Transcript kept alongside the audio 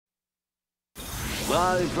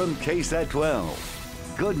Live from KSAT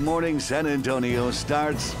 12. Good Morning San Antonio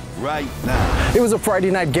starts right now. It was a Friday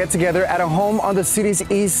night get-together at a home on the city's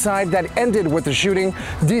east side that ended with the shooting.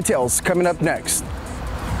 Details coming up next.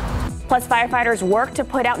 Plus, firefighters work to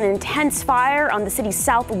put out an intense fire on the city's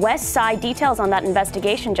southwest side. Details on that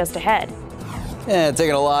investigation just ahead. And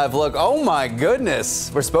taking a live look. Oh my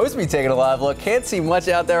goodness. We're supposed to be taking a live look. Can't see much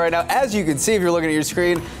out there right now. As you can see, if you're looking at your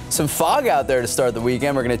screen, some fog out there to start the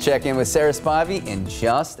weekend. We're going to check in with Sarah Spivey in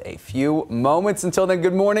just a few moments. Until then,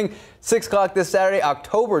 good morning. 6 o'clock this Saturday,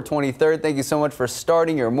 October 23rd. Thank you so much for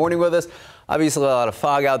starting your morning with us. Obviously, a lot of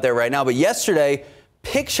fog out there right now, but yesterday,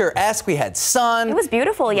 picturesque. We had sun. It was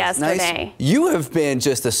beautiful yesterday. Nice. You have been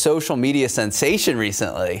just a social media sensation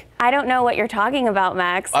recently. I don't know what you're talking about,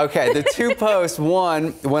 Max. Okay, the two posts.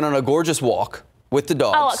 One went on a gorgeous walk with the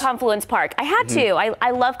dogs. Oh, at Confluence Park. I had to. I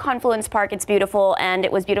love Confluence Park. It's beautiful, and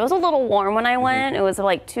it was beautiful. It was a little warm when I went. It was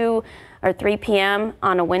like 2 or 3 p.m.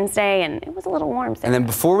 on a Wednesday, and it was a little warm. And then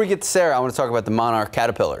before we get to Sarah, I want to talk about the monarch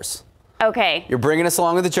caterpillars. Okay. You're bringing us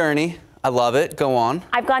along with the journey. I love it. Go on.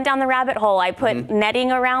 I've gone down the rabbit hole. I put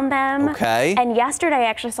netting around them. Okay. And yesterday I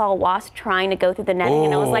actually saw a wasp trying to go through the netting,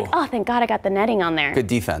 and I was like, oh, thank God I got the netting on there. Good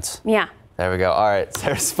defense. Yeah. There we go. All right,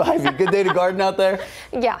 Sarah Spivey, good day to garden out there?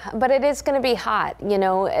 Yeah, but it is going to be hot, you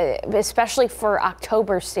know, especially for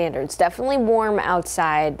October standards. Definitely warm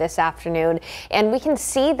outside this afternoon, and we can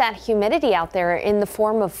see that humidity out there in the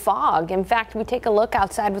form of fog. In fact, we take a look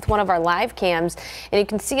outside with one of our live cams, and you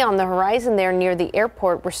can see on the horizon there near the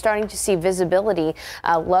airport, we're starting to see visibility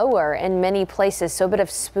lower in many places. So a bit of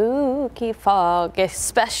spooky fog,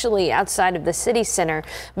 especially outside of the city center.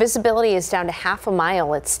 Visibility is down to half a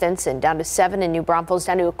mile at Stinson, down to 7 in New Braunfels,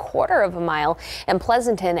 down to a quarter of a mile in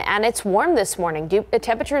Pleasanton, and it's warm this morning. The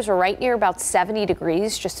temperatures are right near about 70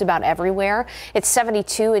 degrees just about everywhere. It's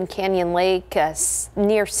 72 in Canyon Lake,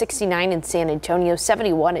 near 69 in San Antonio,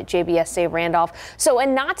 71 at GMSA Randolph. So a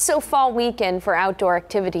not so fall weekend for outdoor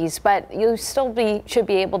activities, but you still should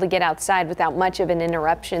be able to get outside without much of an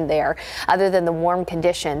interruption there other than the warm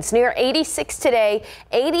conditions. Near 86 today,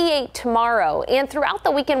 88 tomorrow, and throughout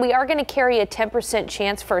the weekend we are going to carry a 10%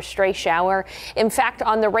 chance for a stray shower. In fact,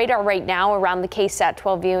 on the radar right now around the KSAT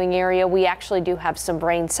 12 viewing area, we actually do have some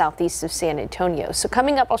rain southeast of San Antonio. So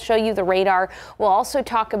coming up, I'll show you the radar. We'll also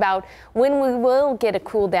talk about when we will get a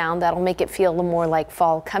cool down that'll make it feel a little more like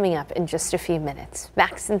fall coming up in just a few minutes.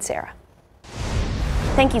 Max and Sarah.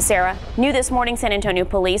 Thank you, Sarah. New this morning, San Antonio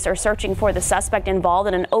police are searching for the suspect involved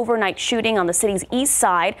in an overnight shooting on the city's east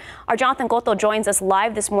side. Our Jonathan Cotto joins us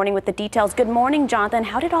live this morning with the details. Good morning, Jonathan.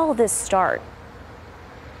 How did all of this start?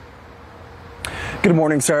 Good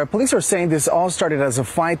morning, Sarah. Police are saying this all started as a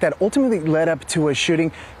fight that ultimately led up to a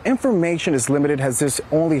shooting. Information is limited as this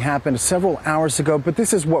only happened several hours ago, but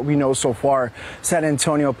this is what we know so far. San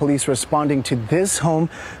Antonio police responding to this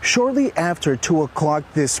home shortly after 2 o'clock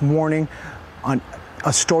this morning on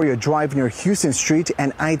Astoria Drive near Houston Street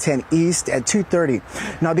and I-10 East at 2:30.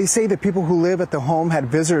 Now, they say the people who live at the home had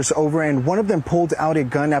visitors over, and one of them pulled out a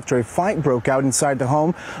gun after a fight broke out inside the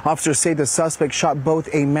home. Officers say the suspect shot both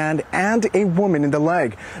a man and a woman in the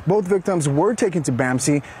leg. Both victims were taken to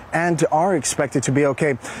BAMC and are expected to be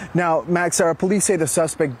okay. Now, Max, Sarah, police say the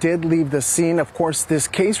suspect did leave the scene. Of course, this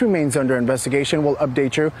case remains under investigation. We'll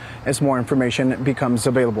update you as more information becomes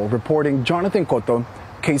available. Reporting, Jonathan Cotto,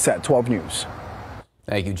 KSAT 12 News.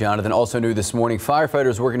 Thank you, Jonathan. Also new this morning,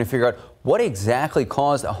 firefighters working to figure out what exactly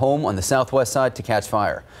caused a home on the southwest side to catch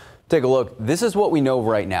fire. Take a look. This is what we know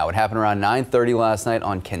right now. It happened around 9:30 last night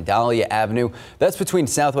on Candalia Avenue. That's between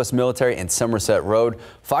Southwest Military and Somerset Road.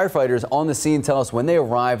 Firefighters on the scene tell us when they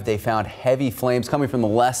arrived, they found heavy flames coming from the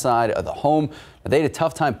left side of the home. They had a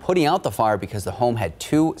tough time putting out the fire because the home had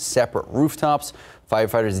 2 separate rooftops.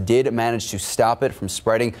 Firefighters did manage to stop it from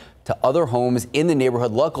spreading to other homes in the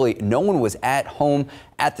neighborhood. Luckily, no one was at home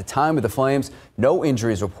at the time of the flames. No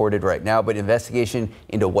injuries reported right now, but investigation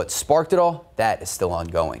into what sparked it all, that is still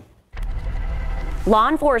ongoing. Law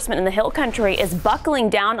enforcement in the Hill Country is buckling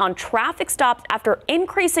down on traffic stops after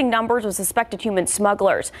increasing numbers of suspected human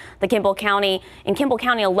smugglers. In Kimball County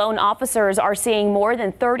alone, officers are seeing more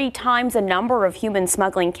than 30 times the number of human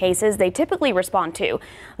smuggling cases they typically respond to.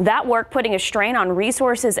 That work putting a strain on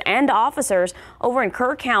resources and officers. Over in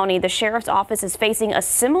Kerr County, the sheriff's office is facing a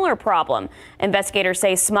similar problem. Investigators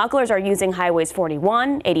say smugglers are using highways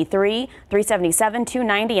 41, 83, 377,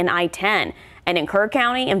 290, and I-10. And in Kerr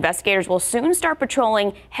County, investigators will soon start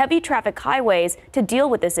patrolling heavy traffic highways to deal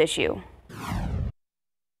with this issue.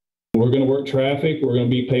 We're going to work traffic. We're going to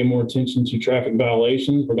be paying more attention to traffic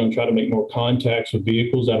violations. We're going to try to make more contacts with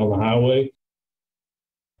vehicles out on the highway.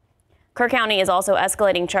 Kerr County is also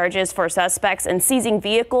escalating charges for suspects and seizing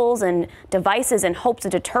vehicles and devices in hopes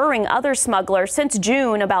of deterring other smugglers. Since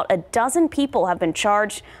June, about a dozen people have been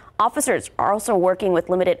charged. Officers are also working with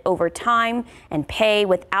limited overtime and pay.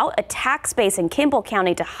 Without a tax base in Kimball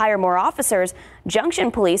County to hire more officers,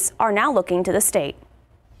 Junction Police are now looking to the state.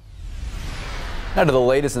 Now to the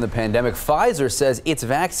latest in the pandemic, Pfizer says its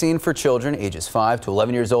vaccine for children ages 5 to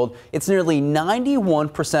 11 years old, it's nearly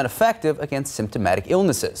 91% effective against symptomatic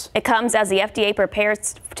illnesses. It comes as the FDA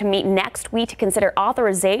prepares to meet next week to consider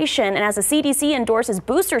authorization and as the CDC endorses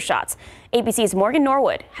booster shots. ABC's Morgan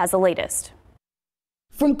Norwood has the latest.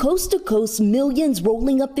 From coast to coast, millions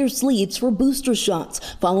rolling up their sleeves for booster shots,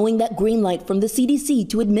 following that green light from the CDC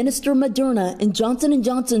to administer Moderna and Johnson &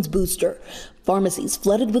 Johnson's booster. Pharmacies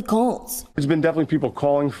flooded with calls. There's been definitely people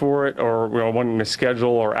calling for it or wanting to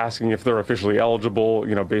schedule or asking if they're officially eligible,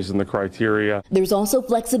 based on the criteria. There's also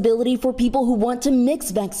flexibility for people who want to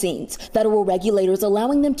mix vaccines. Federal regulators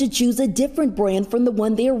allowing them to choose a different brand from the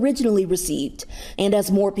one they originally received. And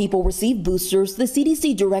as more people receive boosters, the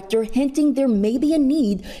CDC director hinting there may be a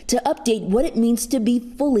need to update what it means to be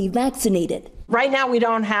fully vaccinated. Right now, we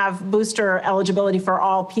don't have booster eligibility for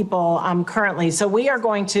all people currently. So we are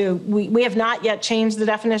going to, we have not yet changed the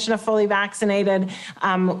definition of fully vaccinated.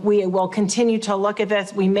 We will continue to look at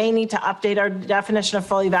this. We may need to update our definition of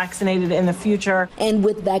fully vaccinated in the future. And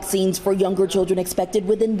with vaccines for younger children expected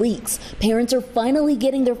within weeks, parents are finally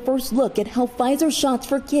getting their first look at how Pfizer shots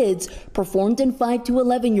for kids performed in 5 to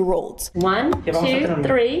 11-year-olds. 1, 2,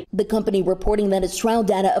 3. The company reporting that its trial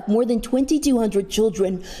data of more than 2,200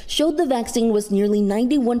 children showed the vaccine was nearly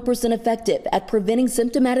 91% effective at preventing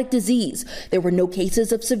symptomatic disease. There were no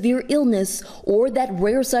cases of severe illness or that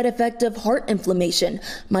rare side effect of heart inflammation,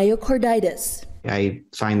 myocarditis. I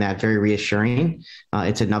find that very reassuring.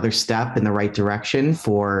 It's another step in the right direction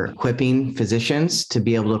for equipping physicians to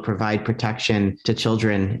be able to provide protection to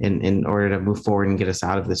children in order to move forward and get us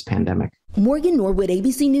out of this pandemic. Morgan Norwood,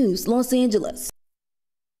 ABC News, Los Angeles.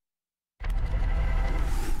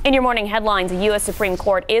 In your morning headlines, the U.S. Supreme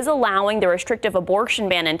Court is allowing the restrictive abortion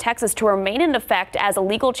ban in Texas to remain in effect as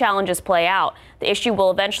legal challenges play out. The issue will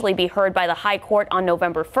eventually be heard by the High Court on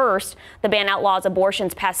November 1st. The ban outlaws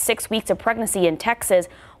abortions past 6 weeks of pregnancy in Texas.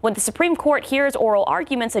 When the Supreme Court hears oral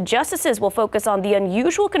arguments, the justices will focus on the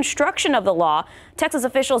unusual construction of the law. Texas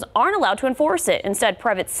officials aren't allowed to enforce it. Instead,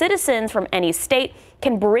 private citizens from any state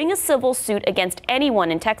can bring a civil suit against anyone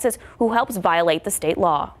in Texas who helps violate the state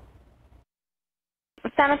law.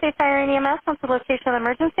 Santa Fe Fire and EMS, what's the location of the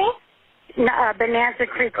emergency? Bonanza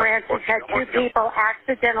Creek Ranch has had 2 people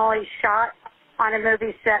accidentally shot on a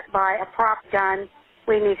movie set by a prop gun.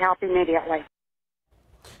 We need help immediately.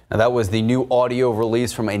 Now, that was the new audio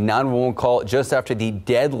release from a 911 call just after the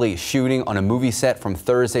deadly shooting on a movie set from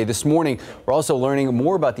Thursday. This morning, we're also learning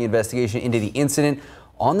more about the investigation into the incident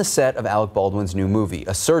on the set of Alec Baldwin's new movie.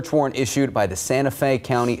 A search warrant issued by the Santa Fe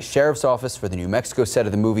County Sheriff's Office for the New Mexico set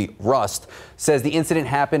of the movie Rust says the incident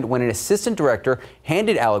happened when an assistant director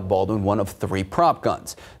handed Alec Baldwin one of 3 prop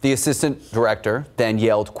guns. The assistant director then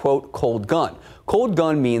yelled, quote, "cold gun." Cold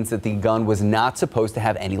gun means that the gun was not supposed to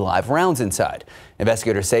have any live rounds inside.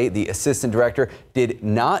 Investigators say the assistant director did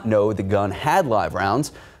not know the gun had live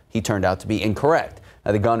rounds. He turned out to be incorrect.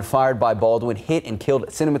 Now, the gun fired by Baldwin hit and killed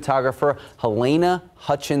cinematographer Helena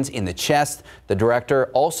Hutchins in the chest. The director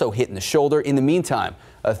also hit in the shoulder. In the meantime,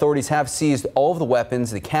 authorities have seized all of the weapons,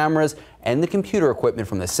 the cameras, and the computer equipment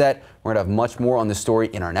from the set. We're going to have much more on the story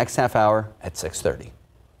in our next half hour at 6:30.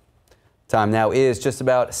 Time now is just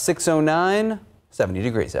about 6:09. 70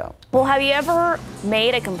 degrees out. Well, have you ever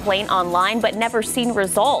made a complaint online but never seen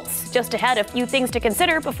results? Just ahead, a few things to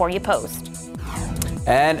consider before you post.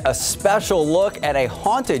 And a special look at a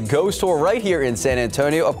haunted ghost tour right here in San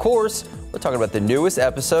Antonio. Of course, we're talking about the newest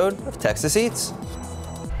episode of Texas Eats.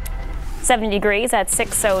 70 degrees at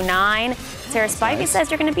 6:09. Sarah Spivey says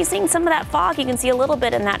you're going to be seeing some of that fog. You can see a little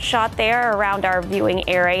bit in that shot there around our viewing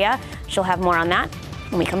area. She'll have more on that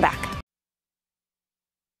when we come back.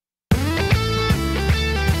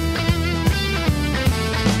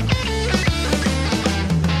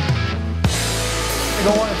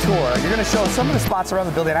 Go on a tour. You're going to show some of the spots around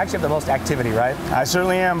the building. Actually have the most activity, right? I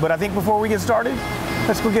certainly am, but I think before we get started,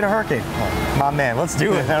 let's go get a hurricane. My man, let's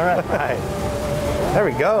do it. All right. There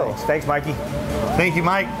we go. Thanks, Mikey. Thank you,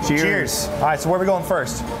 Mike. Cheers. All right, so where are we going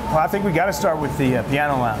first? Well, I think we got to start with the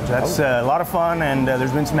piano lounge. That's a lot of fun, and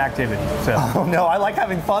there's been some activity. So. Oh, no, I like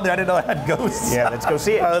having fun there. I didn't know I had ghosts. Yeah, let's go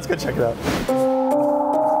see it. All right, let's go check it out.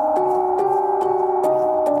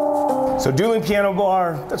 So Dueling Piano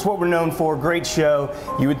Bar, that's what we're known for. Great show.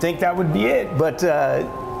 You would think that would be it, but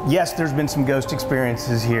Yes, there's been some ghost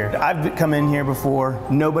experiences here. I've come in here before,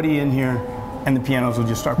 nobody in here, and the pianos will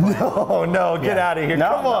just start playing. No, get out of here. No,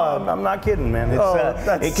 Come on. I'm not kidding, man.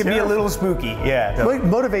 It's, it can be a little spooky. Yeah. What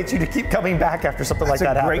motivates you to keep coming back after something like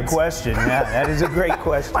that happens? That's a great question. Yeah, that is a great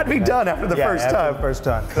question. I'd be done after the first time. After the first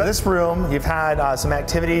time. So this room, you've had some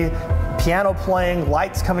activity, piano playing,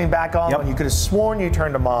 lights coming back on. Yep. You could have sworn you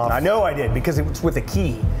turned them off. I know I did because it was with a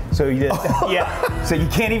key. So you did. Yeah. So you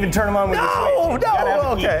can't even turn them on with a switch.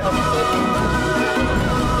 No. Okay.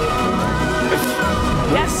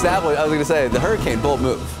 Sadly, I was going to say, the hurricane bold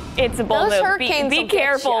move. It's a bold Those move. hurricanes Be will get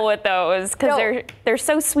careful ya. with those because they're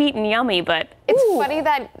so sweet and yummy, but it's funny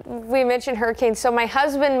that we mentioned hurricanes. So my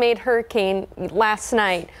husband made hurricane last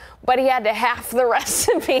night, but he had to half the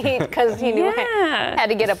recipe because he knew I had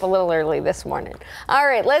to get up a little early this morning. All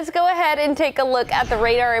right, let's go ahead and take a look at the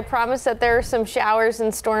radar. I promise that there are some showers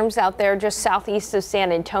and storms out there just southeast of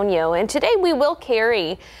San Antonio, and today we will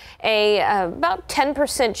carry about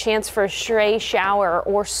 10% chance for a stray shower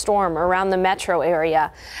or storm around the metro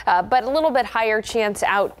area, but a little bit higher chance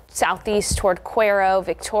out southeast toward Cuero,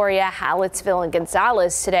 Victoria, Hallettsville, and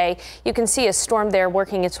Gonzales today. You can see a storm there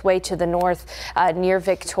working its way to the north near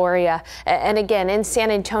Victoria. And again, in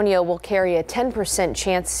San Antonio, we'll carry a 10%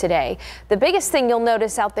 chance today. The biggest thing you'll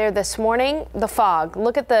notice out there this morning, the fog.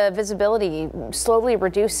 Look at the visibility slowly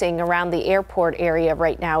reducing around the airport area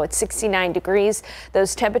right now. It's 69 degrees.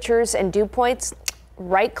 Those temperatures and dew points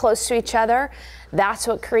right close to each other. That's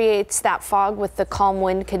what creates that fog with the calm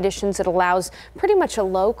wind conditions. It allows pretty much a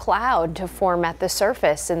low cloud to form at the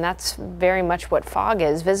surface, and that's very much what fog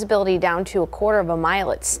is. Visibility down to 1/4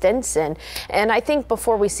 mile at Stinson. And I think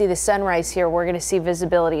before we see the sunrise here, we're going to see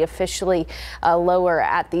visibility officially lower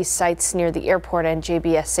at these sites near the airport and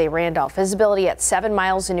GMSA Randolph. Visibility at 7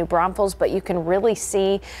 miles in New Braunfels, but you can really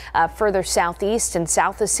see further southeast and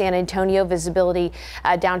south of San Antonio, visibility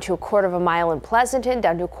down to 1/4 mile in Pleasanton,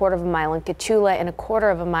 down to 1/4 mile in Cotulla, and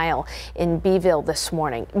 1/4 mile in Beeville this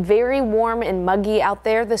morning. Very warm and muggy out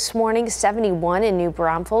there this morning. 71 in New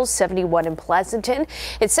Braunfels, 71 in Pleasanton.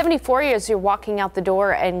 It's 74 as you're walking out the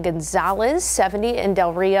door in Gonzales, 70 in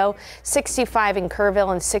Del Rio, 65 in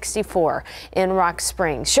Kerrville, and 64 in Rock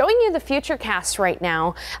Springs. Showing you the future cast right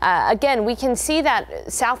now. Again, we can see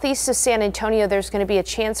that southeast of San Antonio, there's going to be a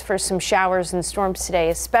chance for some showers and storms today,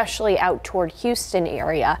 especially out toward Houston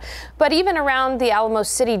area. But even around the Alamo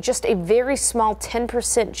City, just a very small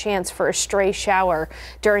 10% chance for a stray shower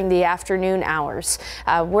during the afternoon hours.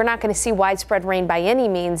 We're not going to see widespread rain by any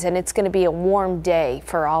means, and it's going to be a warm day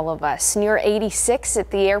for all of us. Near 86 at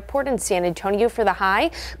the airport in San Antonio for the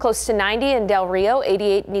high, close to 90 in Del Rio,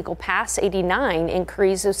 88 in Eagle Pass, 89 in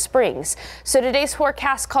Carrizo Springs. So today's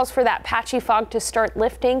forecast calls for that patchy fog to start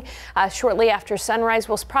lifting shortly after sunrise.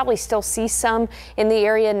 We'll probably still see some in the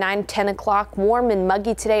area 9-10 o'clock. Warm and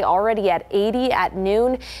muggy today, already at 80 at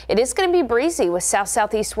noon. It is going to be breezy with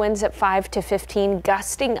south-southeast winds at 5 to 15,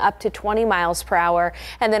 gusting up to 20 miles per hour.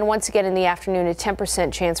 And then once again in the afternoon, a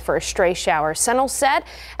 10% chance for a stray shower. Sun will set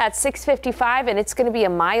at 6:55, and it's going to be a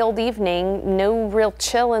mild evening. No real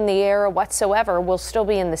chill in the air whatsoever. We'll still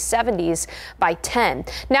be in the 70s by 10.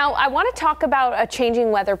 Now, I want to talk about a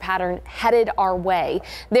changing weather pattern headed our way.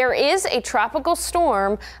 There is a tropical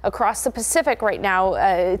storm across the Pacific right now.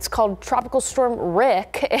 It's called Tropical Storm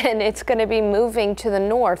Rick, and it's going to be moving to the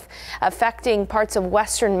north, affecting parts of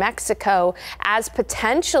western Mexico as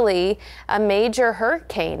potentially a major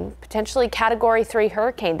hurricane, potentially Category 3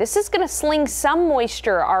 hurricane. This is going to sling some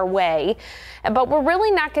moisture our way, but we're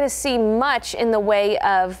really not going to see much in the way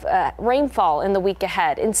of rainfall in the week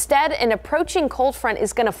ahead. Instead, an approaching cold front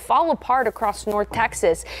is going to fall apart across North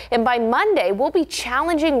Texas, and by Monday, we'll be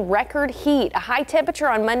challenging record heat. A high temperature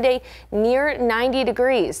on Monday near 90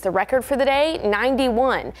 degrees. The record for the day,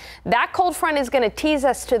 91. That cold front is going to tease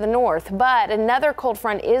us to the north, but another cold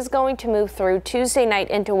front is going to move through Tuesday night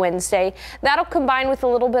into Wednesday. That'll combine with a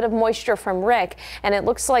little bit of moisture from Rick, and it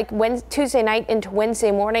looks like Tuesday night into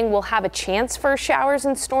Wednesday morning we'll have a chance for showers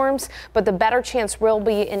and storms, but the better chance will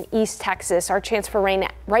be in East Texas. Our chance for rain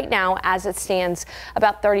right now, as it stands,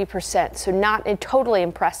 about 30%, so not totally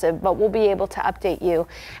impressive, but we'll be able to update you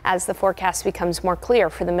as the forecast becomes more clear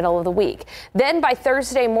for the middle of the week. Then by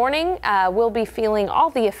Thursday morning, we'll be feeling all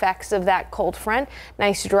the effects of that cold front.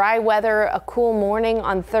 Nice dry weather, a cool morning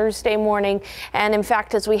on Thursday morning, and in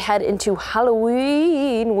fact, as we head into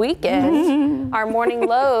Halloween weekend, our morning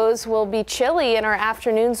lows will be chilly and our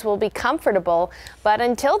afternoons will be comfortable. But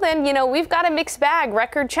until then, you know, we've got a mixed bag.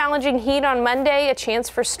 Record challenging heat on Monday, a chance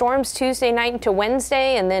for storms Tuesday night into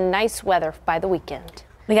Wednesday, and then nice weather by the weekend.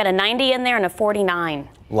 We got a 90 in there and a 49.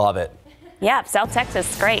 Love it. Yeah, South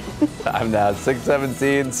Texas, great. I'm now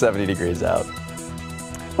 6:17, 70 degrees out.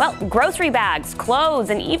 Well, grocery bags, clothes,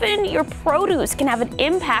 and even your produce can have an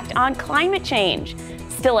impact on climate change.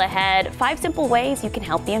 Still ahead, 5 simple ways you can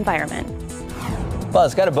help the environment.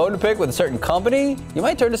 Plus, got a bone to pick with a certain company? You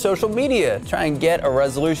might turn to social media, try and get a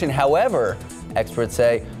resolution. However, experts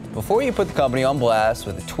say before you put the company on blast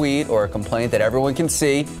with a tweet or a complaint that everyone can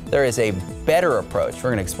see, there is a better approach.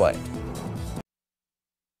 We're going to explain.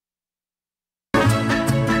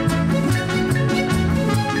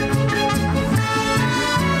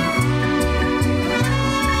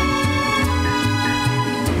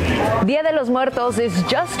 Dia de los Muertos is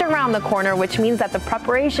just around the corner, which means that the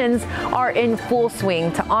preparations are in full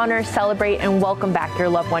swing to honor, celebrate, and welcome back your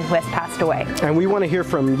loved one who has passed away. And we want to hear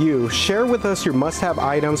from you. Share with us your must-have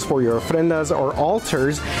items for your ofrendas or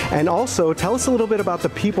altars, and also tell us a little bit about the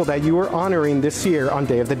people that you are honoring this year on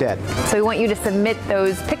Day of the Dead. So we want you to submit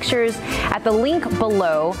those pictures at the link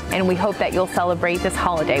below, and we hope that you'll celebrate this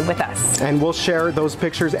holiday with us. And we'll share those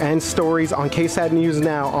pictures and stories on KSAT News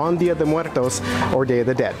Now on Dia de Muertos or Day of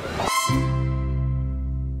the Dead.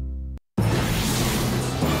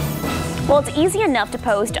 Well, it's easy enough to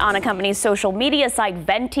post on a company's social media site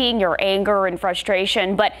venting your anger and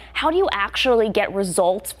frustration, but how do you actually get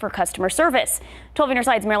results for customer service? 12 on your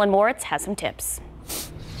side's Marilyn Moritz has some tips.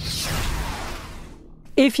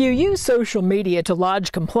 If you use social media to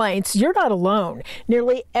lodge complaints, you're not alone.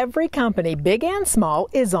 Nearly every company, big and small,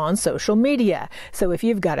 is on social media. So if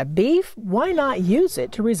you've got a beef, why not use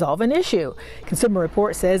it to resolve an issue? Consumer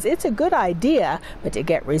Report says it's a good idea, but to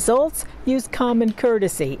get results, use common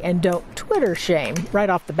courtesy and don't Twitter shame right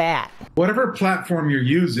off the bat. Whatever platform you're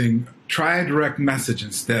using, try a direct message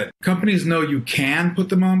instead. Companies know you can put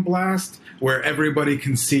them on blast where everybody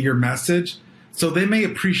can see your message, so they may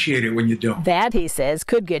appreciate it when you don't. That, he says,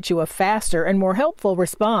 could get you a faster and more helpful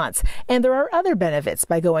response. And there are other benefits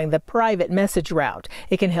by going the private message route.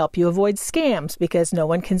 It can help you avoid scams because no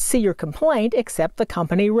one can see your complaint except the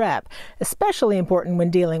company rep, especially important when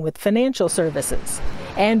dealing with financial services.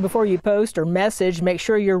 And before you post or message, make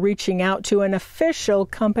sure you're reaching out to an official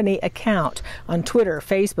company account. On Twitter,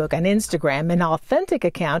 Facebook, and Instagram, an authentic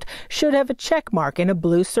account should have a check mark in a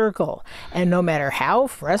blue circle. And no matter how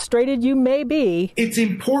frustrated you may be, it's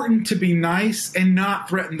important to be nice and not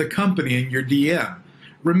threaten the company in your DM.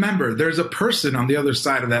 Remember, there's a person on the other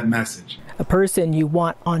side of that message. A person you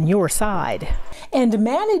want on your side. And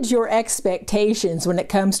manage your expectations when it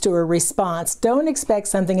comes to a response. Don't expect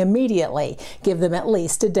something immediately. Give them at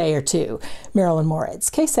least a day or two. Marilyn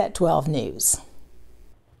Moritz, KSAT 12 News.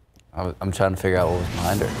 I'm trying to figure out what was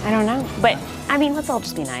behind her. I don't know, but I mean, let's all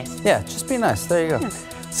just be nice. Yeah, just be nice. There you go. Yeah.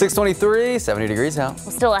 623, 70 degrees out.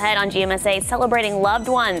 Well, still ahead on GMSA, celebrating loved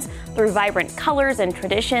ones through vibrant colors and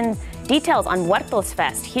traditions. Details on Muertos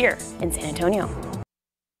Fest here in San Antonio.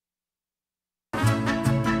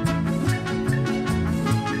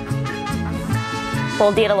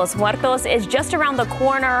 Well, Dia de los Muertos is just around the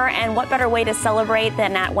corner, and what better way to celebrate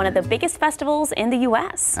than at one of the biggest festivals in the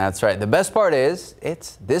U.S.? That's right. The best part is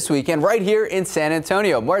it's this weekend right here in San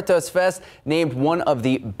Antonio. Muertos Fest named one of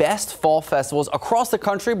the best fall festivals across the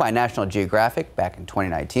country by National Geographic back in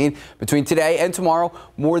 2019. Between today and tomorrow,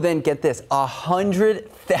 more than, get this,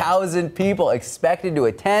 100,000 people expected to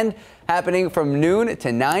attend. Happening from noon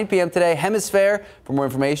to 9 p.m. today, Hemisphere. For more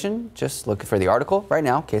information, just look for the article right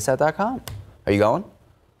now, KSAT.com. Are you going?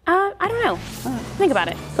 I don't know. Think about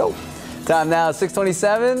it. Cool. Time now,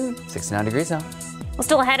 627, 69 degrees out. Well,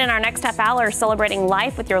 still ahead in our next half hour, celebrating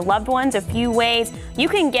life with your loved ones. A few ways you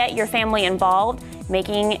can get your family involved,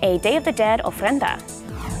 making a Day of the Dead ofrenda.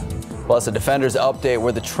 Plus, a Defenders update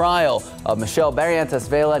where the trial of Michelle Barrientos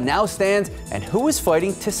Vela now stands and who is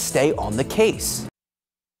fighting to stay on the case.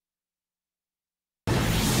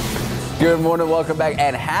 Good morning, welcome back,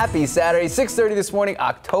 and happy Saturday. 6:30 this morning,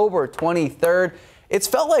 October 23rd. It's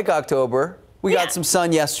felt like October. We got some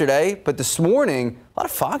sun yesterday, but this morning, a lot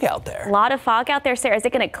of fog out there. A lot of fog out there, Sarah. Is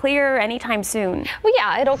it going to clear anytime soon? Well,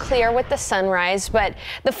 yeah, it'll clear with the sunrise, but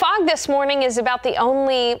the fog this morning is about the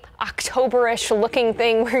only October-ish looking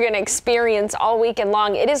thing we're going to experience all weekend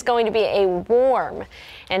long. It is going to be a warm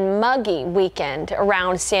and muggy weekend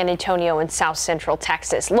around San Antonio and South Central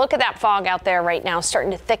Texas. Look at that fog out there right now,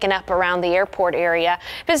 starting to thicken up around the airport area.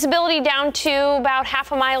 Visibility down to about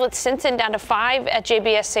half a mile at Stinson, down to 5 at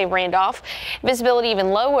GMSA Randolph. Visibility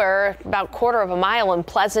even lower, about quarter of a mile in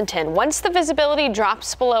Pleasanton. Once the visibility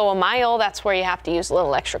drops below a mile, that's where you have to use a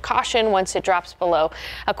little extra caution. Once it drops below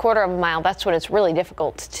a quarter of a mile, that's when it's really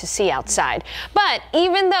difficult to see outside. But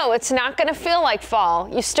even though it's not going to feel like fall,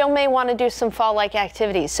 you still may want to do some fall-like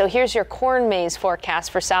activities. So here's your corn maze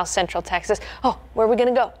forecast for South Central Texas. Oh, where are we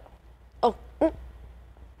going to go? Oh,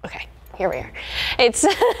 okay. Here we are. It's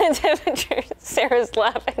temperature. Sarah's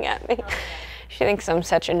laughing at me. She thinks I'm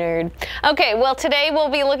such a nerd. Okay, well, today we'll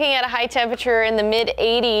be looking at a high temperature in the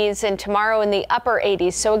mid-80s and tomorrow in the upper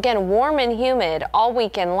 80s. So again, warm and humid all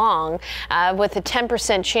weekend long with a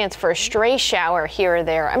 10% chance for a stray shower here or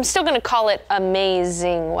there. I'm still going to call it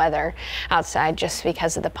amazing weather outside just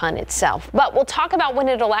because of the pun itself. But we'll talk about when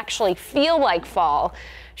it'll actually feel like fall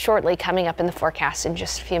shortly, coming up in the forecast in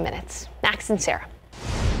just a few minutes. Max and Sarah.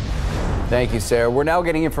 Thank you, Sarah. We're now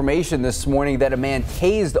getting information this morning that a man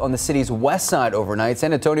tased on the city's west side overnight.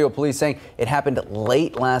 San Antonio police saying it happened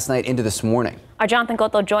late last night into this morning. Our Jonathan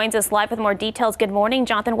Cotto joins us live with more details. Good morning,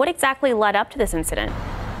 Jonathan. What exactly led up to this incident?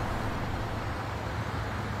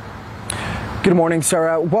 Good morning,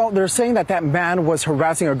 Sarah. Well, they're saying that man was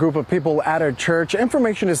harassing a group of people at a church.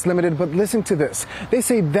 Information is limited, but listen to this. They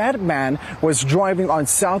say that man was driving on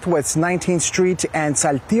Southwest 19th Street and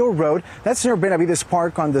Saltillo Road. That's near Benavides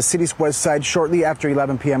Park on the city's west side shortly after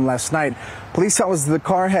 11 p.m. last night. Police tell us the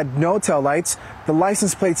car had no taillights. The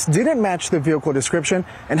license plates didn't match the vehicle description.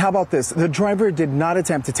 And how about this? The driver did not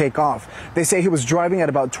attempt to take off. They say he was driving at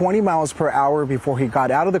about 20 miles per hour before he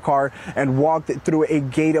got out of the car and walked through a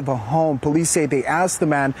gate of a home. Police say they asked the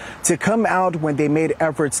man to come out when they made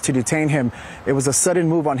efforts to detain him. It was a sudden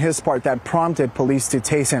move on his part that prompted police to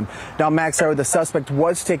tase him. Now, Max, Sarah, the suspect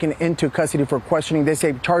was taken into custody for questioning. They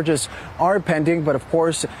say charges are pending, but of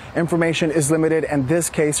course, information is limited and this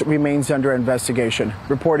case remains under investigation.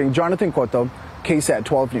 Reporting, Jonathan Cotto, KSAT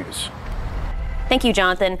 12 News. Thank you,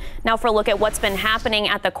 Jonathan. Now for a look at what's been happening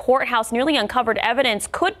at the courthouse. Newly uncovered evidence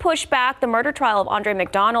could push back the murder trial of Andre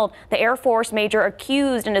McDonald, the Air Force major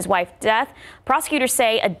accused in his wife's death. Prosecutors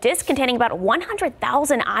say a disc containing about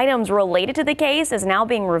 100,000 items related to the case is now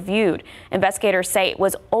being reviewed. Investigators say it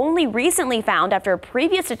was only recently found after a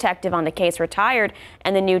previous detective on the case retired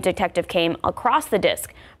and the new detective came across the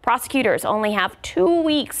disc. Prosecutors only have 2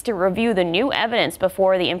 weeks to review the new evidence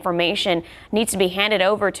before the information needs to be handed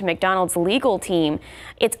over to McDonald's legal team.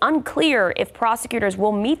 It's unclear if prosecutors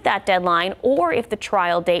will meet that deadline or if the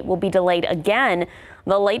trial date will be delayed again.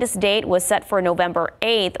 The latest date was set for November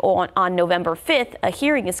 8th. On November 5th, a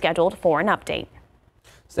hearing is scheduled for an update.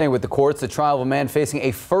 Staying with the courts, the trial of a man facing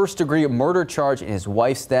a first-degree murder charge in his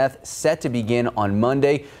wife's death set to begin on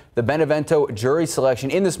Monday. The Benevento jury selection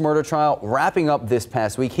in this murder trial wrapping up this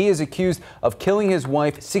past week. He is accused of killing his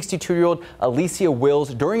wife, 62-year-old Alicia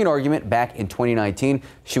Wills, during an argument back in 2019.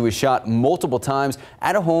 She was shot multiple times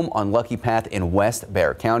at a home on Lucky Path in West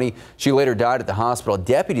Bexar County. She later died at the hospital.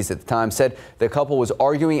 Deputies at the time said the couple was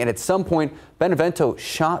arguing, and at some point, Benevento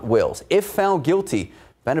shot Wills. If found guilty,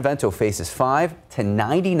 Benevento faces 5 to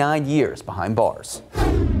 99 years behind bars.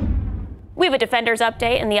 We have a defender's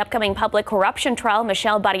update in the upcoming public corruption trial.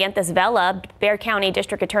 Michelle Barrientos Vela, Bexar County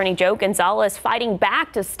District Attorney Joe Gonzalez fighting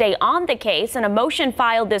back to stay on the case. In a motion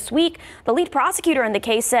filed this week, the lead prosecutor in the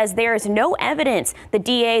case says there is no evidence the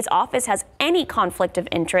DA's office has any conflict of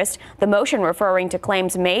interest. The motion referring to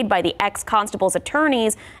claims made by the ex-constable's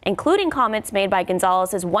attorneys, including comments made by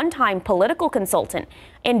Gonzalez's one-time political consultant.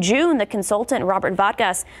 In June, the consultant, Robert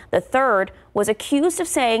Vargas III, was accused of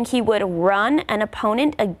saying he would run an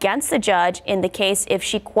opponent against the judge in the case if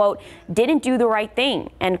she, quote, didn't do the right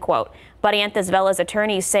thing, end quote. Barrientos Vela's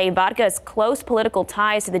attorneys say Vargas' close political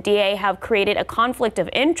ties to the DA have created a conflict of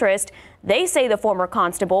interest. They say the former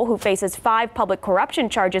constable, who faces 5 public corruption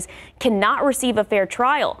charges, cannot receive a fair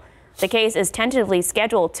trial. The case is tentatively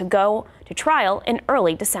scheduled to go to trial in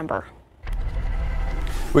early December.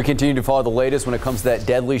 We continue to follow the latest when it comes to that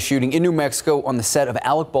deadly shooting in New Mexico on the set of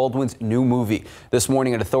Alec Baldwin's new movie. This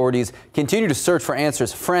morning, authorities continue to search for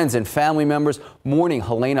answers. Friends and family members mourning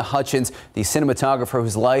Helena Hutchins, the cinematographer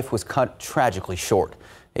whose life was cut tragically short.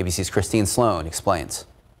 ABC's Christine Sloan explains.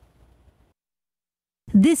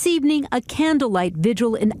 This evening, a candlelight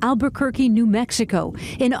vigil in Albuquerque, New Mexico,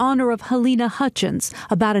 in honor of Helena Hutchins,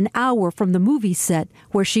 about an hour from the movie set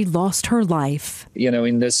where she lost her life. You know,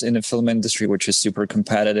 in the film industry, which is super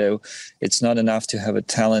competitive, it's not enough to have a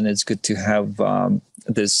talent. It's good to have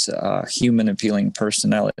this human appealing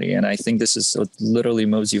personality. And I think this is what literally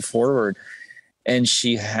moves you forward. And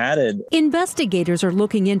she had it. Investigators are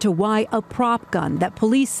looking into why a prop gun that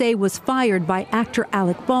police say was fired by actor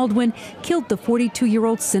Alec Baldwin killed the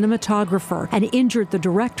 42-year-old cinematographer and injured the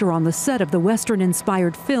director on the set of the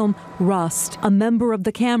Western-inspired film Rust. A member of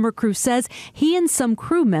the camera crew says he and some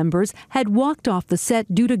crew members had walked off the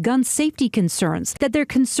set due to gun safety concerns, that their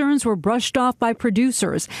concerns were brushed off by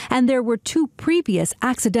producers, and there were 2 previous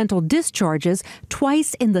accidental discharges,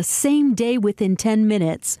 twice in the same day within 10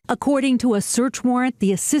 minutes. According to a search search warrant,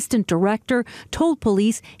 the assistant director told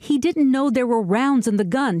police he didn't know there were rounds in the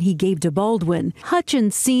gun he gave to Baldwin.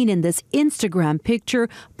 Hutchins, seen in this Instagram picture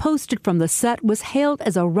posted from the set, was hailed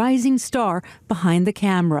as a rising star behind the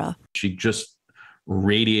camera. She just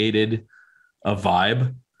radiated a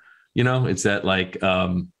vibe. You know, it's that like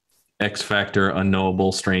X Factor,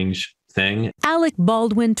 unknowable, strange thing. Alec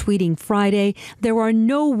Baldwin tweeting Friday, "There are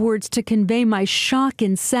no words to convey my shock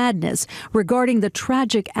and sadness regarding the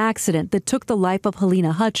tragic accident that took the life of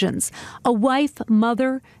Helena Hutchins, a wife,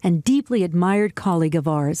 mother, and deeply admired colleague of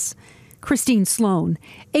ours." Christine Sloan,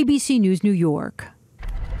 ABC News, New York.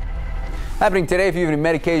 Happening today, if you have any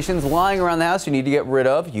medications lying around the house you need to get rid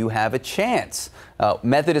of, you have a chance.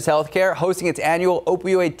 Methodist Healthcare hosting its annual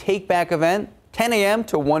opioid take-back event, 10 a.m.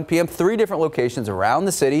 to 1 p.m., 3 different locations around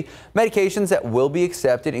the city. Medications that will be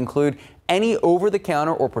accepted include any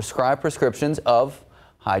over-the-counter or prescribed prescriptions of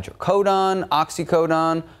hydrocodone,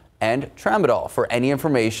 oxycodone, and tramadol. For any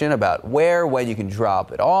information about where, when you can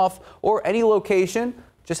drop it off, or any location,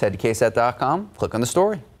 just head to KSAT.com, click on the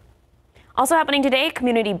story. Also happening today,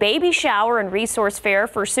 community baby shower and resource fair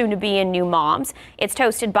for soon-to-be and new moms. It's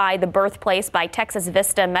hosted by the Birthplace by Texas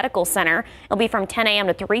Vista Medical Center. It'll be from 10 a.m.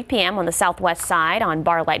 to 3 p.m. on the southwest side on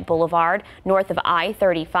Barlight Boulevard, north of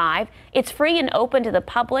I-35. It's free and open to the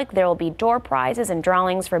public. There will be door prizes and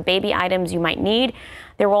drawings for baby items you might need.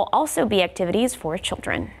 There will also be activities for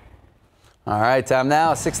children. All right, time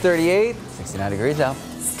now, 6:38, 69 degrees out.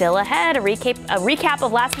 Still ahead, a recap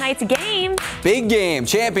of last night's game. Big game,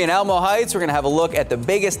 champion Elmo Heights. We're going to have a look at the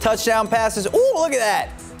biggest touchdown passes. Ooh, look at that.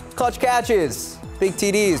 Clutch catches, big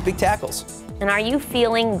TDs, big tackles. And are you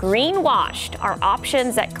feeling greenwashed? Are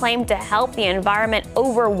options that claim to help the environment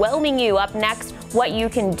overwhelming you? Up next, what you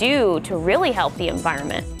can do to really help the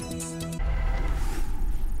environment.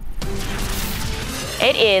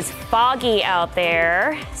 It is foggy out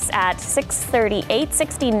there at 6:38,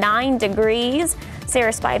 69 degrees.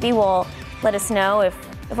 Sarah Spivey will let us know if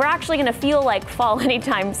we're actually going to feel like fall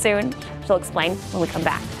anytime soon. She'll explain when we come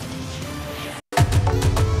back.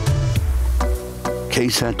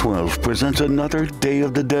 KSAT 12 presents another Day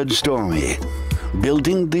of the Dead story.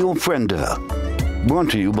 Building the Ofrenda. Brought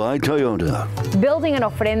to you by Toyota. Building an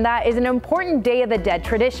ofrenda is an important Day of the Dead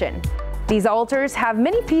tradition. These altars have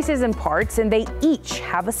many pieces and parts, and they each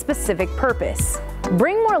have a specific purpose.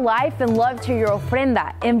 Bring more life and love to your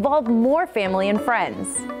ofrenda. Involve more family and friends.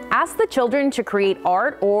 Ask the children to create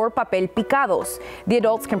art or papel picados. The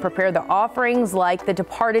adults can prepare the offerings like the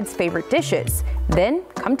departed's favorite dishes. Then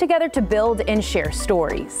come together to build and share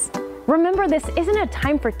stories. Remember, this isn't a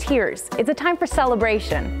time for tears, it's a time for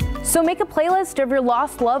celebration. So make a playlist of your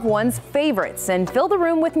lost loved one's favorites and fill the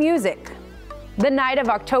room with music. The night of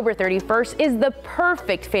October 31st is the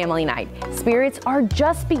perfect family night. Spirits are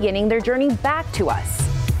just beginning their journey back to us.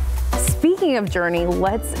 Speaking of journey,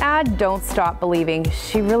 let's add Don't Stop Believing.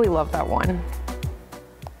 She really loved that one.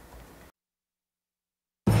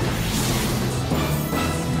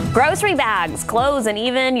 Grocery bags, clothes, and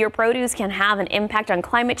even your produce can have an impact on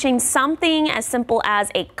climate change. Something as simple as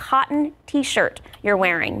a cotton t-shirt you're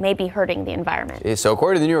wearing may be hurting the environment. So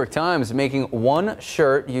according to the New York Times, making one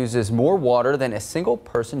shirt uses more water than a single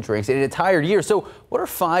person drinks in an entire year. So what are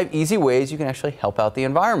 5 easy ways you can actually help out the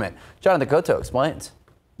environment? Jonathan Cotto explains.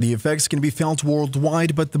 The effects can be felt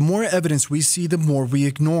worldwide, but the more evidence we see, the more we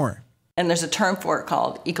ignore. And there's a term for it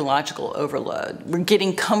called ecological overload. We're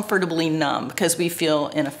getting comfortably numb because we feel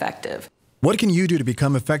ineffective. What can you do to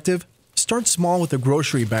become effective? Start small with the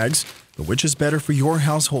grocery bags, but which is better for your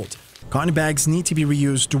household? Cotton bags need to be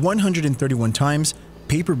reused 131 times,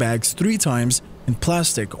 paper bags 3 times, and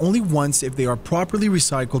plastic only once if they are properly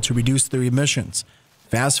recycled to reduce their emissions.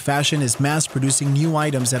 Fast fashion is mass-producing new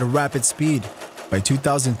items at a rapid speed. By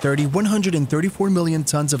 2030, 134 million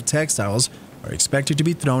tons of textiles are expected to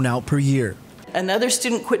be thrown out per year. Another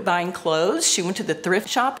student quit buying clothes. She went to the thrift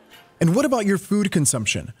shop. And what about your food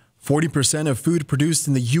consumption? 40% of food produced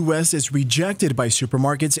in the U.S. is rejected by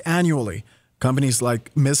supermarkets annually. Companies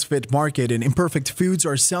like Misfit Market and Imperfect Foods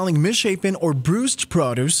are selling misshapen or bruised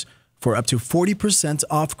produce for up to 40%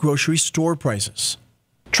 off grocery store prices.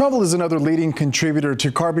 Travel is another leading contributor to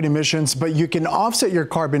carbon emissions, but you can offset your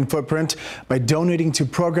carbon footprint by donating to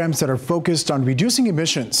programs that are focused on reducing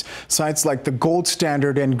emissions. Sites like the Gold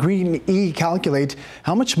Standard and Green E calculate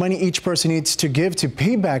how much money each person needs to give to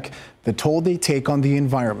pay back the toll they take on the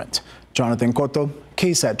environment. Jonathan Cotto,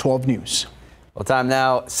 KSAT 12 News. Well, time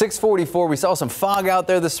now, 6:44. We saw some fog out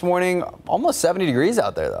there this morning. Almost 70 degrees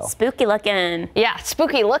out there, though. Spooky looking. Yeah,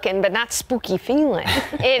 spooky looking, but not spooky feeling.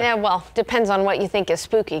 Well, depends on what you think is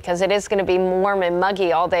spooky, because it is going to be warm and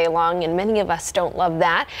muggy all day long, and many of us don't love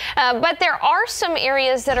that. But there are some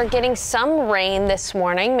areas that are getting some rain this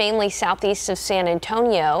morning, mainly southeast of San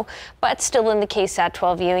Antonio, but still in the KSAT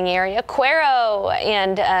 12 viewing area. Cuero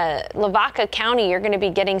and Lavaca County, you're going to be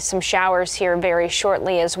getting some showers here very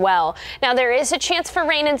shortly as well. Now, there is a chance for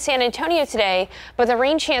rain in San Antonio today, but the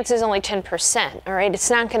rain chance is only 10%. All right,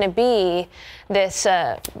 it's not going to be this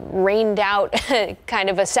rained out kind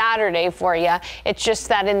of a Saturday for you. It's just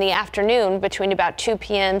that in the afternoon between about 2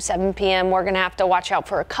 p.m., 7 p.m., we're going to have to watch out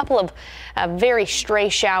for a couple of very stray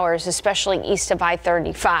showers, especially east of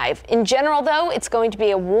I-35. In general, though, it's going to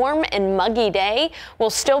be a warm and muggy day.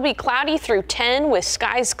 We'll still be cloudy through 10 with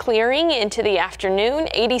skies clearing into the afternoon,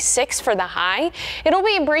 86 for the high. It'll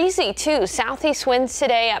be breezy, too. Southeast winds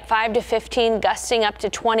today at 5 to 15, gusting up to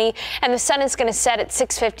 20, and the sun is going to set at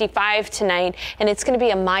 6:55 tonight. And it's going to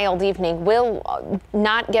be a mild evening. We'll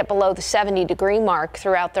not get below the 70-degree mark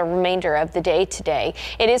throughout the remainder of the day today.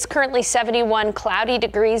 It is currently 71 cloudy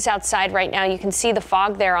degrees outside right now. You can see the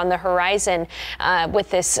fog there on the horizon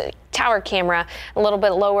with this tower camera a little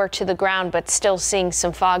bit lower to the ground, but still seeing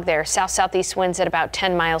some fog there. South-southeast winds at about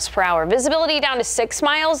 10 miles per hour. Visibility down to 6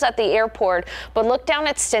 miles at the airport, but look down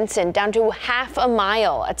at Stinson, down to half a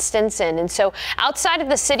mile at Stinson. And so outside of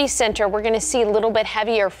the city center, we're going to see a little bit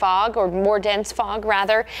heavier fog, or more dense fog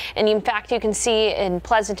rather. And in fact, you can see in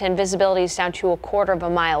Pleasanton, visibility is down to a quarter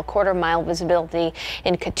mile visibility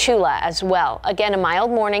in Cotulla as well. Again, a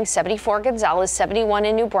mild morning, 74 Gonzales, 71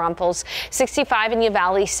 in New Braunfels, 65 in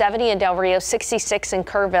Uvalde, 70 in Del Rio, 66 in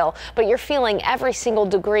Kerrville, but you're feeling every single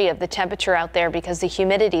degree of the temperature out there because the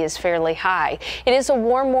humidity is fairly high. It is a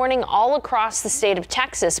warm morning all across the state of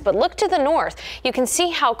Texas, but look to the north. You can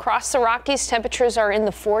see how across the Rockies temperatures are in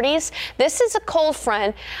the 40s. This is a cold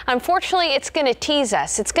front. Unfortunately, it's going to tease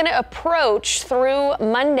us. It's going to approach through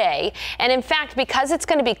Monday, and in fact, because it's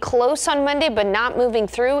going to be close on Monday but not moving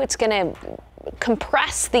through, it's going to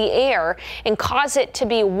compress the air and cause it to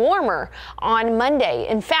be warmer on Monday.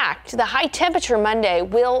 In fact, the high temperature Monday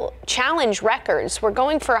will challenge records. We're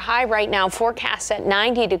going for a high right now, forecast at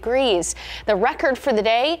 90 degrees. The record for the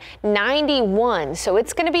day, 91. So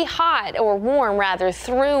it's going to be hot, or warm rather,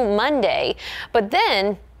 through Monday. But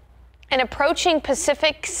then an approaching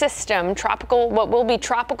Pacific system, what will be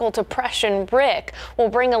tropical depression Rick, will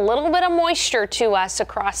bring a little bit of moisture to us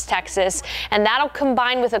across Texas, and that'll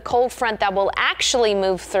combine with a cold front that will actually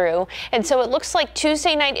move through. And so it looks like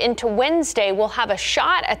Tuesday night into Wednesday we'll have a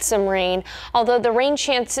shot at some rain, although the rain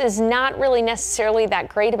chance is not really necessarily that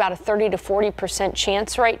great, about a 30 to 40%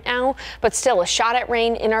 chance right now, but still a shot at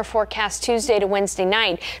rain in our forecast Tuesday to Wednesday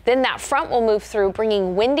night. Then that front will move through,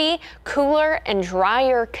 bringing windy, cooler, and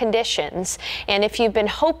drier conditions. And if you've been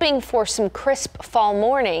hoping for some crisp fall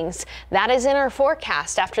mornings, that is in our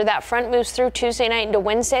forecast. After that front moves through Tuesday night into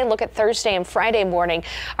Wednesday, look at Thursday and Friday morning.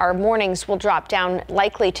 Our mornings will drop down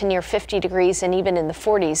likely to near 50 degrees and even in the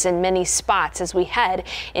 40s in many spots as we head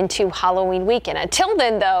into Halloween weekend. Until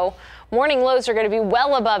then, though, morning lows are going to be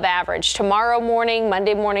well above average. Tomorrow morning,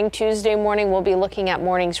 Monday morning, Tuesday morning, we'll be looking at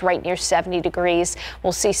mornings right near 70 degrees.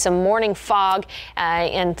 We'll see some morning fog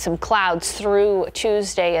and some clouds through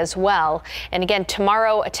Tuesday as well. And again,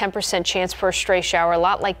 tomorrow, a 10% chance for a stray shower, a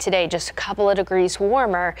lot like today, just a couple of degrees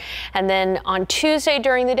warmer. And then on Tuesday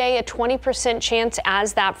during the day, a 20% chance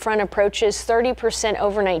as that front approaches, 30%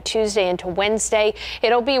 overnight Tuesday into Wednesday.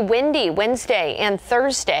 It'll be windy Wednesday and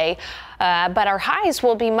Thursday. But our highs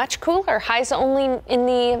will be much cooler. Highs only in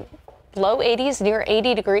the low 80s, near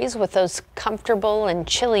 80 degrees, with those comfortable and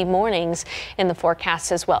chilly mornings in the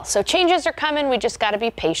forecast as well. So changes are coming. We just got to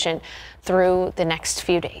be patient through the next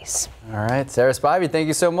few days. All right, Sarah Spivey, thank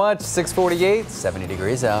you so much. 6:48, 70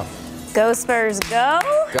 degrees out. Go Spurs, go.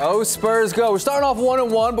 Go Spurs, go. We're starting off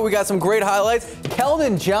 1-1, but we got some great highlights.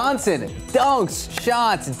 Keldon Johnson, dunks,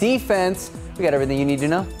 shots, defense. We got everything you need to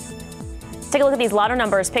know. Take a look at these lotto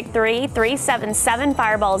numbers. Pick 3, 377,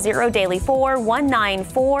 Fireball 0, Daily 4,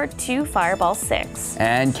 1942, Fireball 6.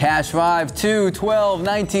 And Cash 5, 2, 12,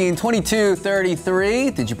 19, 22,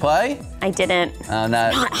 33. Did you play? I didn't.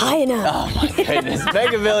 Not high enough. Oh my goodness.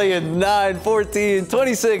 Mega Millions, 9, 14,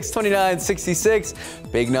 26, 29, 66.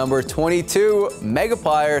 Big number 22.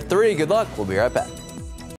 Megaplier 3. Good luck. We'll be right back.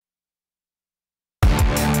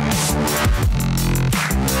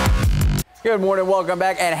 Good morning, welcome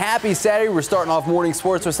back, and happy Saturday. We're starting off morning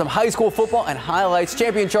sports with some high school football and highlights.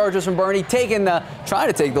 Champion Chargers from Bernie trying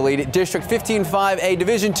to take the lead at District 15-5A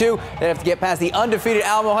Division II. They have to get past the undefeated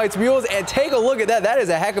Alamo Heights Mules, and take a look at that. That is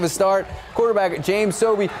a heck of a start. Quarterback James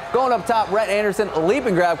Sobey going up top. Rhett Anderson, leap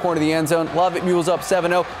and grab corner of the end zone. Love it. Mules up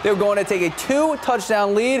 7-0. They're going to take a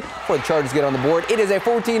 2-touchdown lead before the Chargers get on the board. It is a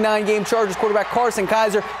 14-9 game. Chargers quarterback Carson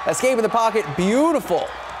Kaiser escaping the pocket. Beautiful.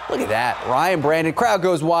 Look at that. Ryan Brandon. Crowd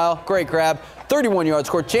goes wild. Great grab. 31-yard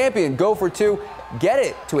score. Champion go for two. Get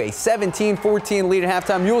it to a 17-14 lead at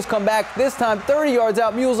halftime. Mules come back. This time 30 yards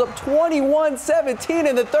out. Mules up 21-17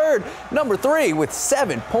 in the third. Number 3 with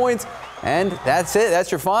 7 points. And that's it.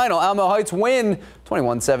 That's your final. Alamo Heights win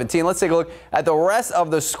 21-17. Let's take a look at the rest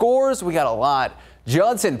of the scores. We got a lot.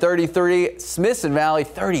 Judson 33. Smithson Valley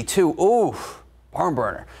 32. Ooh, barn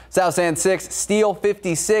burner. South San 6. Steele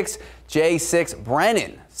 56. J6.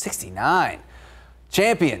 Brennan 69.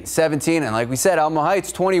 Champion 17, and like we said, Alamo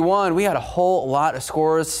Heights 21. We had a whole lot of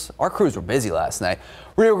scores. Our crews were busy last night.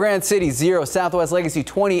 Rio Grande City 0, Southwest Legacy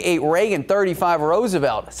 28, Reagan 35,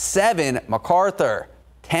 Roosevelt 7, MacArthur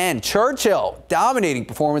 10, Churchill dominating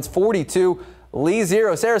performance 42, Lee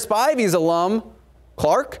 0, Sarah Spivey's alum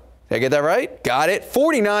Clark. Did I get that right? Got it.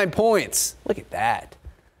 49 points. Look at that.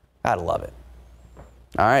 Gotta love it.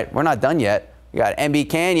 All right, we're not done yet. We got MB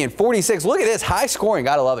Canyon 46. Look at this high scoring.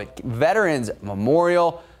 Gotta love it. Veterans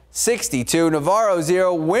Memorial 62. Navarro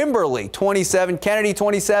 0. Wimberley 27. Kennedy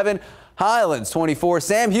 27. Highlands 24.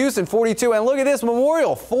 Sam Houston 42. And look at this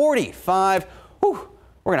Memorial 45. Whew.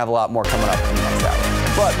 We're gonna have a lot more coming up in the next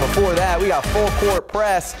hour. But before that, we got full court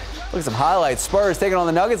press. Look at some highlights. Spurs taking on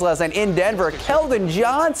the Nuggets last night in Denver. Keldon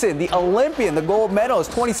Johnson, the Olympian, the gold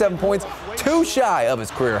medalist, 27 points, 2 shy of his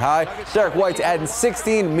career high. Derek White's adding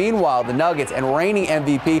 16. Meanwhile, the Nuggets and reigning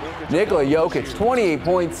MVP Nikola Jokic, 28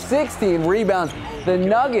 points, 16 rebounds. The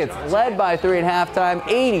Nuggets led by 3 at halftime,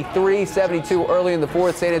 83-72 early in the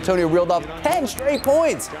fourth. San Antonio reeled off 10 straight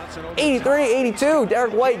points, 83-82.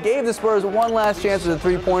 Derek White gave the Spurs one last chance with a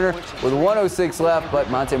three-pointer with 1:06 left, but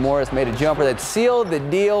Monte Morris made a jumper that sealed the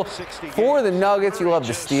deal for the Nuggets. You love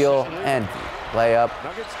the steal and layup.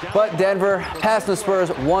 But Denver passed the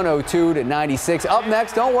Spurs 102-96. Up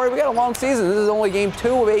next, don't worry, we got a long season. This is only game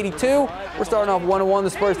 2 of 82. We're starting off 1-1.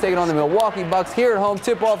 The Spurs taking on the Milwaukee Bucks here at home.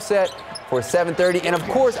 Tip-off set for 7:30. And of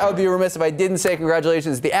course, I would be remiss if I didn't say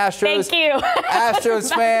congratulations to the Astros. Thank you.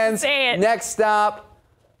 Astros fans. Next stop,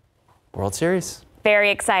 World Series.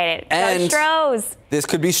 Very excited. And go Stros. This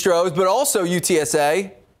could be Stros, but also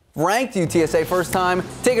UTSA. Ranked UTSA first time,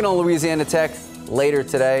 taking on Louisiana Tech later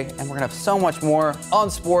today. And we're going to have so much more on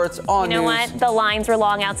sports, on news. You know what? The lines were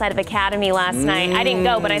long outside of Academy last night. I didn't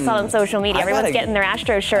go, but I saw it on social media. Everyone's getting their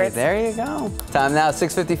Astros shirts. Hey, there you go. Time now,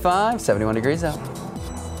 6:55, 71 degrees out.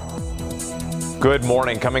 Good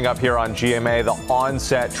morning. Coming up here on GMA, the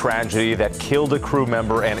on-set tragedy that killed a crew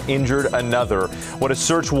member and injured another. What a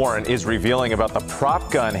search warrant is revealing about the prop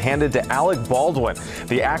gun handed to Alec Baldwin,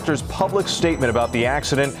 the actor's public statement about the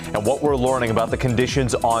accident, and what we're learning about the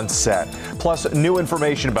conditions on set. Plus, new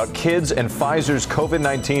information about kids and Pfizer's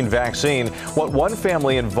COVID-19 vaccine, what one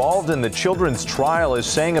family involved in the children's trial is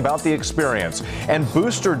saying about the experience, and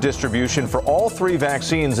booster distribution for all 3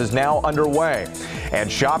 vaccines is now underway.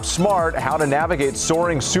 And Shop Smart, how to navigate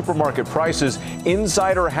soaring supermarket prices,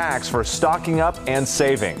 insider hacks for stocking up and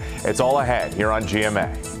saving. It's all ahead here on GMA.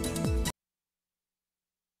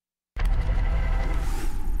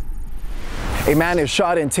 A man is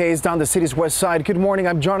shot and tased down the city's west side. Good morning,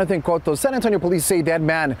 I'm Jonathan Cotto. San Antonio police say that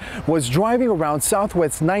man was driving around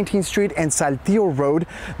Southwest 19th Street and Saltillo Road.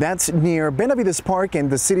 That's near Benavides Park and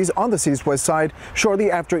on the city's west side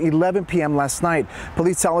shortly after 11 p.m. last night.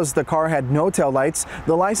 Police tell us the car had no taillights.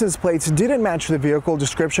 The license plates didn't match the vehicle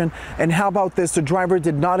description. And how about this? The driver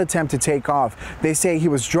did not attempt to take off. They say he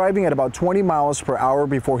was driving at about 20 miles per hour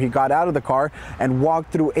before he got out of the car and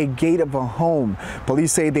walked through a gate of a home.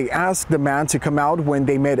 Police say they asked the man to come out when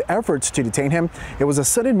they made efforts to detain him. It was a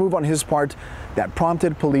sudden move on his part that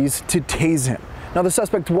prompted police to tase him. Now, the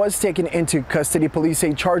suspect was taken into custody. Police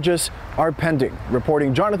say charges are pending.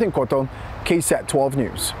 Reporting Jonathan Cotto, KSAT 12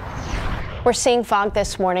 News. We're seeing fog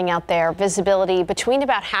this morning out there. Visibility between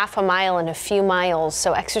about half a mile and a few miles.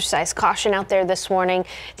 So exercise caution out there this morning.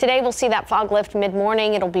 Today we'll see that fog lift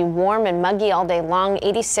mid-morning. It'll be warm and muggy all day long.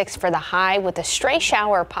 86 for the high with a stray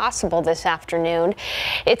shower possible this afternoon.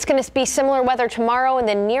 It's going to be similar weather tomorrow and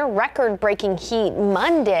then near record-breaking heat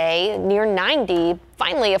Monday, near 90.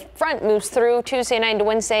 Finally, a front moves through Tuesday night into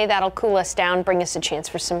Wednesday. That'll cool us down, bring us a chance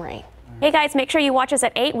for some rain. Hey guys, make sure you watch us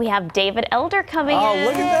at 8. We have David Elder coming in. Oh,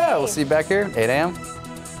 look at that. We'll see you back here, 8 a.m.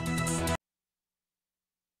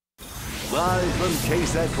 Live from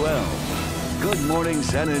KSAT 12. Good Morning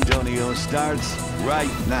San Antonio starts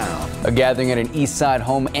right now. A gathering at an East Side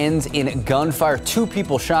home ends in gunfire. 2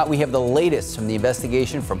 people shot. We have the latest from the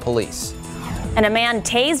investigation from police. And a man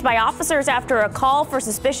tased by officers after a call for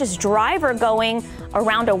suspicious driver going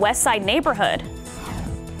around a West Side neighborhood.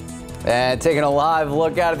 And taking a live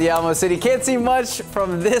look out at the Alamo City. Can't see much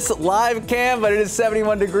from this live cam, but it is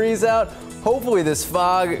 71 degrees out. Hopefully this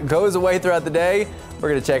fog goes away throughout the day. We're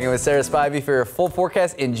going to check in with Sarah Spivey for your full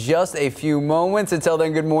forecast in just a few moments. Until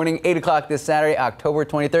then, good morning. 8 o'clock this Saturday, October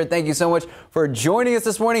 23rd. Thank you so much for joining us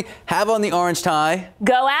this morning. Have on the orange tie.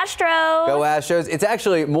 Go Astros! Go Astros. It's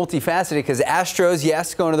actually multifaceted because Astros,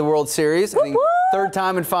 yes, going to the World Series. I think 3rd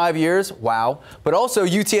time in 5 years. Wow. But also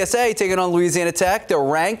UTSA taking on Louisiana Tech. They're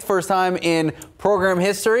ranked, first time in program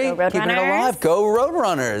history. Keeping it alive. Go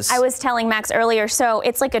Roadrunners. I was telling Max earlier, so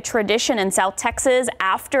it's like a tradition in South Texas.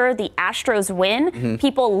 After the Astros win,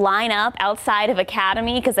 people line up outside of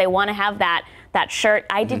Academy because they want to have that shirt.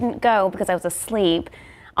 I didn't go because I was asleep.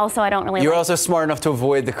 Also, I don't really You're also smart enough to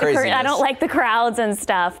avoid the craziness. I don't like the crowds and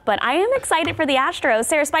stuff, but I am excited for the Astros.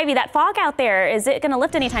 Sarah Spivey, that fog out there, is it going to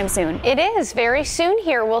lift anytime soon? It is. Very soon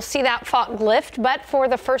here we'll see that fog lift, but for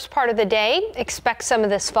the first part of the day, expect some of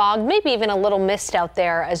this fog, maybe even a little mist out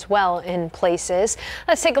there as well in places.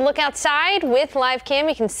 Let's take a look outside with live cam.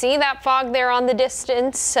 You can see that fog there on the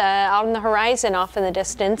distance, out on the horizon off in the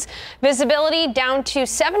distance. Visibility down to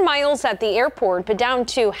 7 miles at the airport, but down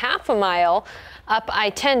to half a mile up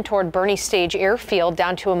I-10 toward Bernie Stage Airfield,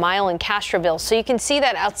 down to a mile in Castroville. So you can see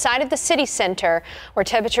that outside of the city center, where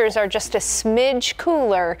temperatures are just a smidge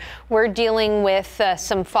cooler, we're dealing with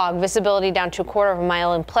some fog. Visibility down to a quarter of a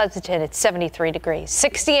mile in Pleasanton. It's 73 degrees.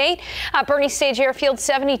 68 at Bernie Stage Airfield,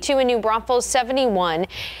 72 in New Braunfels, 71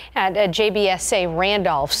 at JBSA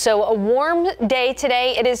Randolph. So a warm day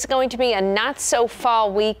today. It is going to be a not so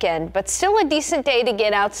fall weekend, but still a decent day to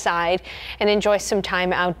get outside and enjoy some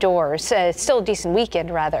time outdoors. It's still a decent weekend,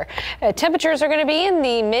 rather. Temperatures are going to be in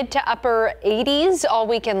the mid to upper 80s all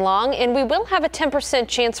weekend long, and we will have a 10%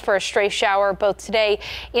 chance for a stray shower both today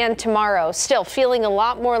and tomorrow. Still feeling a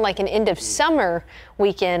lot more like an end of summer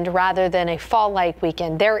weekend rather than a fall-like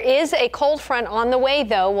weekend. There is a cold front on the way,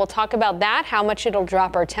 though. We'll talk about that, how much it'll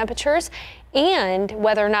drop our temperatures, and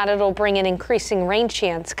whether or not it'll bring an increasing rain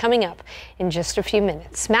chance coming up in just a few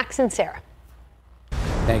minutes. Max and Sarah.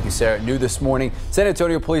 Thank you, Sarah. New this morning, San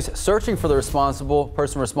Antonio police searching for the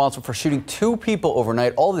person responsible for shooting 2 people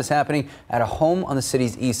overnight. All of this happening at a home on the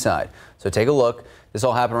city's east side. So take a look. This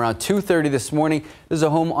all happened around 2:30 this morning. This is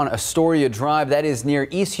a home on Astoria Drive. That is near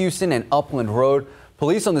East Houston and Upland Road.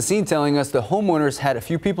 Police on the scene telling us the homeowners had a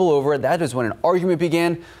few people over. That is when an argument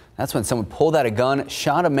began. That's when someone pulled out a gun,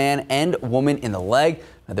 shot a man and woman in the leg.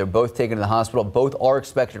 Now, they're both taken to the hospital. Both are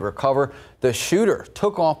expected to recover. The shooter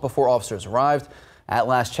took off before officers arrived. At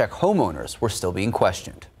last check, homeowners were still being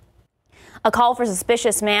questioned. A call for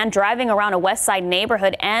suspicious man driving around a West Side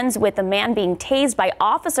neighborhood ends with a man being tased by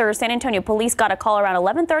officers. San Antonio police got a call around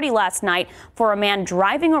 11:30 last night for a man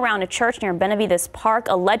driving around a church near Benavides Park,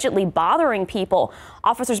 allegedly bothering people.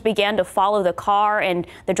 Officers began to follow the car, and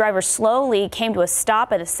the driver slowly came to a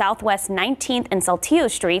stop at the Southwest 19th and Saltillo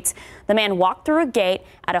streets. The man walked through a gate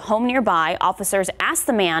at a home nearby. Officers asked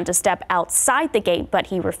the man to step outside the gate, but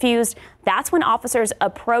he refused. That's when officers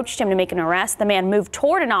approached him to make an arrest. The man moved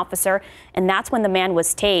toward an officer, and that's when the man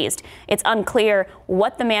was tased. It's unclear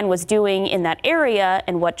what the man was doing in that area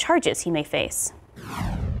and what charges he may face.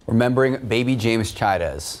 Remembering baby James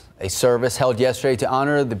Chaidez. A service held yesterday to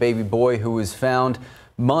honor the baby boy who was found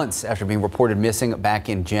months after being reported missing back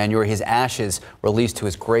in January. His ashes released to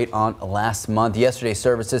his great aunt last month. Yesterday's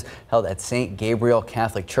services held at St. Gabriel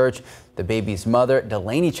Catholic Church. The baby's mother,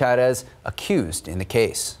 Delaney Chaidez, accused in the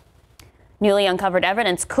case. Newly uncovered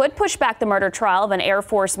evidence could push back the murder trial of an Air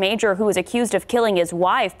Force major who was accused of killing his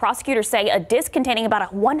wife. Prosecutors say a disc containing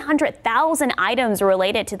about 100,000 items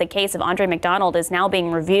related to the case of Andre McDonald is now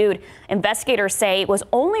being reviewed. Investigators say it was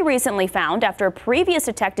only recently found after a previous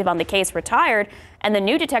detective on the case retired and the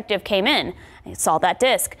new detective came in and saw that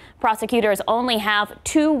disc. Prosecutors only have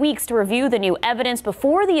 2 weeks to review the new evidence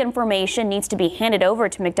before the information needs to be handed over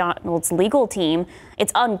to McDonald's legal team.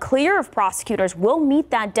 It's unclear if prosecutors will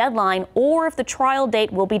meet that deadline or if the trial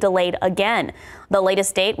date will be delayed again. The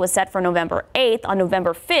latest date was set for November 8th. On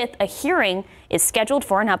November 5th, a hearing is scheduled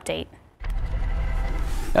for an update.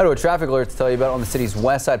 Now to a traffic alert to tell you about on the city's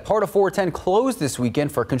west side. Part of 410 closed this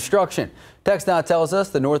weekend for construction. TxDOT tells us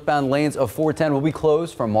the northbound lanes of 410 will be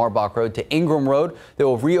closed from Marbach Road to Ingram Road. They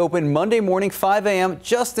will reopen Monday morning 5 a.m.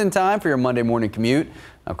 just in time for your Monday morning commute.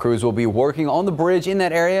 Now, crews will be working on the bridge in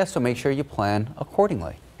that area, so make sure you plan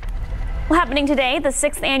accordingly. Well, happening today, the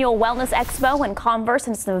 6th Annual Wellness Expo in Converse,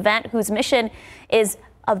 and it's an event whose mission is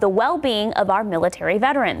of the well-being of our military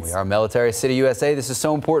veterans. We are Military City, USA. This is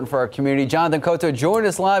so important for our community. Jonathan Cotto joined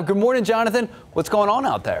us live. Good morning, Jonathan. What's going on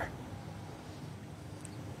out there?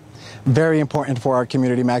 Very important for our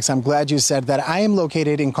community, Max. I'm glad you said that. I am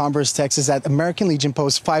located in Converse, Texas at American Legion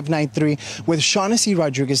Post 593 with Shaughnessy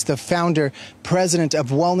Rodriguez, the founder, president of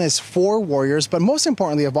Wellness for Warriors, but most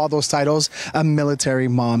importantly of all those titles, a military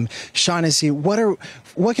mom. Shaughnessy, what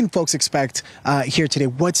can folks expect here today?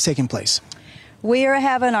 What's taking place? We are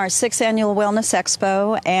having our 6th Annual Wellness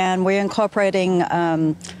Expo, and we're incorporating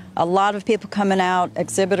a lot of people coming out,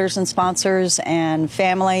 exhibitors and sponsors and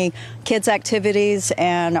family, kids activities,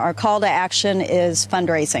 and our call to action is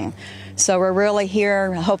fundraising. So we're really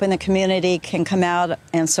here hoping the community can come out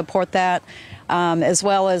and support that, as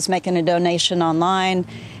well as making a donation online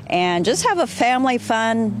and just have a family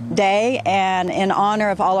fun day. And in honor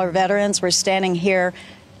of all our veterans, we're standing here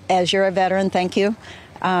as you're a veteran, thank you,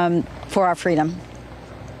 for our freedom.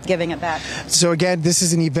 Giving it back. So again, this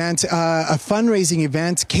is an event, a fundraising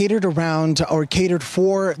event catered around or catered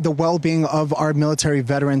for the well-being of our military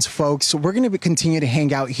veterans, folks. So we're going to continue to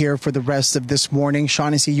hang out here for the rest of this morning.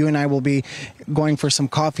 Shaughnessy, you and I will be going for some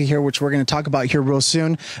coffee here, which we're going to talk about here real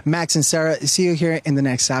soon. Max and Sarah, see you here in the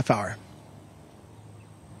next half hour.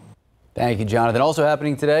 Take you, Jonathan. Also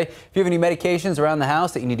happening today, if you have any medications around the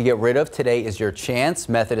house that you need to get rid of, today is your chance.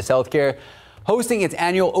 Methodist Healthcare hosting its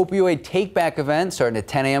annual opioid take-back event starting at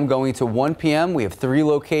 10 a.m. going to 1 p.m. We have 3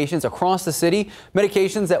 locations across the city.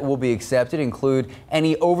 Medications that will be accepted include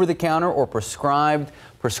any over-the-counter or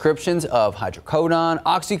prescriptions of hydrocodone,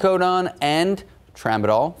 oxycodone, and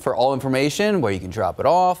tramadol. For all information, where you can drop it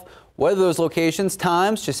off, whether those locations,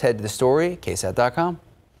 times, just head to the story at KSAT.com.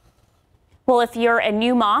 Well, if you're a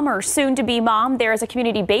new mom or soon-to-be mom, there is a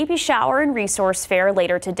community baby shower and resource fair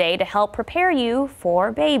later today to help prepare you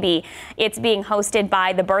for baby. It's being hosted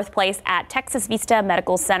by the Birthplace at Texas Vista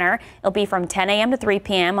Medical Center. It'll be from 10 a.m. to 3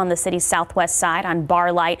 p.m. on the city's southwest side on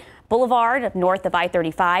Barlight Boulevard, north of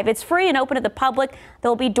I-35. It's free and open to the public.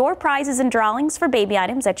 There'll be door prizes and drawings for baby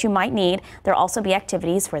items that you might need. There'll also be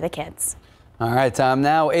activities for the kids. All right, time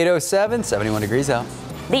now, 8:07, 71 degrees out.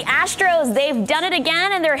 The Astros, they've done it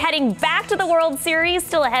again, and they're heading back to the World Series.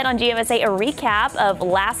 Still ahead on GMSA, a recap of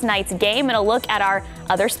last night's game and a look at our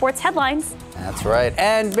other sports headlines. That's right.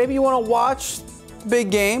 And maybe you want to watch the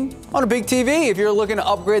big game on a big TV. If you're looking to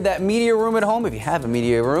upgrade that media room at home, if you have a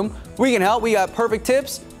media room, we can help. We got perfect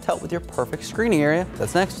tips to help with your perfect screening area.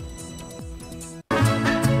 That's next.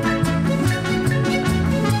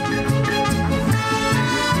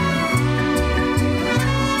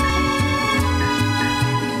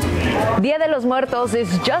 Dia de los Muertos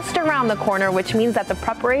is just around the corner, which means that the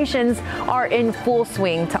preparations are in full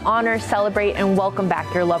swing to honor, celebrate, and welcome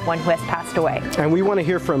back your loved one who has passed away. And we want to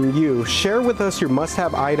hear from you. Share with us your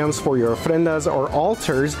must-have items for your ofrendas or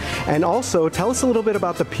altars, and also tell us a little bit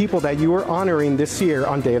about the people that you are honoring this year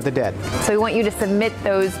on Day of the Dead. So we want you to submit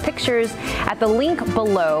those pictures at the link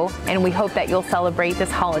below, and we hope that you'll celebrate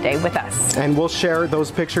this holiday with us. And we'll share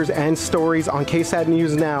those pictures and stories on KSAT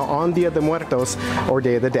News Now on Dia de Muertos or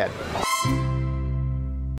Day of the Dead.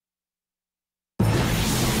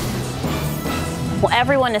 Well,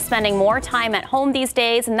 everyone is spending more time at home these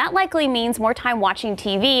days, and that likely means more time watching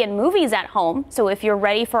TV and movies at home. So if you're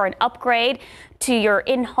ready for an upgrade to your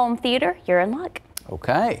in-home theater, you're in luck.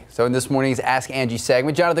 Okay, so in this morning's Ask Angie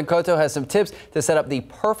segment, Jonathan Cotto has some tips to set up the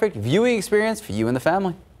perfect viewing experience for you and the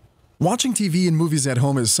family. Watching TV and movies at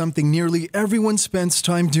home is something nearly everyone spends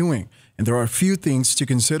time doing, and there are a few things to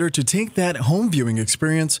consider to take that home viewing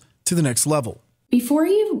experience to the next level. Before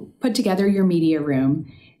you put together your media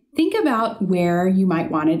room, think about where you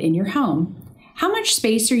might want it in your home. How much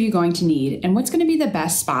space are you going to need, and what's going to be the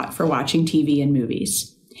best spot for watching TV and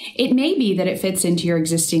movies? It may be that it fits into your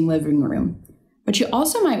existing living room, but you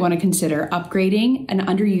also might want to consider upgrading an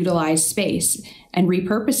underutilized space and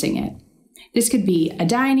repurposing it. This could be a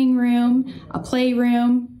dining room, a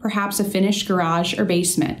playroom, perhaps a finished garage or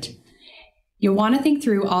basement. You'll want to think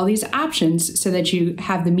through all these options so that you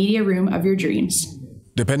have the media room of your dreams.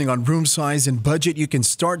 Depending on room size and budget, you can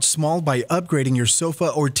start small by upgrading your sofa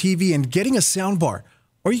or TV and getting a soundbar.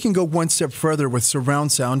 Or you can go one step further with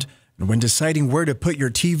surround sound. And when deciding where to put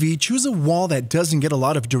your TV, choose a wall that doesn't get a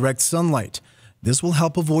lot of direct sunlight. This will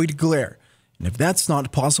help avoid glare. And if that's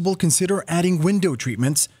not possible, consider adding window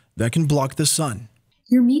treatments that can block the sun.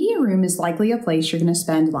 Your media room is likely a place you're going to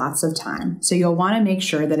spend lots of time, so you'll want to make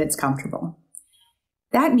sure that it's comfortable.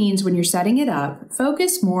 That means when you're setting it up,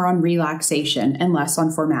 focus more on relaxation and less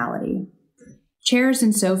on formality. Chairs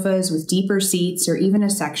and sofas with deeper seats or even a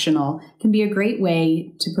sectional can be a great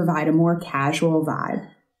way to provide a more casual vibe.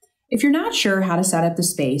 If you're not sure how to set up the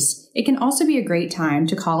space, it can also be a great time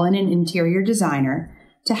to call in an interior designer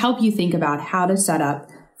to help you think about how to set up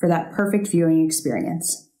for that perfect viewing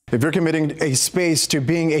experience. If you're committing a space to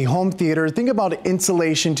being a home theater, think about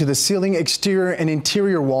insulation to the ceiling, exterior and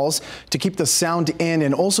interior walls to keep the sound in,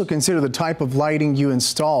 and also consider the type of lighting you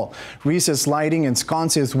install. Recessed lighting and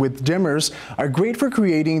sconces with dimmers are great for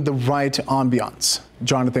creating the right ambiance.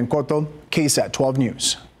 Jonathan Cotto, KSAT 12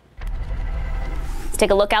 News. Let's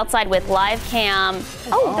take a look outside with live cam.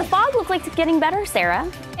 Oh, the fog looks like it's getting better,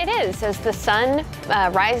 Sarah. It is. As the sun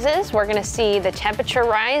rises, we're going to see the temperature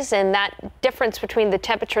rise, and that difference between the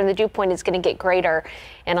temperature and the dew point is going to get greater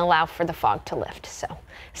and allow for the fog to lift. So,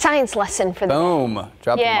 science lesson for the Boom. day.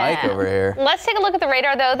 Drop the mic over here. Let's take a look at the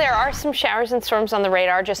radar, though. There are some showers and storms on the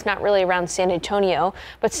radar, just not really around San Antonio,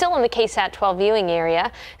 but still in the KSAT 12 viewing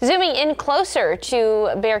area. Zooming in closer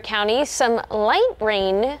to Bexar County, some light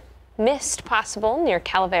rain mist possible near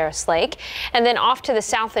Calaveras Lake. And then off to the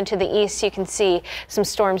south and to the east, you can see some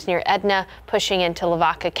storms near Edna pushing into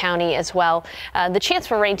Lavaca County as well. The chance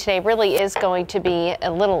for rain today really is going to be a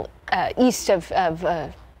little east of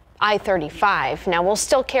I-35. Now, we'll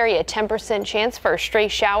still carry a 10% chance for a stray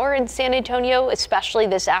shower in San Antonio, especially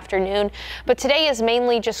this afternoon. But today is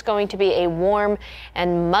mainly just going to be a warm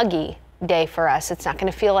and muggy day for us. It's not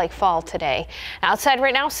going to feel like fall today. Outside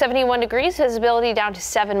right now, 71 degrees, visibility down to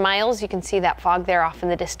 7 miles. You can see that fog there off in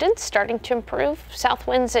the distance starting to improve. South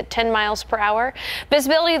winds at 10 miles per hour.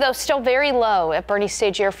 Visibility, though, still very low at Bernie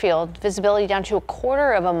Stage Airfield. Visibility down to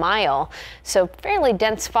 1/4 of a mile. So fairly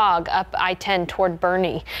dense fog up I-10 toward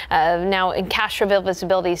Bernie. Now in Castroville,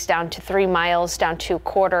 visibility is down to 3 miles, down to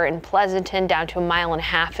 1/4 in Pleasanton, down to 1.5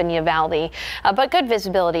 miles in Uvalde. But good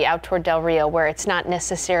visibility out toward Del Rio, where it's not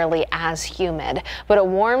necessarily as humid. But a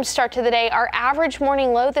warm start to the day. Our average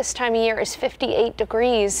morning low this time of year is 58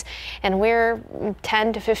 degrees, and we're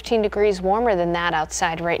 10 to 15 degrees warmer than that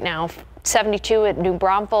outside right now. 72 at New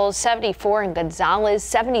Braunfels, 74 in Gonzales,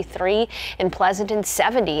 73 in Pleasanton,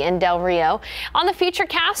 70 in Del Rio. On the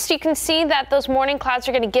futurecast, you can see that those morning clouds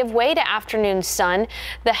are going to give way to afternoon sun.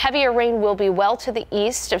 The heavier rain will be well to the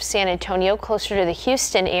east of San Antonio, closer to the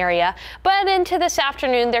Houston area. But into this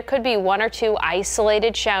afternoon, there could be 1 or 2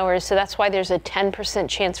 isolated showers, so that's why there's a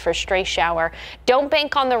 10% chance for a stray shower. Don't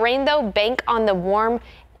bank on the rain, though. Bank on the warm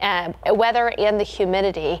weather and the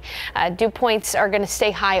humidity. Dew points are going to stay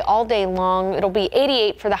high all day long. It'll be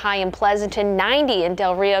 88 for the high in Pleasanton, 90 in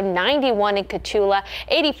Del Rio, 91 in Cotulla,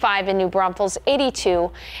 85 in New Braunfels,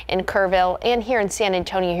 82 in Kerrville. And here in San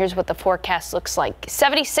Antonio, here's what the forecast looks like.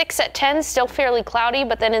 76 at 10, still fairly cloudy,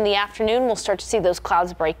 but then in the afternoon, we'll start to see those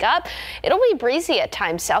clouds break up. It'll be breezy at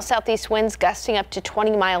times. South-southeast winds gusting up to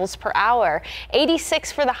 20 miles per hour.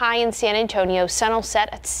 86 for the high in San Antonio. Sun will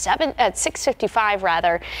set at 6:55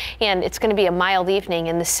 rather. And it's going to be a mild evening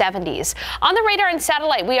in the 70s. On the radar and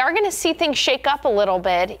satellite, we are going to see things shake up a little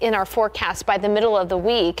bit in our forecast by the middle of the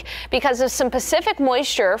week because of some Pacific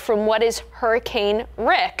moisture from what is Hurricane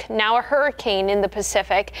Rick, now a hurricane in the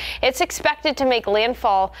Pacific. It's expected to make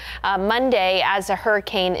landfall Monday as a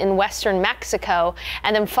hurricane in western Mexico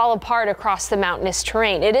and then fall apart across the mountainous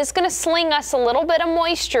terrain. It is going to sling us a little bit of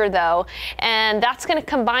moisture, though, and that's going to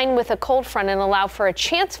combine with a cold front and allow for a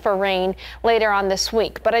chance for rain later on this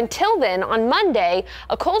week. But until then, on Monday,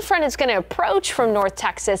 a cold front is going to approach from North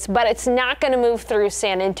Texas, but it's not going to move through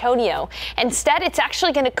San Antonio. Instead, it's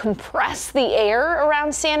actually going to compress the air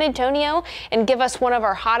around San Antonio and give us one of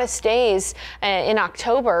our hottest days in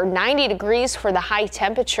October, 90 degrees for the high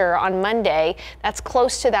temperature on Monday. That's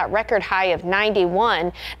close to that record high of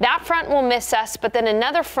 91. That front will miss us, but then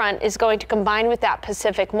another front is going to combine with that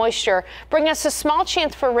Pacific moisture, bring us a small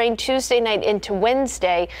chance for rain Tuesday night into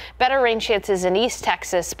Wednesday. Better rain chances in East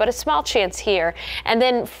Texas, but a small chance here. And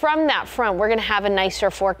then from that front, we're going to have a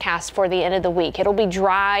nicer forecast for the end of the week. It'll be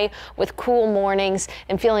dry with cool mornings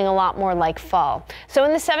and feeling a lot more like fall. So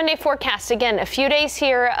in the 7-day forecast, again, a few days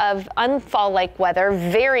here of unfall-like weather,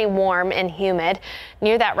 very warm and humid,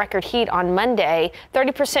 near that record heat on Monday.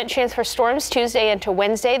 30% chance for storms Tuesday into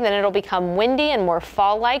Wednesday. Then it'll become windy and more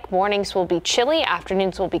fall-like. Mornings will be chilly.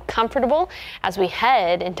 Afternoons will be comfortable as we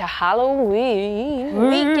head into Halloween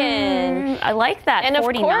weekend. I like that. And of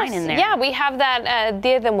 49 course, in there. yeah, we have that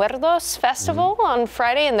Dia de Muertos festival on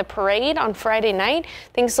Friday and the parade on Friday night.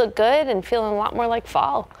 Things look good and feeling a lot more like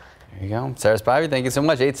fall. There you go. Sarah Spivey, thank you so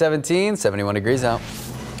much. 8:17, 71 degrees out.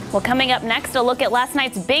 Well, coming up next, a look at last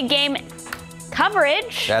night's big game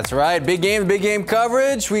coverage. That's right. Big game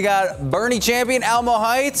coverage. We got Bernie champion Alamo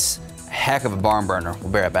Heights. Heck of a barn burner.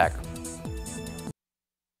 We'll be right back.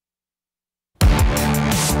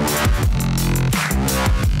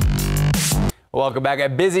 Welcome back. A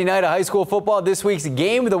busy night of high school football. This week's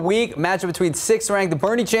game of the week, matchup between 6th-ranked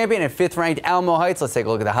Bernie Champion and 5th-ranked Alamo Heights. Let's take a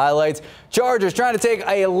look at the highlights. Chargers trying to take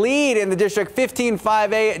a lead in the District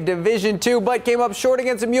 15-5A Division II, but came up short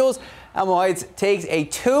against the Mules. Alamo Heights takes a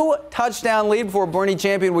 2-touchdown lead before Bernie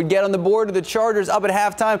Champion would get on the board with the Chargers up at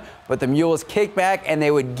halftime, but the Mules kicked back and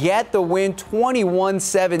they would get the win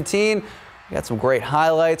 21-17. We got some great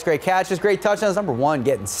highlights, great catches, great touchdowns. Number 1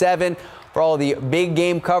 getting 7. For all the big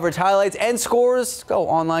game coverage highlights and scores, go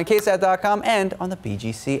online, KSAT.com, and on the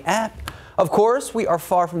BGC app. Of course, we are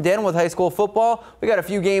far from done with high school football. We got a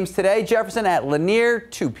few games today. Jefferson at Lanier,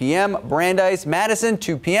 2 p.m. Brandeis, Madison,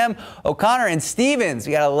 2 p.m. O'Connor and Stevens.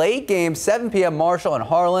 We got a late game, 7 p.m. Marshall and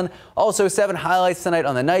Harlan. Also 7 highlights tonight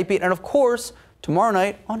on the Night Beat. And, of course, tomorrow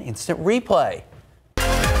night on Instant Replay. We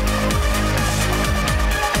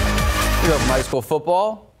go from high school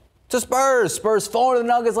football to Spurs. Spurs falling to the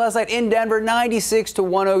Nuggets last night in Denver,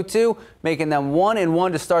 96-102, making them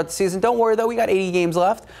 1-1 to start the season. Don't worry, though, we got 80 games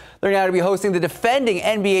left. They're now going to be hosting the defending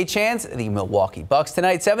NBA champs, the Milwaukee Bucks,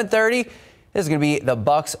 tonight, 7:30. This is going to be the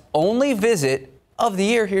Bucks' only visit of the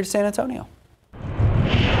year here to San Antonio.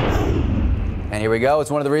 And here we go. It's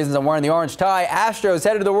one of the reasons I'm wearing the orange tie. Astros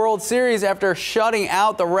headed to the World Series after shutting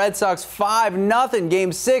out the Red Sox 5-0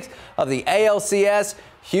 Game 6 of the ALCS.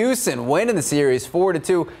 Houston winning the series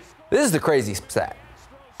 4-2. This is the crazy stat.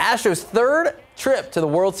 Astros' 3rd trip to the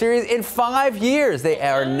World Series in 5 years. They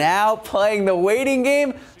are now playing the waiting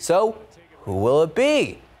game. So who will it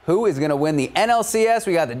be? Who is going to win the NLCS?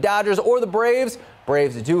 We got the Dodgers or the Braves.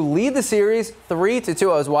 Braves do lead the series 3-2.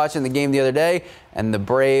 I was watching the game the other day, and the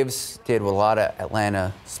Braves did what a lot of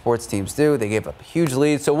Atlanta sports teams do. They gave up a huge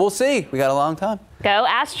lead. So we'll see. We got a long time. Go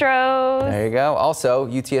Astros. There you go. Also,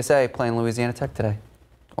 UTSA playing Louisiana Tech today.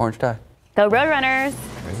 Orange tie. Go Roadrunners.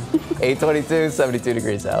 8:22, 72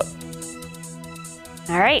 degrees out.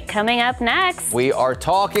 All right, coming up next. We are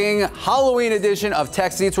talking Halloween edition of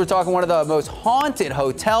Tech Seats. We're talking one of the most haunted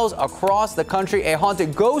hotels across the country, a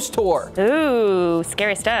haunted ghost tour. Ooh,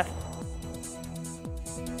 scary stuff.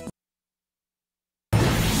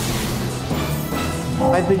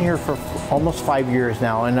 I've been here for almost 5 years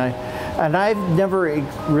now, and I've never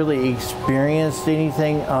really experienced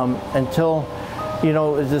anything until, you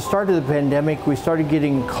know, at the start of the pandemic, we started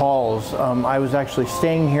getting calls. I was actually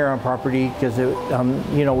staying here on property because,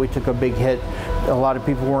 you know, we took a big hit. A lot of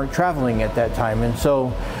people weren't traveling at that time. And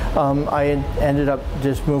so I ended up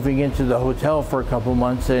just moving into the hotel for a couple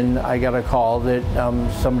months, and I got a call that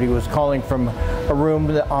somebody was calling from a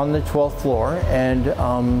room on the 12th floor, and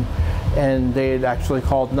they had actually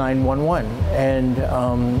called 911. And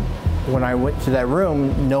when I went to that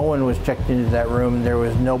room, no one was checked into that room. There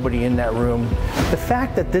was nobody in that room. The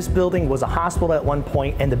fact that this building was a hospital at one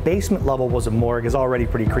point and the basement level was a morgue is already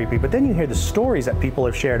pretty creepy. But then you hear the stories that people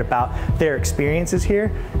have shared about their experiences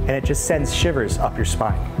here, and it just sends shivers up your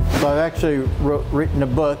spine. So I've actually written a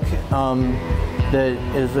book that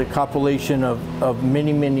is a compilation of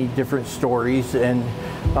many, many different stories. And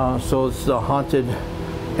so it's the Haunted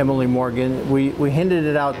Emily Morgan. We handed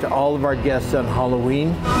it out to all of our guests on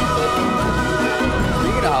Halloween.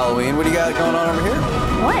 Speaking of Halloween, what do you got going on over here?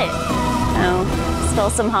 What? Oh, stole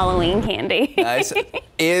some Halloween candy. Nice.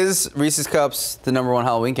 Is Reese's Cups the #1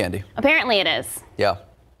 Halloween candy? Apparently it is. Yeah.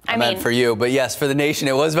 I meant mean, for you, but yes, for the nation,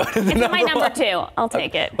 it was voted the it's my number #1. 2. I'll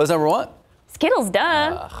take it. What's #1? Skittles,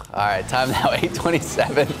 duh. All right, time now,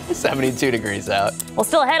 8:27, 72 degrees out. Well,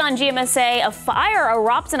 still ahead on GMSA, a fire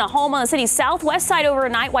erupts in a home on the city's southwest side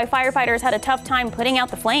overnight, while firefighters had a tough time putting out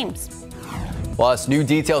the flames. Plus, new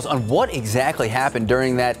details on what exactly happened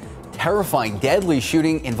during that terrifying, deadly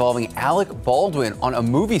shooting involving Alec Baldwin on a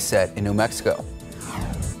movie set in New Mexico.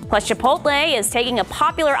 Plus, Chipotle is taking a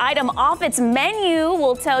popular item off its menu.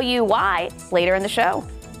 We'll tell you why later in the show.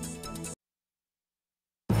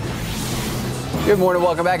 Good morning,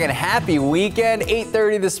 welcome back, and happy weekend.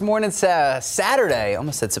 8:30 this morning, Saturday,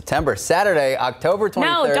 almost said September, Saturday, October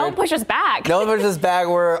 23rd. No, don't push us back. Don't push us back.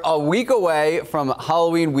 We're a week away from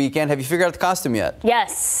Halloween weekend. Have you figured out the costume yet?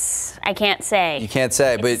 Yes, I can't say. You can't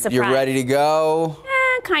say, It's but you're ready to go?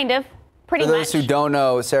 Kind of. Pretty For those much. who don't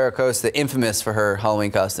know, Sarah Costa, infamous for her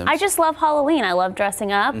Halloween costumes. I just love Halloween. I love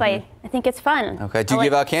dressing up. I think it's fun. Okay, do you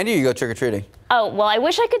give out candy or you go trick-or-treating? Oh, well, I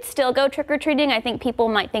wish I could still go trick-or-treating. I think people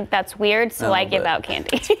might think that's weird, so I give out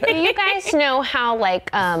candy. Do you guys know how, like,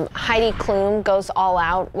 Heidi Klum goes all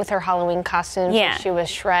out with her Halloween costumes? Yeah. If she was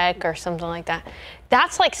Shrek or something like that.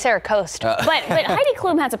 That's like Sarah Costa. But Heidi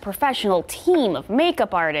Klum has a professional team of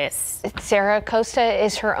makeup artists. Sarah Costa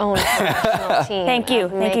is her own professional team. Thank you,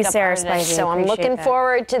 Sarah Spivey. So I'm looking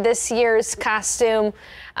forward to this year's costume.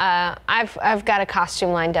 I've got a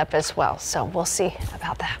costume lined up as well, so we'll see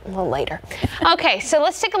about that a little later. Okay, so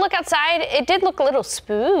let's take a look outside. It did look a little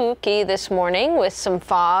spooky this morning with some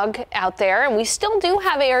fog out there, and we still do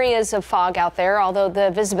have areas of fog out there, although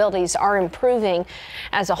the visibilities are improving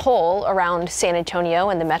as a whole around San Antonio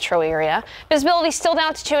and the metro area. Visibility still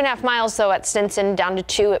down to 2.5 miles, though, at Stinson, down to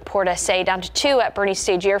 2 at Port SA, down to 2 at Bernie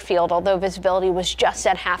Stage Airfield, although visibility was just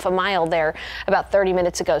at 0.5 mile there about 30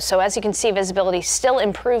 minutes ago. So as you can see, visibility still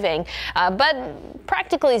improving, but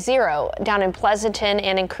practically zero down in Pleasanton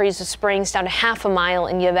and in Carrizo Springs, down to 0.5 mile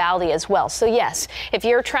in Uvalde as well. So yes, if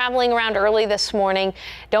you're traveling around early this morning,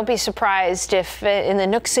 don't be surprised if in the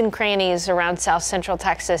nooks and crannies around South Central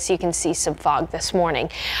Texas you can see some fog this morning.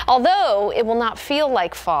 Although it will not feel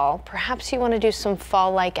like fall, perhaps you want to do some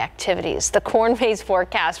fall-like activities. The corn maze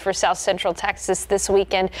forecast for South Central Texas this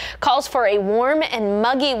weekend calls for a warm and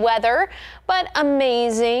muggy weather, but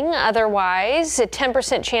amazing otherwise. A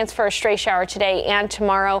 10% chance for a stray shower today and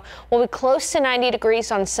tomorrow. We'll be close to 90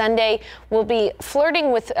 degrees on Sunday. We'll be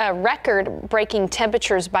flirting with record-breaking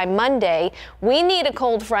temperatures by Monday. We need a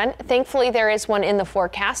cold front. Thankfully, there is one in the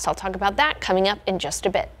forecast. I'll talk about that coming up in just a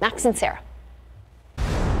bit. Max and Sarah.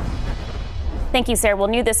 Thank you, Sarah. Well,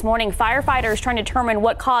 new this morning, firefighters trying to determine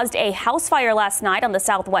what caused a house fire last night on the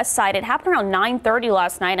southwest side. It happened around 9:30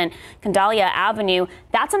 last night on Candalia Avenue.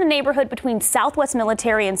 That's in the neighborhood between Southwest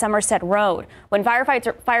Military and Somerset Road. When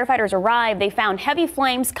firefighters arrived, they found heavy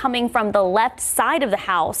flames coming from the left side of the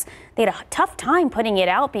house. They had a tough time putting it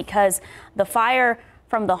out because the fire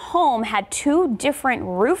from the home had 2 different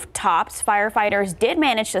rooftops. Firefighters did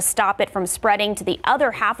manage to stop it from spreading to the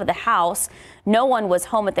other half of the house. No one was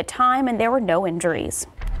home at the time, and there were no injuries.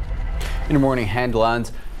 In the morning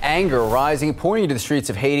headlines, anger rising, pouring into the streets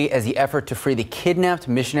of Haiti as the effort to free the kidnapped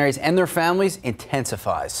missionaries and their families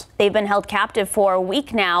intensifies. They've been held captive for a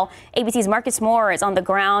week now. ABC's Marcus Moore is on the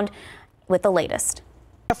ground with the latest.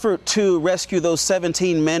 The effort to rescue those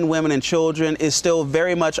 17 men, women, and children is still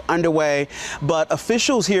very much underway, but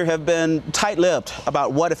officials here have been tight-lipped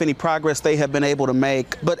about what, if any, progress they have been able to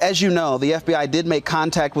make. But as you know, the FBI did make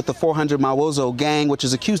contact with the 400 Mawozo gang, which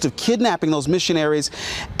is accused of kidnapping those missionaries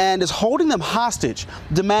and is holding them hostage,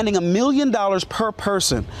 demanding $1 million per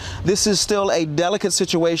person. This is still a delicate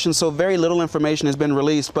situation, so very little information has been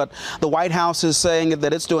released, but the White House is saying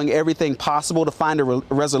that it's doing everything possible to find a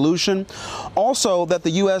resolution. Also, that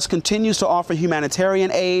the U.S. continues to offer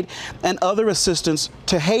humanitarian aid and other assistance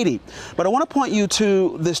to Haiti. But I want to point you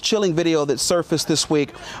to this chilling video that surfaced this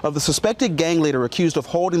week of the suspected gang leader accused of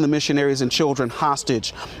holding the missionaries and children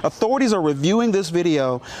hostage. Authorities are reviewing this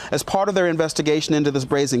video as part of their investigation into this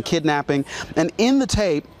brazen kidnapping. And in the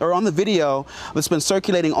tape, or on the video that's been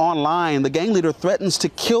circulating online, the gang leader threatens to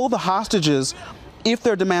kill the hostages if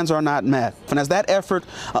their demands are not met. And as that effort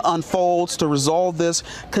unfolds to resolve this,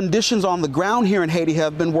 conditions on the ground here in Haiti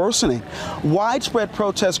have been worsening. Widespread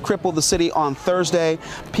protests crippled the city on Thursday.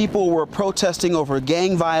 People were protesting over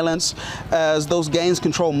gang violence as those gangs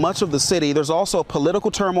control much of the city. There's also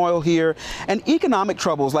political turmoil here and economic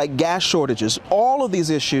troubles like gas shortages. All of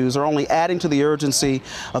these issues are only adding to the urgency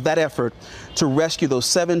of that effort to rescue those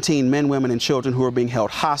 17 men, women, and children who are being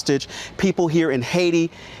held hostage. People here in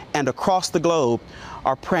Haiti and across the globe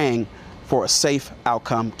are praying for a safe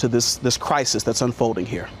outcome to this crisis that's unfolding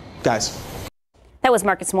here. Guys. That was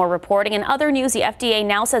Marcus Moore reporting. In other news, the FDA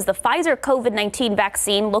now says the Pfizer COVID-19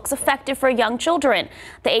 vaccine looks effective for young children.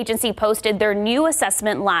 The agency posted their new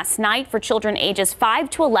assessment last night for children ages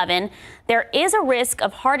 5 to 11. There is a risk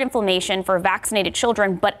of heart inflammation for vaccinated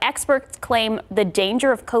children, but experts claim the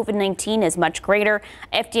danger of COVID-19 is much greater.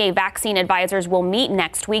 FDA vaccine advisors will meet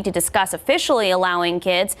next week to discuss officially allowing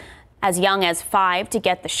kids as young as 5 to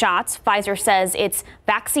get the shots. Pfizer says its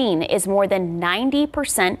vaccine is more than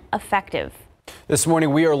 90% effective. This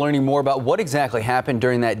morning, we are learning more about what exactly happened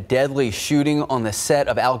during that deadly shooting on the set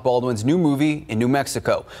of Alec Baldwin's new movie in New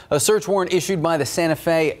Mexico. A search warrant issued by the Santa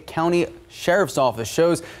Fe County Sheriff's Office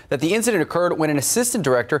shows that the incident occurred when an assistant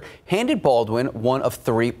director handed Baldwin one of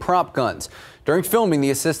 3 prop guns. During filming,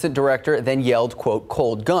 the assistant director then yelled, quote,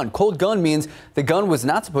 "cold gun." Cold gun means the gun was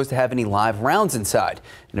not supposed to have any live rounds inside.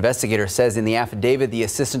 An investigator says in the affidavit the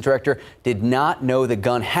assistant director did not know the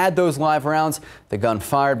gun had those live rounds. The gun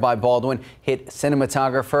fired by Baldwin hit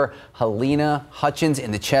cinematographer Helena Hutchins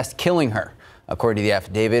in the chest, killing her. According to the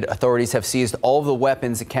affidavit, authorities have seized all of the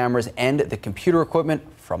weapons, cameras, and the computer equipment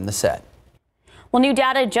from the set. Well, new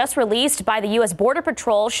data just released by the U.S. Border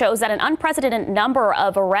Patrol shows that an unprecedented number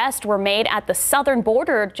of arrests were made at the southern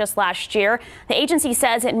border just last year. The agency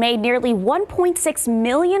says it made nearly 1.6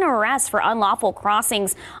 million arrests for unlawful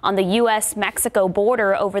crossings on the U.S.-Mexico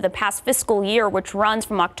border over the past fiscal year, which runs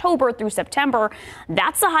from October through September.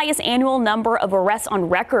 That's the highest annual number of arrests on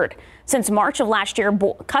record. Since March of last year,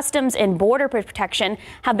 Customs and Border Protection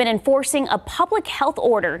have been enforcing a public health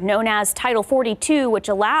order known as Title 42, which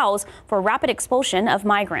allows for rapid expulsion of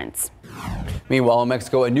migrants. Meanwhile, in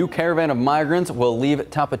Mexico, a new caravan of migrants will leave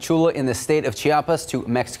Tapachula in the state of Chiapas to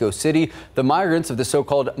Mexico City. The migrants of the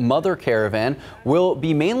so-called Mother Caravan will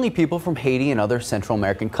be mainly people from Haiti and other Central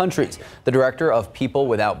American countries. The director of People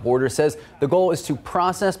Without Borders says the goal is to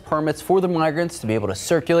process permits for the migrants to be able to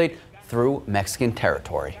circulate through Mexican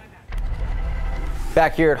territory.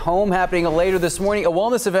 Back here at home, happening later this morning, a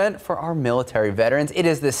wellness event for our military veterans. It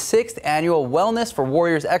is the 6th annual Wellness for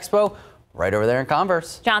Warriors Expo right over there in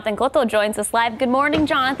Converse. Jonathan Cotto joins us live. Good morning,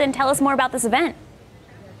 Jonathan. Tell us more about this event.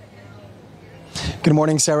 Good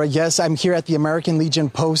morning, Sarah. Yes, I'm here at the American Legion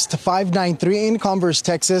Post 593 in Converse,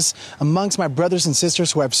 Texas, amongst my brothers and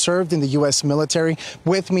sisters who have served in the U.S. military.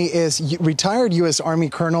 With me is retired U.S. Army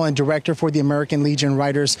Colonel and Director for the American Legion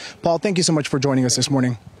Riders. Paul, thank you so much for joining us this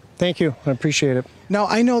morning. Thank you. I appreciate it. Now,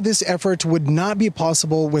 I know this effort would not be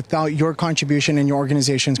possible without your contribution and your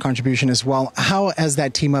organization's contribution as well. How has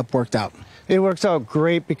that team up worked out? It works out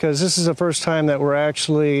great because this is the first time that we're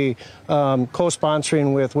actually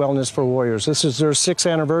co-sponsoring with Wellness for Warriors. This is their 6th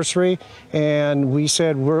anniversary, and we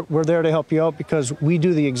said we're there to help you out because we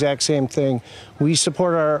do the exact same thing. We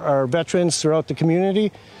support our veterans throughout the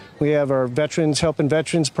community. We have our Veterans Helping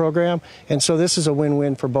Veterans program, and so this is a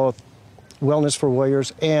win-win for both Wellness for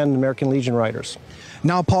Warriors and American Legion Riders.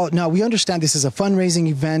 Now, Paul, we understand this is a fundraising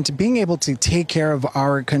event. Being able to take care of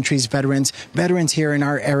our country's veterans here in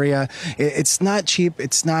our area, it's not cheap.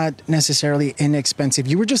 It's not necessarily inexpensive.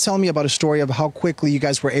 You were just telling me about a story of how quickly you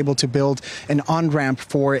guys were able to build an on-ramp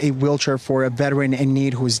for a wheelchair for a veteran in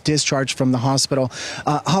need who was discharged from the hospital.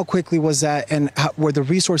 How quickly was that, and were the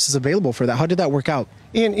resources available for that? How did that work out?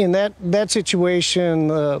 In that situation,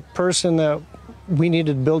 the person that we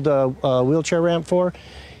needed to build a wheelchair ramp for,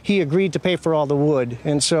 he agreed to pay for all the wood,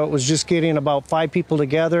 and so it was just getting about 5 people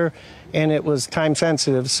together, and it was time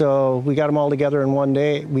sensitive, so we got them all together in one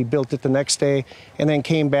day. We built it the next day and then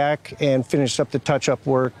came back and finished up the touch-up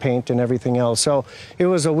work, paint and everything else. So it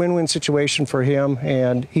was a win-win situation for him,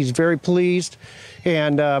 and he's very pleased.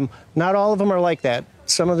 And not all of them are like that.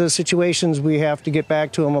 Some of the situations we have to get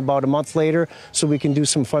back to him about a month later so we can do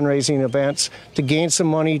some fundraising events to gain some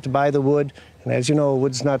money to buy the wood. And as you know,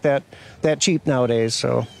 wood's not that cheap nowadays.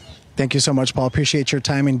 So thank you so much, Paul. Appreciate your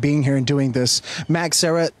time in being here and doing this. Max,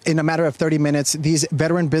 Sarah, in a matter of 30 minutes, these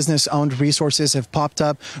veteran business-owned resources have popped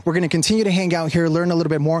up. We're going to continue to hang out here, learn a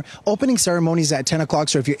little bit more. Opening ceremonies at 10 o'clock.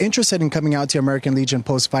 So if you're interested in coming out to American Legion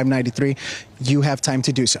Post 593, you have time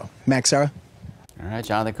to do so. Max, Sarah? All right,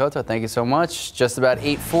 Jonathan Cotto, thank you so much. Just about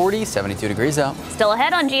 8:40, 72 degrees out. Still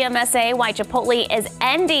ahead on GMSA, why Chipotle is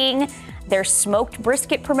ending their smoked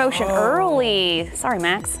brisket promotion early. Sorry,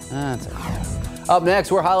 Max. That's okay. Up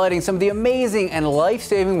next, we're highlighting some of the amazing and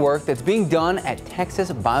life-saving work that's being done at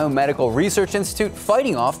Texas Biomedical Research Institute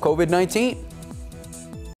fighting off COVID-19.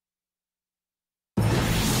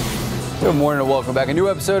 Good morning and welcome back. A new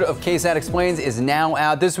episode of KSAT Explains is now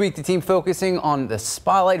out. This week, the team focusing on the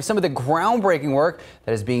spotlight of some of the groundbreaking work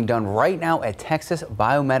that is being done right now at Texas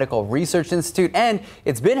Biomedical Research Institute, and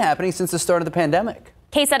it's been happening since the start of the pandemic.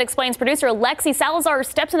 KSAT Explains producer Lexi Salazar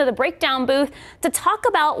steps into the breakdown booth to talk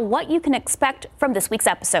about what you can expect from this week's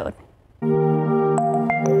episode.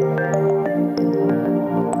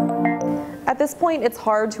 At this point, it's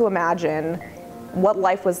hard to imagine what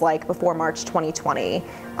life was like before March 2020.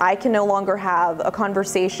 I can no longer have a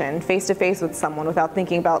conversation face-to-face with someone without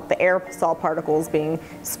thinking about the aerosol particles being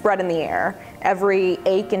spread in the air. Every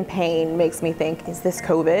ache and pain makes me think, is this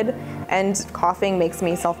COVID? And coughing makes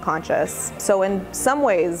me self-conscious. So in some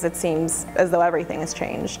ways, it seems as though everything has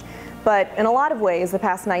changed. But in a lot of ways, the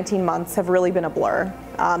past 19 months have really been a blur.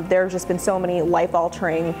 There have just been so many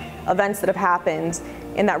life-altering events that have happened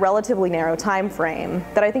in that relatively narrow time frame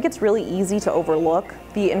that I think it's really easy to overlook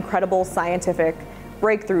the incredible scientific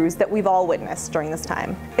breakthroughs that we've all witnessed during this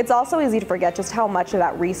time. It's also easy to forget just how much of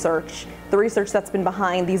that research, the research that's been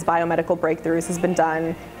behind these biomedical breakthroughs, has been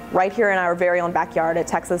done right here in our very own backyard at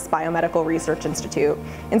Texas Biomedical Research Institute.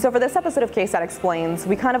 And so for this episode of KSAT Explains,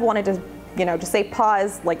 we kind of wanted to, just say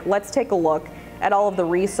pause, let's take a look at all of the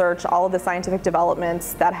research, all of the scientific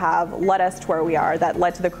developments that have led us to where we are, that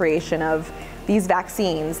led to the creation of these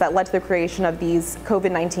vaccines that led to the creation of these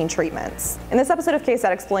COVID-19 treatments. In this episode of KSAT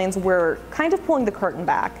Explains, we're kind of pulling the curtain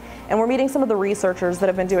back, and we're meeting some of the researchers that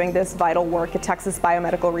have been doing this vital work at Texas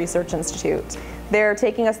Biomedical Research Institute. They're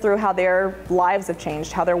taking us through how their lives have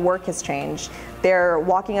changed, how their work has changed. They're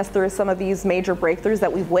walking us through some of these major breakthroughs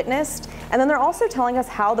that we've witnessed, and then they're also telling us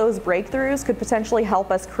how those breakthroughs could potentially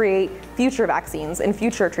help us create future vaccines and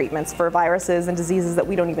future treatments for viruses and diseases that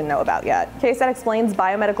we don't even know about yet. KSAT Explains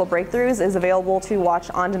Biomedical Breakthroughs is available to watch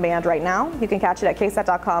on demand right now. You can catch it at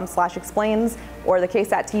ksat.com/explains or the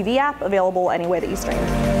KSAT TV app, available any way that you stream.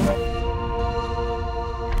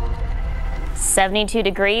 72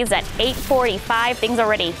 degrees at 8:45. Things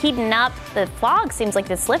already heating up. The fog seems like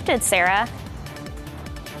it's lifted, Sarah.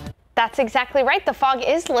 That's exactly right. The fog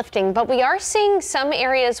is lifting, but we are seeing some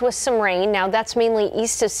areas with some rain. Now, that's mainly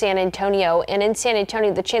east of San Antonio. And in San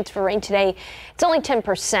Antonio, the chance for rain today, it's only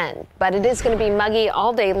 10%, but it is going to be muggy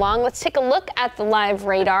all day long. Let's take a look at the live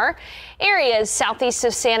radar. Areas southeast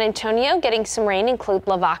of San Antonio getting some rain include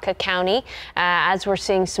Lavaca County, as we're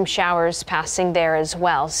seeing some showers passing there as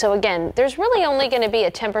well. So again, there's really only going to be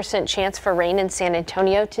a 10% chance for rain in San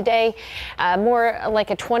Antonio today, more like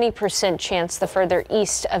a 20% chance the further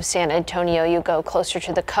east of San Antonio you go, closer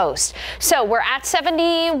to the coast. So we're at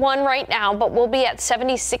 71 right now, but we'll be at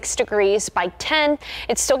 76 degrees by 10.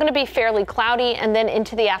 It's still going to be fairly cloudy, and then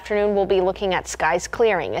into the afternoon we'll be looking at skies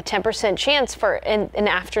clearing, a 10% chance for an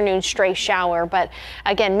afternoon stray shower, but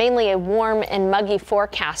again, mainly a warm and muggy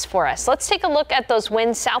forecast for us. Let's take a look at those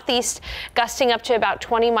winds southeast, gusting up to about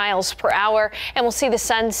 20 miles per hour, and we'll see the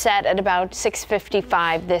sun set at about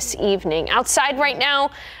 6:55 this evening. Outside right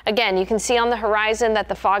now, again, you can see on the horizon that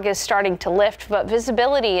the fog is starting to lift, but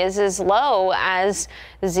visibility is as low as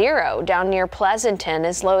 0 down near Pleasanton,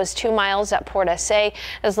 as low as 2 miles at Port SA,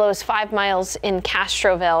 as low as 5 miles in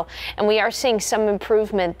Castroville. And we are seeing some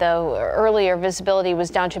improvement, though. Earlier visibility was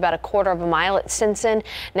down to about a quarter of a mile at Stinson,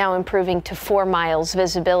 now improving to 4 miles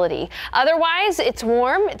visibility. Otherwise, it's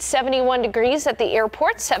warm. It's 71 degrees at the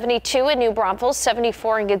airport, 72 in New Braunfels,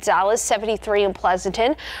 74 in Gonzales, 73 in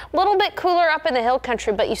Pleasanton. A little bit cooler up in the hill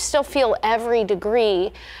country, but you still feel every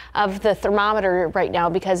degree of the thermometer right now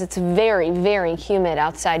because it's very, very humid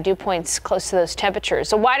outside. Dew points close to those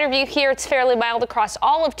temperatures. A wider view here, it's fairly mild across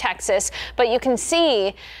all of Texas, but you can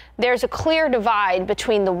see there's a clear divide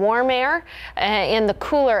between the warm air and the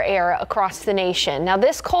cooler air across the nation. Now,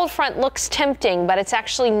 this cold front looks tempting, but it's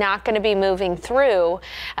actually not going to be moving through.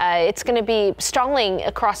 It's going to be stalling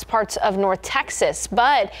across parts of North Texas,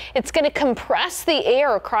 but it's going to compress the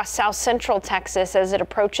air across south central Texas as it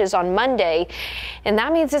approaches on Monday. And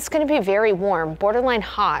that means it's going to be very warm, borderline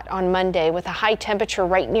hot on Monday with a high temperature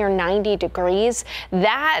right near 90 degrees.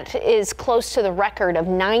 That is close to the record of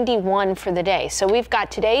 91 for the day. So we've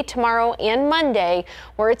got today, tomorrow, and Monday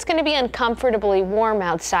where it's going to be uncomfortably warm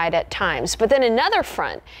outside at times. But then another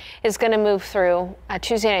front is going to move through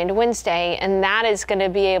Tuesday night into Wednesday, and that is going to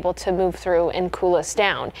be able to move through and cool us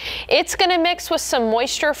down. It's going to mix with some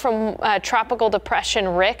moisture from Tropical Depression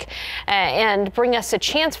Rick and bring us a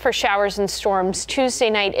chance for showers and storms Tuesday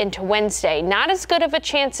night into Wednesday. Not as good of a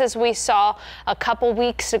chance as we saw a couple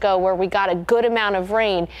weeks ago where we got a good amount of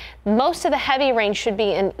rain. Most of the heavy rain should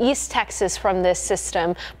be in East Texas from this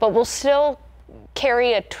system, but we'll still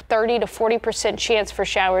carry a 30 to 40% chance for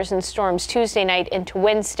showers and storms Tuesday night into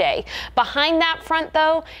Wednesday. Behind that front,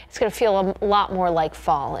 though, it's going to feel a lot more like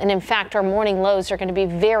fall. And in fact, our morning lows are going to be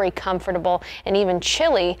very comfortable and even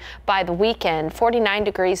chilly by the weekend. 49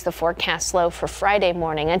 degrees, the forecast low for Friday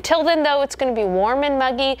morning. Until then, though, it's going to be warm and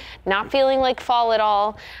muggy, not feeling like fall at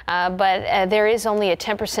all. But there is only a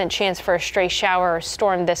 10% chance for a stray shower or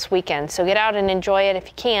storm this weekend. So get out and enjoy it if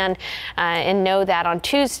you can, and know that on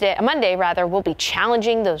Monday, we'll be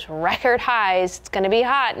challenging those record highs. It's going to be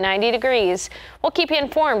hot, 90 degrees. We'll keep you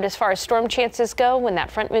informed as far as storm chances go when that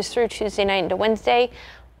front moves through Tuesday night into Wednesday.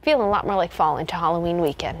 Feeling a lot more like fall into Halloween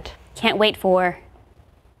weekend. Can't wait for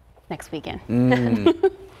next weekend.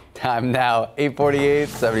 Time now, 8:48,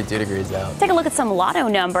 72 degrees out. Take a look at some lotto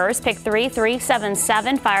numbers. Pick 3,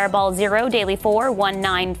 377, Fireball 0, Daily 4,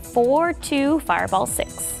 1942, Fireball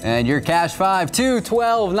 6. And your cash 5, 2,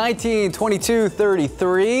 12, 19, 22,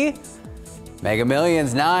 33. Mega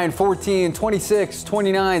Millions 9, 14, 26,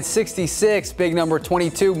 29, 66. Big number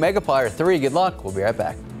 22. Megaplier 3. Good luck. We'll be right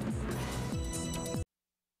back.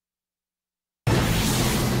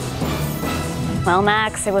 Well,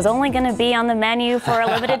 Max, it was only going to be on the menu for a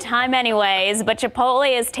limited time anyways, but Chipotle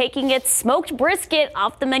is taking its smoked brisket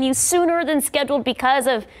off the menu sooner than scheduled because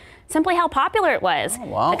of simply how popular it was. Oh,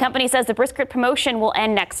 wow. The company says the brisket promotion will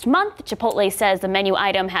end next month. Chipotle says the menu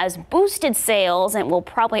item has boosted sales and will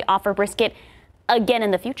probably offer brisket again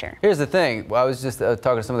in the future. Here's the thing. Well, I was just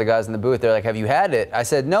talking to some of the guys in the booth. They're like, have you had it? I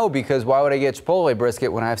said no, because why would I get Chipotle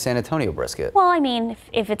brisket when I have San Antonio brisket? Well, I mean,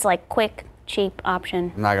 if it's like quick, cheap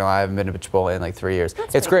option. I'm not gonna lie, I haven't been to Chipotle in like 3 years.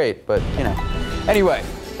 It's great, but you know. Anyway,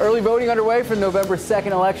 early voting underway for November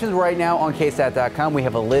 2nd elections. Right now on KSAT.com, we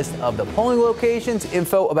have a list of the polling locations,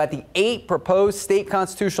 info about the 8 proposed state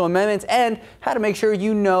constitutional amendments, and how to make sure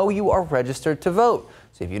you know you are registered to vote.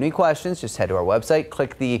 So if you have any questions, just head to our website,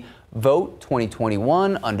 click the Vote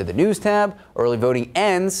 2021 under the News tab. Early voting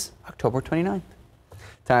ends October 29th.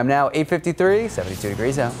 Time now, 8:53, 72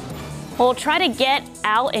 degrees out. We'll try to get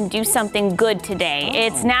out and do something good today.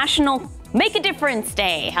 It's National Make a Difference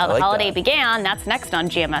Day. How the holiday began, that's next on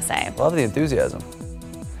GMSA. Love the enthusiasm.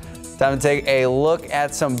 Time to take a look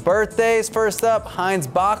at some birthdays. First up, Heinz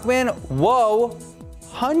Bachmann. Whoa,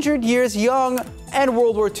 100 years young and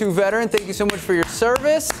World War II veteran. Thank you so much for your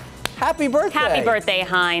service. Happy birthday. Happy birthday,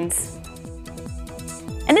 Heinz.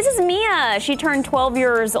 And this is Mia. She turned 12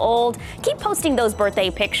 years old. Keep posting those birthday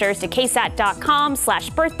pictures to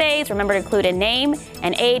ksat.com/birthdays. Remember to include a name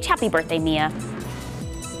and age. Happy birthday, Mia.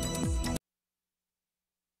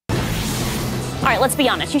 All right, let's be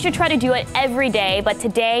honest. You should try to do it every day, but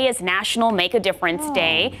today is National Make a Difference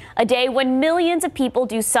Day, a day when millions of people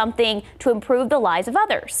do something to improve the lives of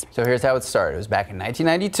others. So here's how it started. It was back in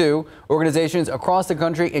 1992. Organizations across the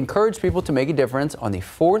country encouraged people to make a difference on the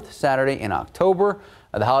 4th Saturday in October.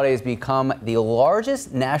 The holiday has become the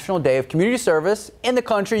largest national day of community service in the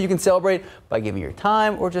country. You can celebrate by giving your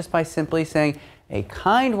time or just by simply saying a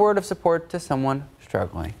kind word of support to someone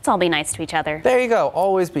struggling. Let's all be nice to each other. There you go.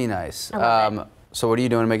 Always be nice. I love it. So what are you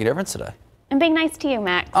doing to make a difference today? I'm being nice to you,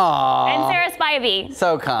 Max. Aww. And Sarah Spivey.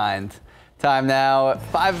 So kind. Time now,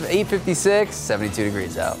 8:56, 72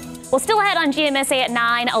 degrees out. Well, still ahead on GMSA at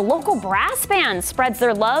 9, a local brass band spreads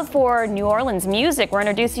their love for New Orleans music. We're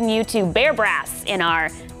introducing you to Bear Brass in our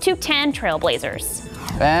 210 Trailblazers.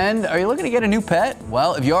 And are you looking to get a new pet?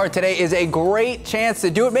 Well, if you are, today is a great chance to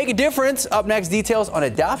do it. Make a difference. Up next, details on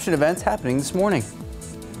adoption events happening this morning.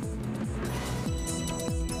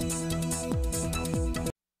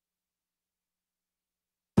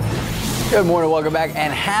 Good morning, welcome back,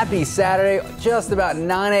 and happy Saturday. Just about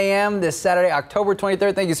 9 a.m. this Saturday, October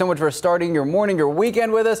 23rd. Thank you so much for starting your morning, your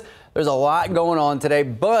weekend with us. There's a lot going on today,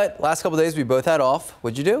 but last couple of days we both had off.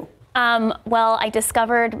 What'd you do? Well, I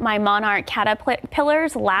discovered my monarch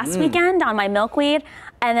caterpillars last weekend on my milkweed,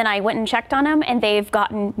 and then I went and checked on them, and they've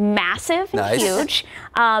gotten massive and huge.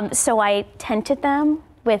 So I tented them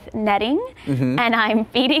with netting, and I'm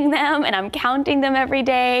feeding them, and I'm counting them every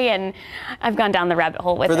day, and I've gone down the rabbit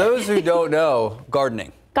hole with it. For those who don't know,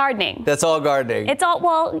 gardening. Gardening. That's all gardening. It's all,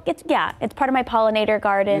 well, it's part of my pollinator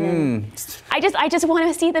garden. And I just want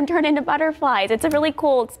to see them turn into butterflies. It's a really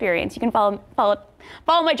cool experience. You can follow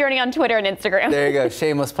my journey on Twitter and Instagram. There you go.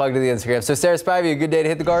 Shameless plug to the Instagram. So Sarah Spivey, a good day to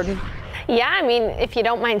hit the garden? Yeah, I mean, if you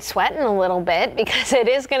don't mind sweating a little bit, because it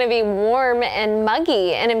is going to be warm and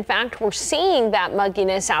muggy. And in fact, we're seeing that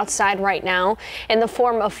mugginess outside right now in the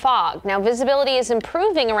form of fog. Now, visibility is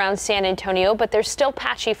improving around San Antonio, but there's still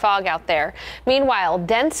patchy fog out there. Meanwhile,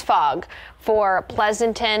 dense fog for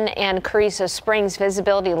Pleasanton and Carrizo Springs,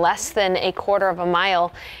 visibility less than a quarter of a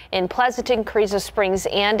mile in Pleasanton, Carrizo Springs,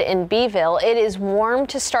 and in Beeville. It is warm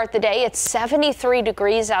to start the day. It's 73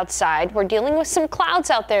 degrees outside. We're dealing with some clouds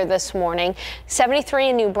out there this morning. 73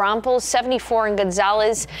 in New Braunfels, 74 in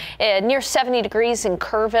Gonzales, near 70 degrees in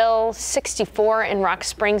Kerrville, 64 in Rock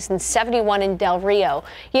Springs, and 71 in Del Rio.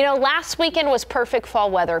 You know, last weekend was perfect fall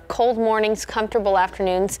weather. Cold mornings, comfortable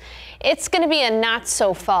afternoons. It's going to be a not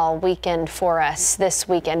so fall weekend for us this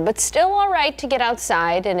weekend, but still all right to get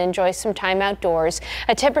outside and enjoy some time outdoors.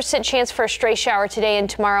 A 10% chance for a stray shower today and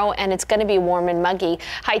tomorrow, and it's going to be warm and muggy.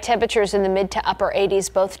 High temperatures in the mid to upper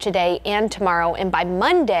 80s both today and tomorrow, and by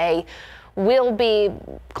Monday we'll be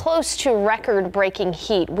close to record-breaking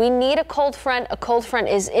heat. We need a cold front. A cold front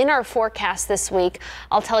is in our forecast this week.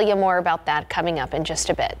 I'll tell you more about that coming up in just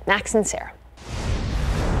a bit. Max and Sarah.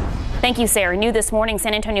 Thank you, Sarah. New this morning,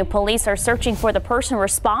 San Antonio police are searching for the person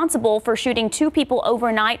responsible for shooting 2 people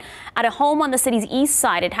overnight at a home on the city's east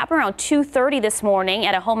side. It happened around 2:30 this morning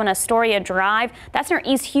at a home on Astoria Drive. That's near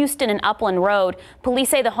East Houston and Upland Road. Police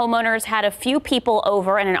say the homeowners had a few people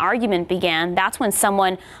over and an argument began. That's when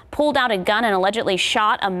someone pulled out a gun and allegedly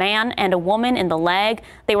shot a man and a woman in the leg.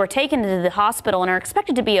 They were taken to the hospital and are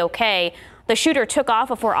expected to be okay. The shooter took off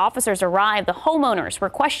before officers arrived. The homeowners were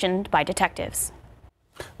questioned by detectives.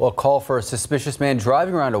 Well, a call for a suspicious man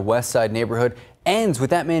driving around a West Side neighborhood ends with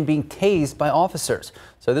that man being tased by officers.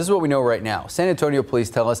 So this is what we know right now. San Antonio police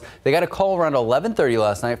tell us they got a call around 11:30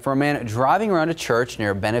 last night for a man driving around a church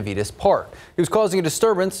near Benavides Park. He was causing a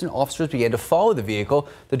disturbance and officers began to follow the vehicle.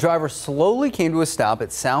 The driver slowly came to a stop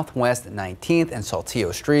at Southwest 19th and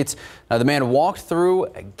Saltillo Streets. Now the man walked through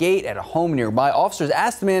a gate at a home nearby. Officers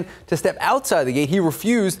asked the man to step outside the gate. He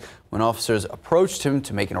refused. When officers approached him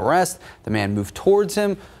to make an arrest, the man moved towards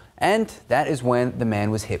him. And that is when the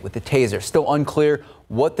man was hit with the taser. Still unclear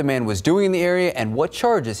what the man was doing in the area and what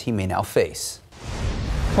charges he may now face.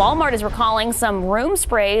 Walmart is recalling some room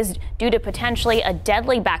sprays due to potentially a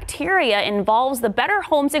deadly bacteria. It involves the Better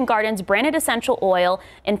Homes and Gardens branded essential oil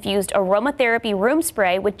infused aromatherapy room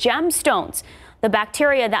spray with gemstones. The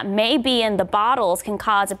bacteria that may be in the bottles can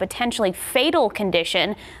cause a potentially fatal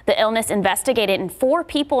condition. The illness investigated in 4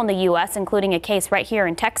 people in the U.S., including a case right here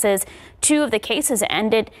in Texas. 2 of the cases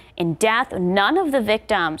ended in death. None of the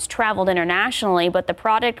victims traveled internationally, but the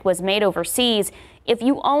product was made overseas. If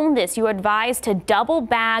you own this, you're advised to double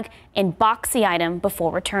bag and box the item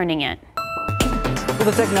before returning it. Well,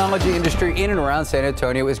 the technology industry in and around San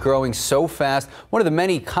Antonio is growing so fast. One of the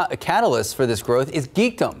many catalysts for this growth is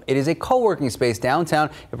Geekdom. It is a co-working space downtown.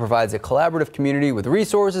 It provides a collaborative community with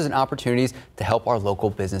resources and opportunities to help our local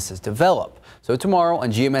businesses develop. So tomorrow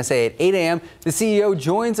on GMSA at 8 a.m., the CEO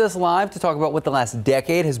joins us live to talk about what the last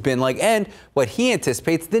decade has been like and what he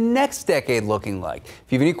anticipates the next decade looking like. If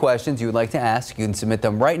you have any questions you would like to ask, you can submit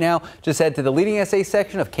them right now. Just head to the Leading Essay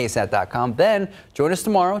section of KSAT.com. Then join us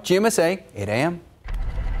tomorrow, GMSA, 8 a.m.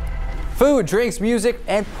 Food, drinks, music,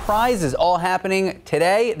 and prizes all happening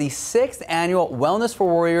today. The 6th annual Wellness for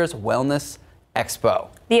Warriors Wellness Expo.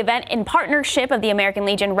 The event, in partnership of the American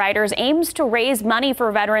Legion Riders, aims to raise money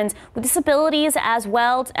for veterans with disabilities as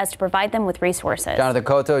well as to provide them with resources. Jonathan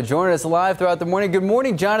Cotto joining us live throughout the morning. Good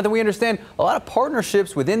morning, Jonathan. We understand a lot of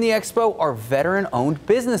partnerships within the expo are veteran-owned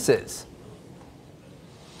businesses.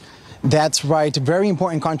 That's right. Very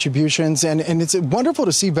important contributions. And it's wonderful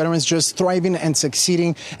to see veterans just thriving and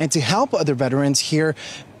succeeding and to help other veterans here,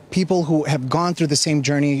 people who have gone through the same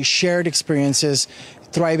journey, shared experiences,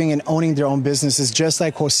 thriving and owning their own businesses, just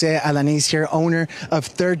like Jose Alanis here, owner of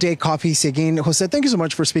Third Day Coffee Seguin. Jose, thank you so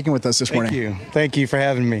much for speaking with us this morning. Thank you. Thank you for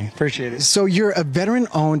having me. Appreciate it. So you're a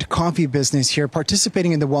veteran-owned coffee business here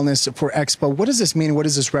participating in the Wellness for Expo. What does this mean? What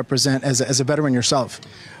does this represent as a veteran yourself?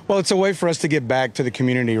 Well, it's a way for us to give back to the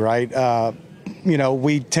community, right? You know,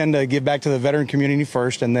 we tend to give back to the veteran community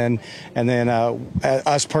first, and then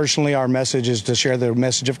us personally, our message is to share the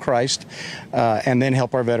message of Christ, and then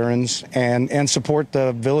help our veterans and support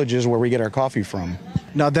the villages where we get our coffee from.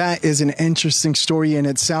 Now, that is an interesting story in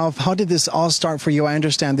itself. How did this all start for you? I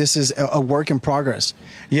understand this is a work in progress.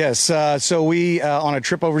 Yes. So we, on a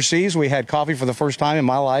trip overseas, we had coffee for the first time in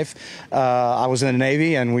my life. I was in the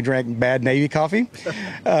Navy, and we drank bad Navy coffee.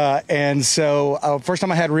 And so first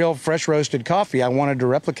time I had real fresh roasted coffee, I wanted to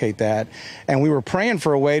replicate that. And we were praying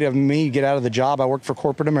for a way to me get out of the job. I worked for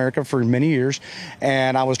corporate America for many years,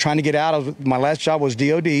 and I was trying to get out of, my last job was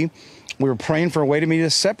DOD. We were praying for a way to me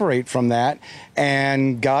to separate from that,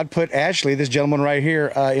 and God put Ashley, this gentleman right here,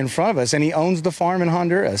 in front of us, and he owns the farm in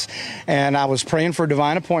Honduras. And I was praying for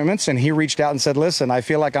divine appointments, and he reached out and said, listen, I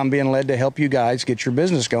feel like I'm being led to help you guys get your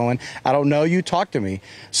business going. I don't know you, talk to me.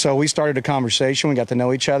 So we started a conversation. We got to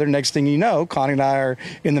know each other. Next thing you know, Connie and I are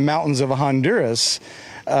in the mountains of Honduras.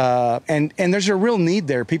 And there's a real need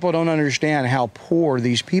there. People don't understand how poor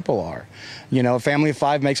these people are. You know, a family of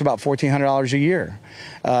 5 makes about $1,400 a year.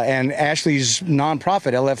 And Ashley's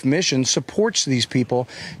nonprofit, LF Mission, supports these people,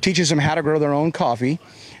 teaches them how to grow their own coffee.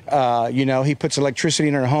 You know, he puts electricity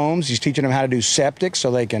in their homes. He's teaching them how to do septic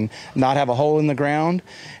so they can not have a hole in the ground.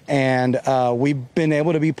 And we've been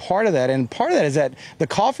able to be part of that. And part of that is that the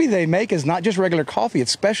coffee they make is not just regular coffee,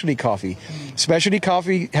 it's specialty coffee. Specialty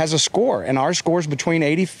coffee has a score, and our score is between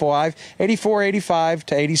 84, 85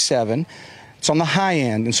 to 87. It's on the high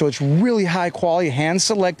end, and so it's really high quality,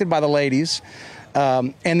 hand-selected by the ladies.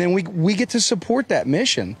 And then we get to support that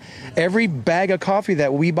mission. Every bag of coffee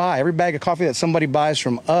that we buy, every bag of coffee that somebody buys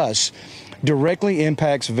from us directly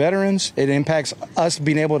impacts veterans. It impacts us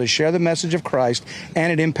being able to share the message of Christ,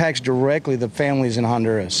 and it impacts directly the families in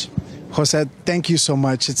Honduras. Jose, thank you so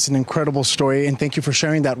much. It's an incredible story, and thank you for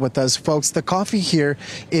sharing that with us. Folks, the coffee here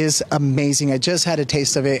is amazing. I just had a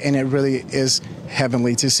taste of it, and it really is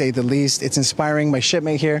heavenly, to say the least. It's inspiring. My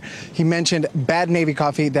shipmate here, he mentioned bad Navy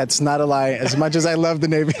coffee. That's not a lie. As much as I love the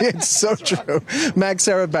Navy, it's so true. Max,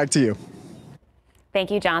 Sarah, back to you.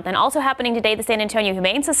 Thank you, Jonathan. Also happening today, the San Antonio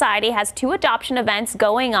Humane Society has 2 adoption events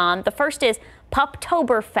going on. The first is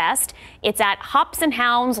Puptoberfest. It's at Hops and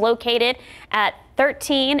Hounds, located at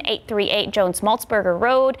 13838 Jones Maltzberger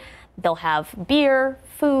Road. They'll have beer,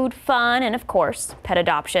 food, fun, and of course, pet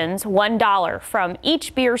adoptions. $1 from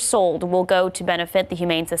each beer sold will go to benefit the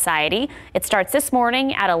Humane Society. It starts this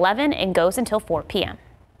morning at 11 and goes until 4 p.m.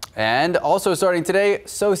 And also starting today,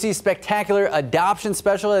 Sosie's spectacular adoption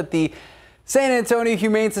special at the San Antonio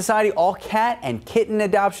Humane Society. All cat and kitten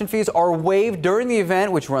adoption fees are waived during the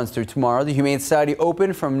event, which runs through tomorrow. The Humane Society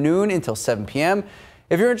open from noon until 7 p.m.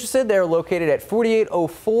 If you're interested, they're located at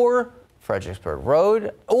 4804 Fredericksburg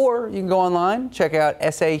Road, or you can go online, check out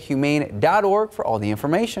sahumane.org for all the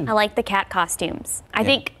information. I like the cat costumes. I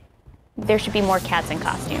think there should be more cats in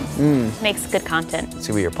costumes. Makes good content. It's going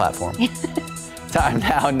to be your platform. Time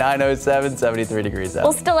now, 9:07, 73 degrees out.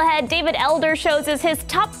 Well, still ahead, David Elder shows us his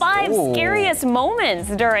top 5 scariest moments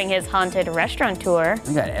during his haunted restaurant tour.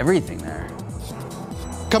 We got everything there.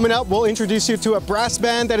 Coming up, we'll introduce you to a brass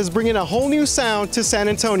band that is bringing a whole new sound to San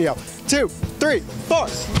Antonio. 2, 3, 4.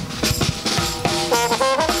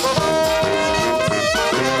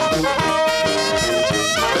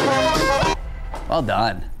 Well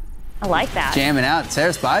done. I like that. Jamming out.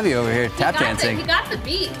 Sarah Spivey over here, tap dancing. You got the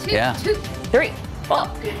beat. 2, Yeah. 2, 3, 4.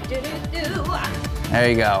 There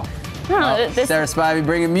you go. Sarah Spivey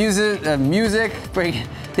bringing music, bringing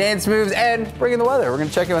dance moves, and bringing the weather. We're going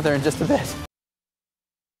to check in with her in just a bit.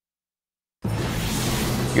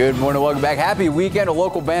 Good morning, welcome back. Happy weekend. A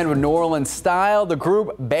local band with New Orleans style. The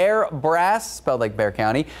group Bear Brass, spelled like Bear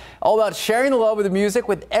County. All about sharing the love of the music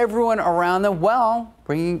with everyone around them while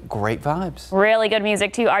bringing great vibes. Really good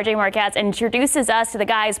music too. RJ Marquez introduces us to the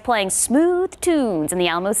guys playing smooth tunes in the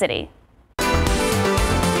Alamo City.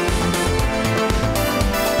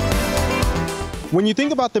 When you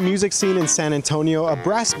think about the music scene in San Antonio, a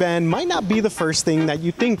brass band might not be the first thing that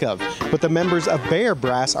you think of, but the members of Bear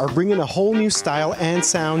Brass are bringing a whole new style and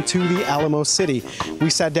sound to the Alamo City. We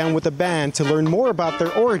sat down with the band to learn more about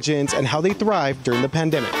their origins and how they thrived during the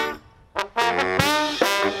pandemic.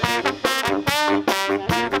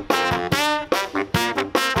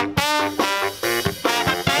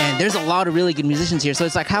 And there's a lot of really good musicians here, so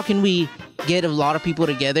it's like, how can we get a lot of people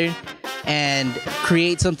together and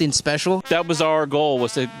create something special? That was our goal,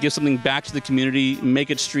 was to give something back to the community,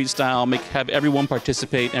 make it street style, have everyone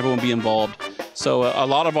participate, everyone be involved. So a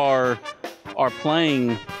lot of our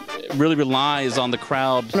playing really relies on the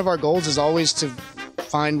crowd. One of our goals is always to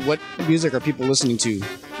find what music are people listening to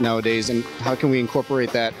nowadays, and how can we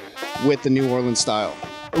incorporate that with the New Orleans style.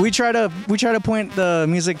 We try to point the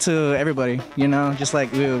music to everybody, you know, just like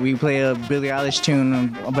we play a Billie Eilish tune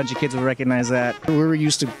and a bunch of kids will recognize that. We were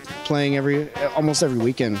used to playing almost every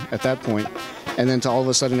weekend at that point, and then to all of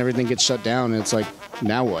a sudden everything gets shut down and it's like,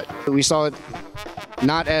 now what? We saw it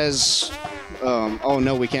not as, oh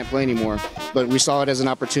no, we can't play anymore, but we saw it as an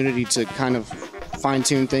opportunity to kind of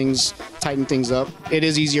fine-tune things, tighten things up. It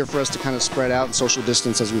is easier for us to kind of spread out and social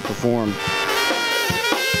distance as we perform.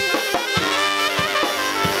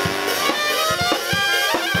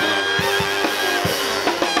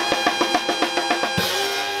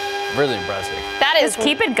 Really impressive. That is, just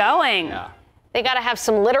keep it going. Yeah. They got to have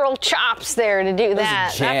some literal chops there to do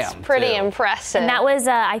that. That's pretty impressive. And that was,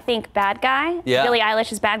 I think, Bad Guy. Yeah. Billie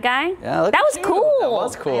Eilish's Bad Guy. Yeah, that was cool. That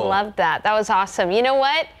was cool. I love that. That was awesome. You know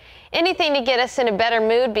what? Anything to get us in a better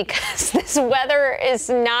mood, because this weather is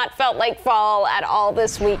not felt like fall at all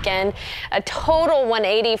this weekend. A total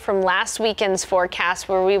 180 from last weekend's forecast,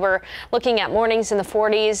 where we were looking at mornings in the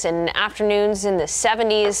 40s and afternoons in the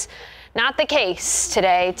 70s. Not the case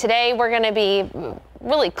today. Today we're going to be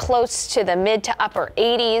really close to the mid to upper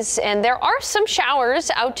 80s, and there are some showers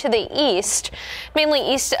out to the east, mainly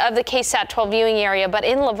east of the KSAT 12 viewing area, but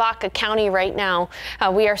in Lavaca County right now,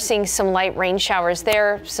 we are seeing some light rain showers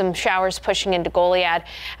there, some showers pushing into Goliad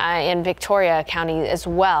in Victoria County as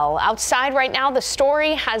well. Outside right now, the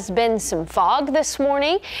story has been some fog this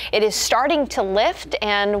morning. It is starting to lift,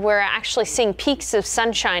 and we're actually seeing peaks of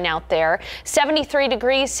sunshine out there. 73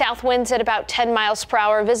 degrees, south winds at about 10 miles per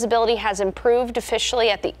hour. Visibility has improved officially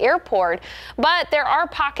at the airport, but there are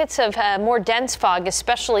pockets of more dense fog,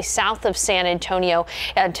 especially south of San Antonio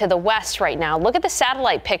and to the west right now. Look at the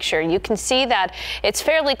satellite picture. You can see that it's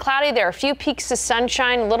fairly cloudy. There are a few peaks of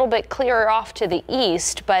sunshine, a little bit clearer off to the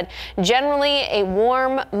east, but generally a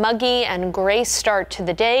warm, muggy, and gray start to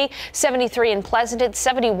the day. 73 in Pleasanton,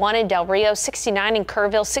 71 in Del Rio, 69 in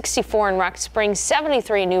Kerrville, 64 in Rock Springs,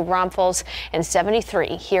 73 in New Braunfels, and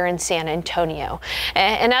 73 here in San Antonio.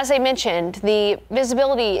 And as I mentioned, the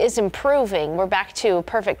visibility is improving. We're back to a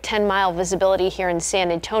perfect 10-mile visibility here in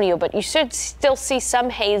San Antonio, but you should still see some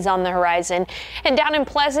haze on the horizon. And down in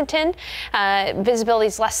Pleasanton, visibility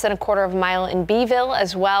is less than a quarter of a mile in Beeville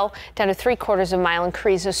as well, down to 3/4 of a mile in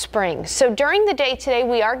Carrizo Springs. So during the day today,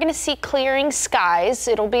 we are going to see clearing skies.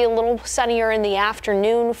 It'll be a little sunnier in the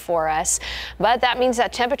afternoon for us, but that means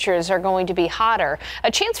that temperatures are going to be hotter.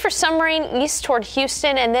 A chance for some rain east toward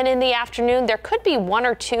Houston, and then in the afternoon, there could be 1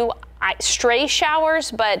 or 2 stray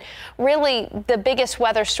showers, but really the biggest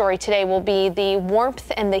weather story today will be the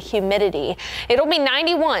warmth and the humidity. It'll be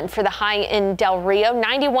 91 for the high in Del Rio,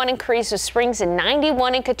 91 in Carrizo Springs, and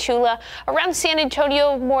 91 in Cotulla. Around San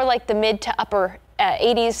Antonio, more like the mid to upper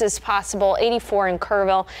 80s is possible, 84 in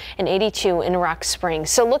Kerrville and 82 in Rock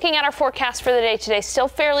Springs. So looking at our forecast for the day today, still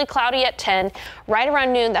fairly cloudy at 10. Right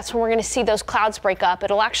around noon, that's when we're going to see those clouds break up.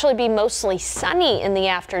 It'll actually be mostly sunny in the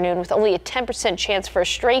afternoon with only a 10% chance for a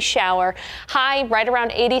stray shower. High right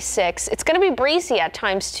around 86. It's going to be breezy at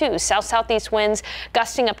times too. South-southeast winds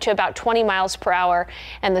gusting up to about 20 miles per hour,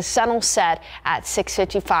 and the sun will set at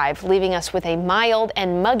 6:55, leaving us with a mild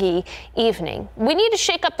and muggy evening. We need to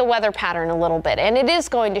shake up the weather pattern a little bit, and it is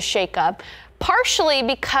going to shake up, partially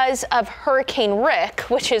because of Hurricane Rick,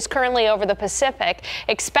 which is currently over the Pacific,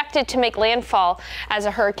 expected to make landfall as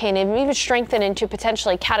a hurricane and even strengthen into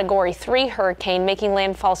potentially Category 3 hurricane, making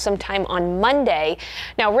landfall sometime on Monday.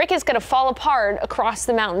 Now, Rick is going to fall apart across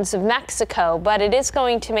the mountains of Mexico, but it is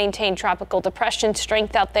going to maintain tropical depression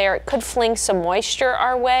strength out there. It could fling some moisture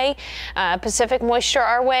our way, Pacific moisture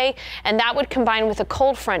our way, and that would combine with a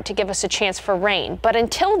cold front to give us a chance for rain. But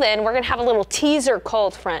until then, we're going to have a little teaser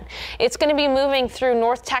cold front. It's going to be moving through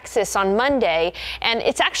North Texas on Monday, and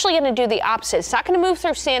it's actually going to do the opposite. It's not going to move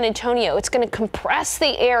through San Antonio. It's going to compress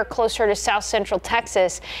the air closer to south central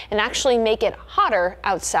Texas and actually make it hotter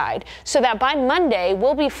outside, so that by Monday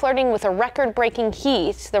we'll be flirting with a record-breaking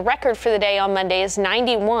heat. The record for the day on Monday is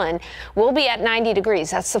 91. We'll be at 90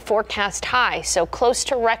 degrees. That's the forecast high, so close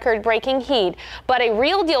to record-breaking heat. But a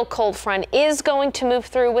real deal cold front is going to move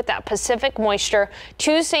through with that Pacific moisture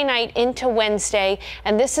Tuesday night into Wednesday,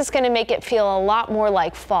 and this is going to make it feel a lot more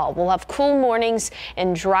like fall. We'll have cool mornings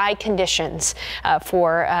and dry conditions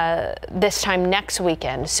for this time next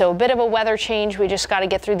weekend. So a bit of a weather change. We just got to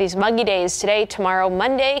get through these muggy days today, tomorrow,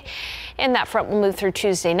 Monday, and that front will move through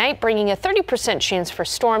Tuesday night, bringing a 30% chance for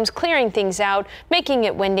storms, clearing things out, making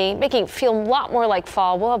it windy, making it feel a lot more like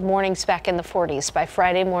fall. We'll have mornings back in the 40s by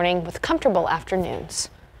Friday morning with comfortable afternoons.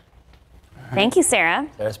 Thank you, Sarah.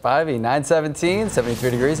 Sarah Spivey, 9:17, 73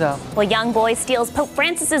 degrees out. Well, young boy steals Pope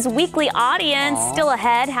Francis's weekly audience. Aww. Still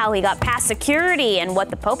ahead, how he got past security and what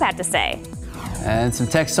the Pope had to say. And some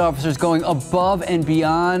Texas officers going above and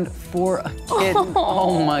beyond for a kitten.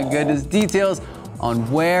 Oh my goodness. Details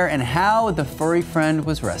on where and how the furry friend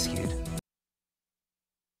was rescued.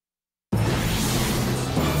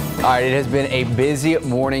 All right, it has been a busy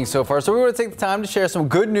morning so far, so we want to take the time to share some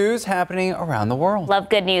good news happening around the world. Love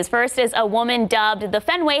good news. First is a woman dubbed the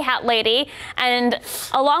Fenway Hat Lady, and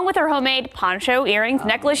along with her homemade poncho, earrings,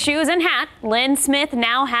 necklace, shoes, and hat, Lynn Smith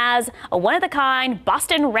now has a one-of-the-kind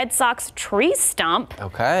Boston Red Sox tree stump.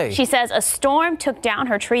 Okay. She says a storm took down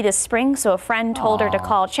her tree this spring, so a friend told her to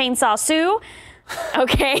call Chainsaw Sue.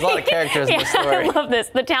 Okay. There's a lot of characters in the story. I love this.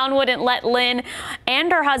 The town wouldn't let Lynn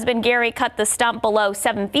and her husband Gary cut the stump below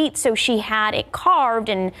 7 feet, so she had it carved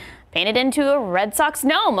and painted into a Red Sox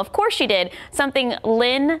gnome. Of course she did. Something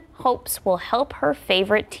Lynn hopes will help her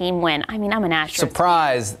favorite team win. I mean, I'm an Astros.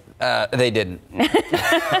 Surprise, they didn't.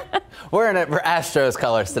 We're Astros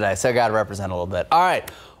colors today, so I got to represent a little bit. All right,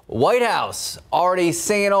 White House already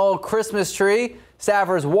singing old Christmas tree.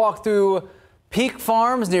 Staffers walked through Peak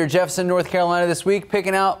Farms near Jefferson, North Carolina this week,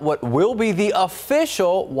 picking out what will be the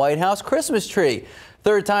official White House Christmas tree.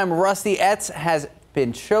 Third time Rusty Etz has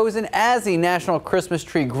been chosen as the National Christmas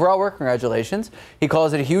Tree Grower. Congratulations. He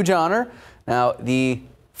calls it a huge honor. Now, the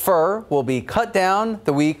fir will be cut down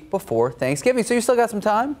the week before Thanksgiving, so you still got some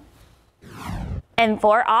time. And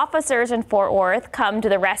 4 officers in Fort Worth come to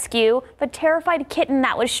the rescue of a terrified kitten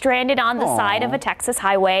that was stranded on the side of a Texas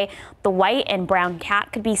highway. The white and brown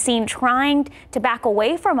cat could be seen trying to back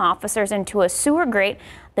away from officers into a sewer grate.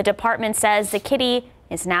 The department says the kitty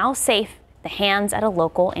is now safe in the hands at a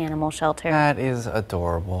local animal shelter. That is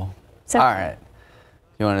adorable. So, all right.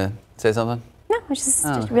 You want to say something? No, it's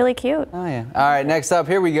just really cute. Oh, yeah. All right, next up,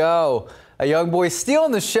 here we go. A young boy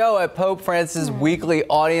stealing the show at Pope Francis' weekly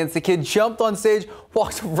audience. The kid jumped on stage,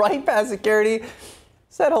 walked right past security,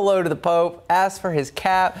 said hello to the Pope, asked for his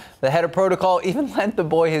cap. The head of protocol even lent the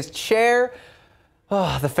boy his chair.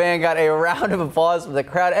 Oh, the fan got a round of applause from the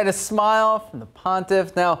crowd and a smile from the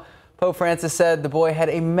pontiff. Now, Pope Francis said the boy had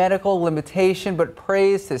a medical limitation, but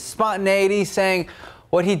praised his spontaneity, saying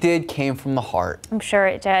what he did came from the heart. I'm sure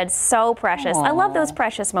it did. So precious. Aww. I love those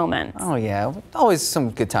precious moments. Oh, yeah. Always some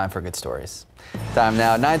good time for good stories. Time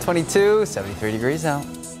now, 9:22, 73 degrees out.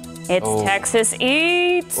 It's Texas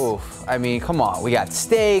Eats. Oof. I mean, come on. We got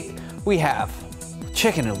steak. We have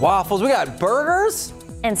chicken and waffles. We got burgers.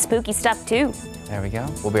 And spooky stuff, too. There we go.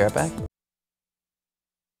 We'll be right back.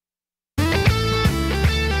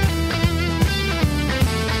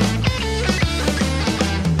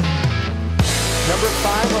 Number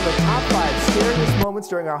 5 on the top 5 scariest moments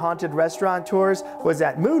during our haunted restaurant tours was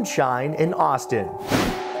at Moonshine in Austin.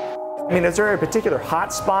 I mean, is there a particular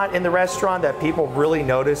hot spot in the restaurant that people really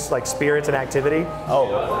notice, like spirits and activity?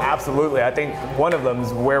 Oh, absolutely. I think one of them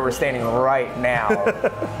is where we're standing right now.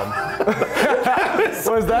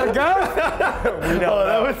 Was that a ghost? No,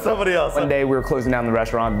 that was somebody else. One day we were closing down the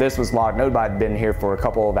restaurant. This was locked. Nobody had been here for a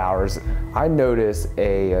couple of hours. I noticed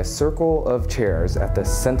a circle of chairs at the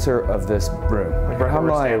center of this room.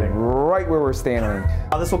 Right where we're standing.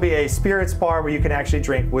 This will be a spirits bar where you can actually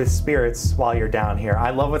drink with spirits while you're down here. I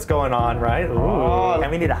love what's going on, right? Ooh.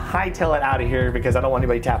 And we need to hightail it out of here because I don't want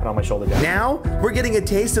anybody tapping on my shoulder down. Now, we're getting a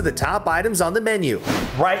taste of the top items on the menu.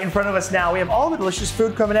 Right in front of us now, we have all the delicious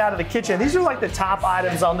food coming out of the kitchen. These are like the top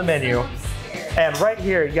items on the menu. And right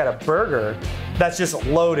here, you got a burger that's just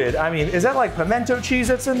loaded. I mean, is that like pimento cheese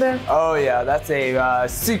that's in there? Oh yeah, that's a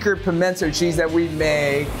secret pimento cheese that we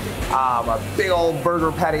make. A big old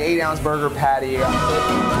burger patty, 8-ounce burger patty.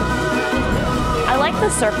 I like the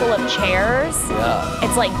circle of chairs. Yeah.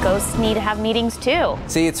 It's like ghosts need to have meetings too.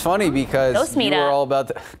 See, it's funny because Ghost you meetup. were all about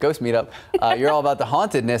the ghost meetup. You're all about the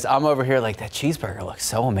hauntedness. I'm over here like that cheeseburger looks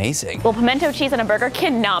so amazing. Well, pimento cheese on a burger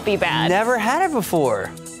cannot be bad. Never had it before.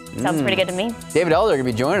 Sounds pretty good to me. David Elder going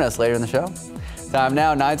to be joining us later in the show. Time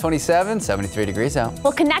now, 9:27, 73 degrees out.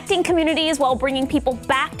 Well, connecting communities while bringing people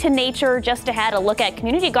back to nature. Just ahead, a look at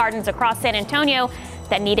community gardens across San Antonio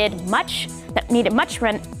that needed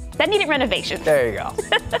renovation. There you go.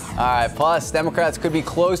 All right, plus Democrats could be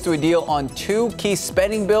close to a deal on 2 key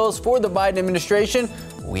spending bills for the Biden administration.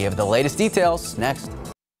 We have the latest details next.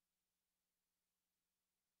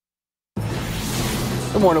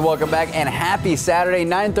 Good morning, welcome back, and happy Saturday.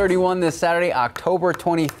 9:31 this Saturday, October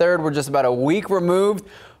 23rd. We're just about a week removed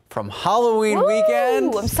from Halloween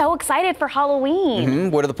weekend. I'm so excited for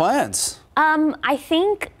Halloween. What are the plans? I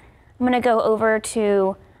think I'm gonna go over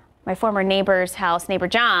to my former neighbor's house, neighbor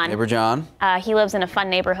John. Neighbor John. He lives in a fun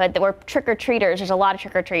neighborhood that we're trick-or-treaters. There's a lot of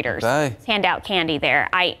trick-or-treaters. Okay. Hand out candy there.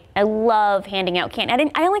 I love handing out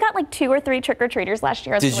candy. I only got like 2 or 3 trick-or-treaters last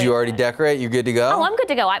year. Did you already decorate? You good to go? Oh, I'm good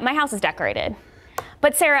to go. My house is decorated.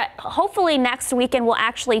 But Sarah, hopefully next weekend will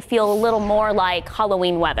actually feel a little more like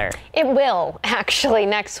Halloween weather. It will actually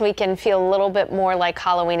next weekend feel a little bit more like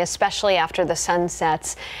Halloween, especially after the sun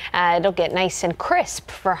sets. It'll get nice and crisp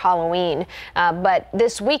for Halloween. But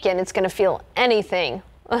this weekend, it's going to feel anything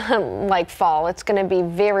like fall. It's going to be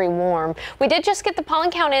very warm. We did just get the pollen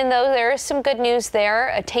count in, though. There is some good news there.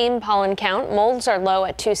 A tame pollen count. Molds are low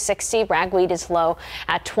at 260. Ragweed is low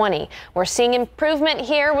at 20. We're seeing improvement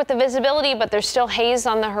here with the visibility, but there's still haze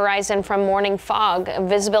on the horizon from morning fog.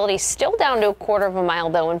 Visibility still down to 1/4 mile,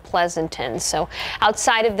 though, in Pleasanton. So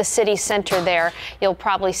outside of the city center there, you'll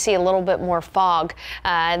probably see a little bit more fog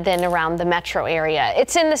than around the metro area.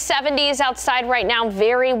 It's in the 70s outside right now.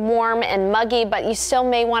 Very warm and muggy, but you still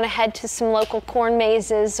may want to head to some local corn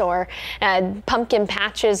mazes or pumpkin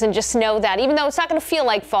patches, and just know that even though it's not going to feel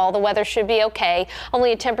like fall, the weather should be okay.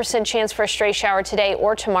 Only a 10% chance for a stray shower today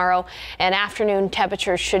or tomorrow, and afternoon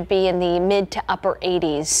temperatures should be in the mid to upper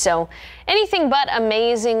 80s. So anything but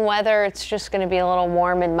amazing weather. It's just going to be a little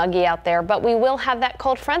warm and muggy out there, but we will have that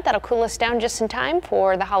cold front that'll cool us down just in time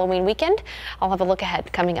for the Halloween weekend. I'll have a look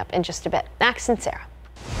ahead coming up in just a bit. Max and Sarah.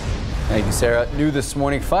 Thank you, Sarah. New this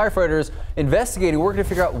morning, firefighters investigating, working to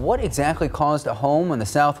figure out what exactly caused a home on the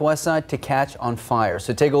southwest side to catch on fire.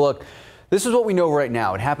 So take a look. This is what we know right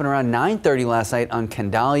now. It happened around 9:30 last night on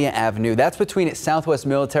Candalia Avenue. That's between Southwest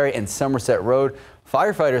Military and Somerset Road.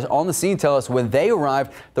 Firefighters on the scene tell us when they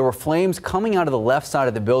arrived, there were flames coming out of the left side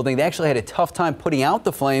of the building. They actually had a tough time putting out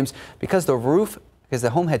the flames because the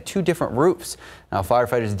home had 2 different roofs. Now,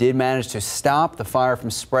 firefighters did manage to stop the fire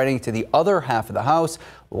from spreading to the other half of the house.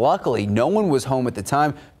 Luckily, no one was home at the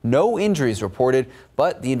time. No injuries reported,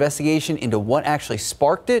 but the investigation into what actually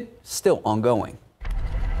sparked it still ongoing.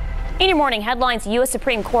 In your morning headlines, the U.S.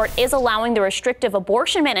 Supreme Court is allowing the restrictive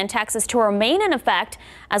abortion ban in Texas to remain in effect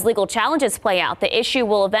as legal challenges play out. The issue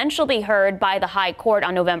will eventually be heard by the High Court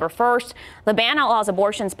on November 1st. The ban outlaws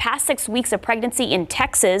abortions past 6 weeks of pregnancy in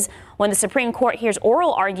Texas. When the Supreme Court hears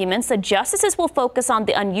oral arguments, the justices will focus on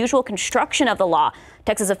the unusual construction of the law.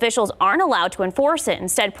 Texas officials aren't allowed to enforce it.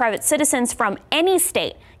 Instead, private citizens from any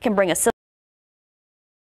state can bring a civil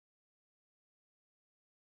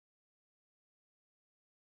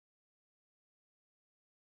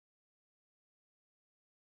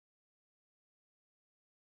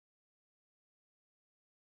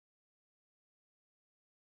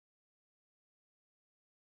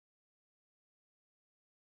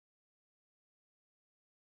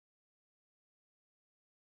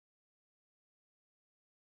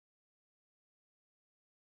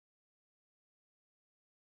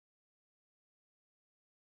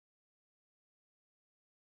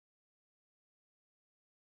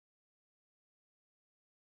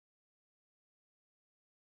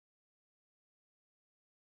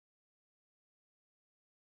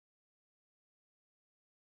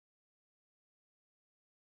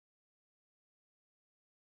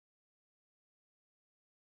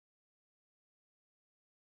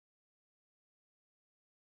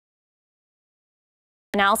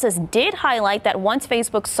analysis did highlight that once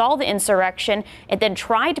Facebook saw the insurrection, it then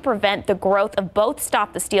tried to prevent the growth of both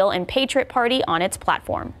Stop the Steal and Patriot Party on its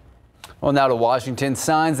platform. Well, now to Washington.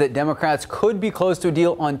 Signs that Democrats could be close to a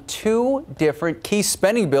deal on 2 different key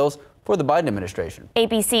spending bills for the Biden administration.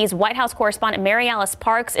 ABC's White House correspondent Mary Alice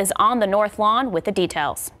Parks is on the North Lawn with the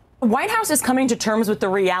details. The White House is coming to terms with the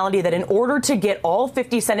reality that in order to get all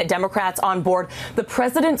 50 Senate Democrats on board, the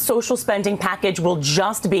president's social spending package will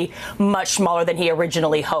just be much smaller than he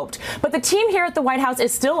originally hoped. But the team here at the White House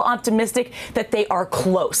is still optimistic that they are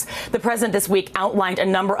close. The president this week outlined a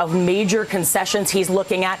number of major concessions he's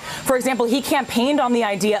looking at. For example, he campaigned on the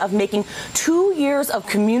idea of making 2 years of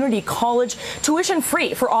community college tuition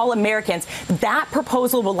free for all Americans. That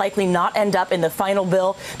proposal will likely not end up in the final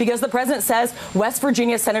bill because the president says West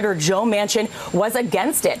Virginia Senator Joe Manchin was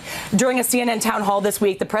against it. During a CNN town hall this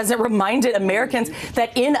week, the president reminded Americans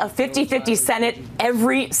that in a 50-50 Senate,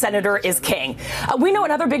 every senator is king. We know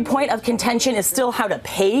another big point of contention is still how to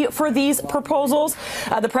pay for these proposals.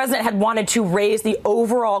 The president had wanted to raise the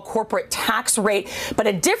overall corporate tax rate, but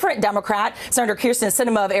a different Democrat, Senator Kyrsten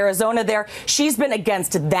Sinema of Arizona there, she's been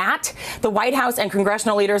against that. The White House and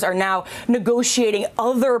congressional leaders are now negotiating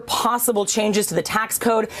other possible changes to the tax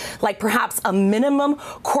code, like perhaps a minimum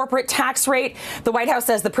corporate tax rate. The White House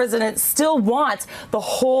says the president still wants the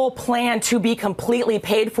whole plan to be completely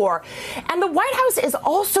paid for. And the White House is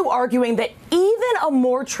also arguing that even a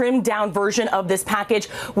more trimmed down version of this package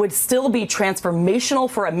would still be transformational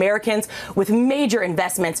for Americans, with major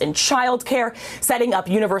investments in child care, setting up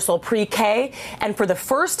universal pre-K, and for the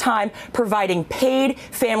first time providing paid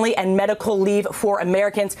family and medical leave for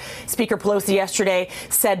Americans. Speaker Pelosi yesterday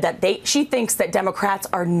said that she thinks that Democrats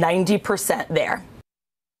are 90% there.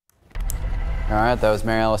 All right, that was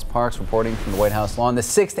Mary Alice Parks reporting from the White House lawn. The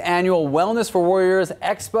 6th annual Wellness for Warriors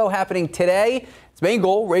Expo happening today. Its main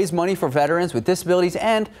goal, raise money for veterans with disabilities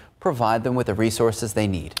and provide them with the resources they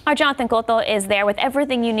need. Our Jonathan Cotto is there with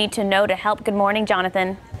everything you need to know to help. Good morning,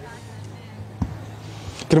 Jonathan.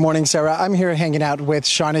 Good morning, Sarah. I'm here hanging out with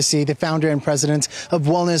Shaughnessy, the founder and president of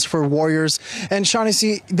Wellness for Warriors. And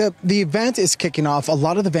Shaughnessy, the event is kicking off. A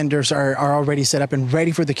lot of the vendors are already set up and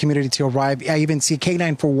ready for the community to arrive. I even see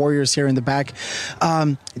K9 for Warriors here in the back.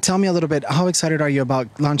 Tell me a little bit, how excited are you about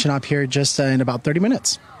launching up here just in about 30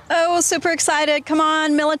 minutes? Oh, super excited. Come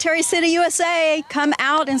on, Military City, USA. Come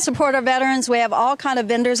out and support our veterans. We have all kind of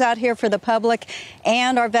vendors out here for the public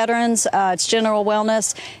and our veterans. It's general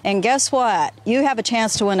wellness. And guess what? You have a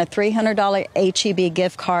chance to win a $300 HEB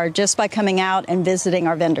gift card just by coming out and visiting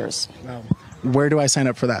our vendors. Wow. Where do I sign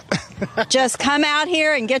up for that? Just come out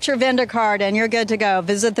here and get your vendor card and you're good to go.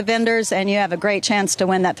 Visit the vendors and you have a great chance to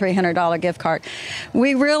win that $300 gift card.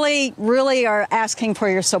 We really, really are asking for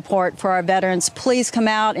your support for our veterans. Please come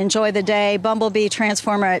out, enjoy the day. Bumblebee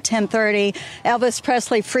Transformer at 10:30. Elvis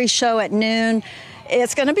Presley free show at noon.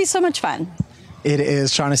 It's going to be so much fun. It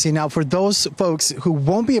is, Shaughnessy. Now, for those folks who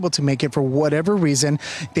won't be able to make it for whatever reason,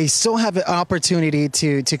 they still have an opportunity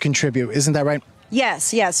to contribute. Isn't that right?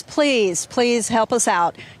 Yes, yes, please help us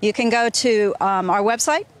out. You can go to our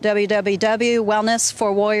website,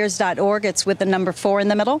 www.wellnessforwarriors.org. It's with the number 4 in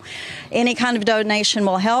the middle. Any kind of donation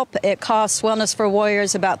will help. It costs Wellness for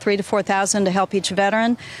Warriors about $3,000 to $4,000 to help each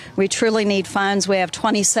veteran. We truly need funds. We have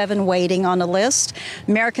 27 waiting on the list.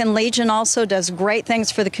 American Legion also does great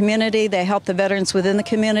things for the community. They help the veterans within the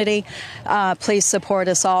community. Please support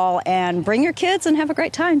us all and bring your kids and have a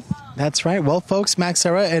great time. That's right. Well, folks, Max,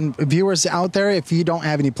 Sarah, and viewers out there, if you don't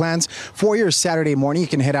have any plans for your Saturday morning, you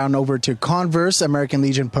can head on over to Converse, American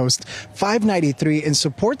Legion Post 593, and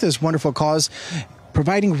support this wonderful cause,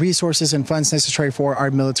 providing resources and funds necessary for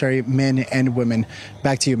our military men and women.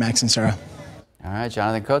 Back to you, Max and Sarah. All right,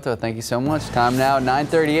 Jonathan Cotto, thank you so much. Time now,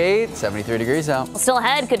 9:38, 73 degrees out. Still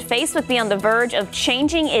ahead, could Facebook be on the verge of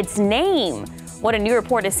changing its name? What a new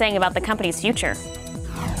report is saying about the company's future.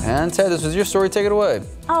 And Ted, this was your story. Take it away.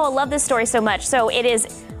 Oh, I love this story so much. So it is,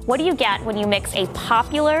 what do you get when you mix a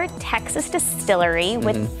popular Texas distillery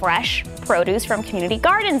with fresh produce from community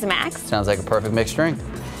gardens, Max? Sounds like a perfect mixed drink.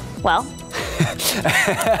 Well,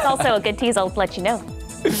 it's also a good tease. I'll let you know. All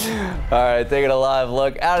right, taking a live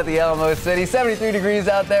look out at the Alamo City. 73 degrees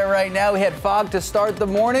out there right now. We had fog to start the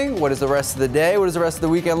morning. What does the rest of the day, what does the rest of the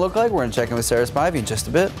weekend look like? We're going to check in with Sarah Spivey in just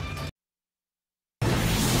a bit.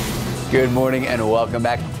 Good morning and welcome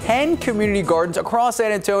back. 10 community gardens across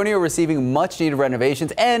San Antonio receiving much needed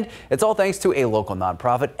renovations, and it's all thanks to a local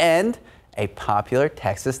nonprofit and a popular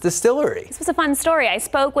Texas distillery. This was a fun story. I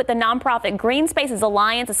spoke with the nonprofit Green Spaces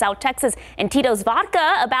Alliance of South Texas and Tito's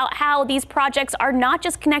Vodka about how these projects are not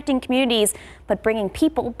just connecting communities, but bringing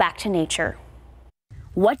people back to nature.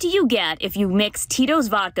 What do you get if you mix Tito's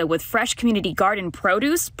Vodka with fresh community garden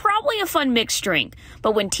produce? Probably a fun mixed drink.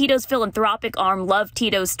 But when Tito's philanthropic arm Love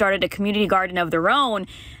Tito's started a community garden of their own,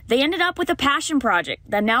 they ended up with a passion project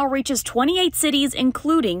that now reaches 28 cities,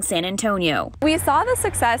 including San Antonio. We saw the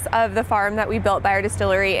success of the farm that we built by our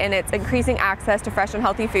distillery, and it's increasing access to fresh and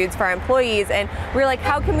healthy foods for our employees. And we're like,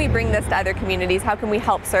 how can we bring this to other communities? How can we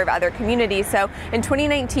help serve other communities? So in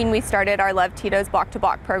 2019, we started our Love Tito's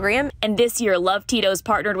Block-to-Block program. And this year, Love Tito's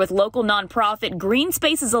partnered with local nonprofit Green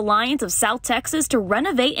Spaces Alliance of South Texas to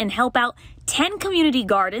renovate and help out 10 community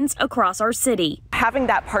gardens across our city. Having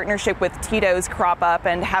that partnership with Tito's crop up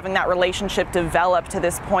and having that relationship develop to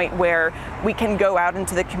this point where we can go out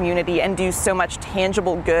into the community and do so much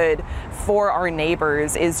tangible good for our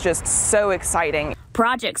neighbors is just so exciting.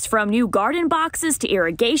 Projects from new garden boxes to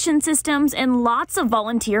irrigation systems and lots of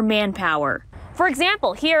volunteer manpower. For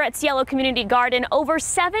example, here at Cielo Community Garden, over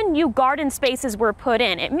 7 new garden spaces were put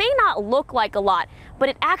in. It may not look like a lot, but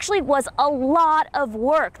it actually was a lot of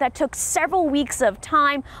work that took several weeks of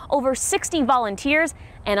time, over 60 volunteers,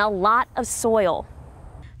 and a lot of soil.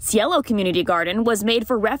 Cielo Community Garden was made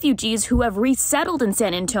for refugees who have resettled in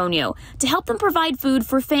San Antonio to help them provide food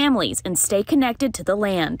for families and stay connected to the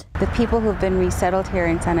land. The people who've been resettled here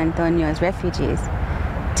in San Antonio as refugees,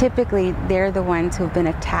 typically they're the ones who've been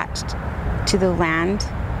attached to the land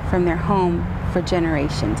from their home for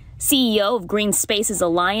generations. CEO of Green Spaces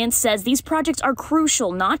Alliance says these projects are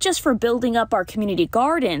crucial not just for building up our community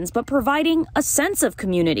gardens, but providing a sense of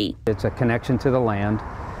community. It's a connection to the land.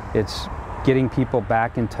 It's getting people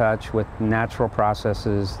back in touch with natural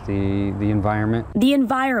processes, the environment. The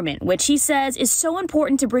environment, which he says is so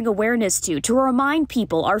important to bring awareness to remind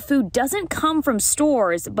people our food doesn't come from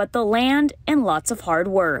stores, but the land and lots of hard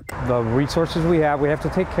work. The resources we have to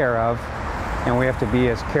take care of, and we have to be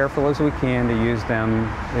as careful as we can to use them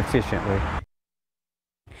efficiently.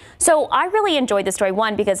 So I really enjoyed this story,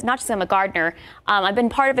 one, because not just I'm a gardener, I've been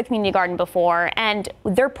part of a community garden before, and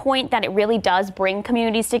their point that it really does bring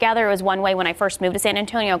communities together was one way when I first moved to San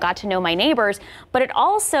Antonio, got to know my neighbors, but it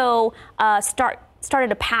also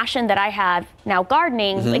started a passion that I have now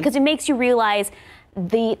gardening, because it makes you realize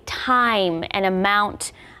the time and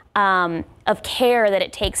amount of care that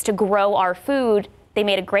it takes to grow our food. They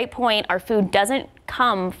made a great point. Our food doesn't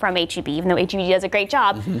come from HEB, even though HEB does a great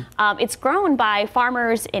job. It's grown by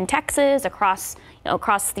farmers in Texas, across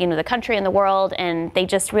the country and the world, and they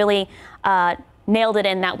just really nailed it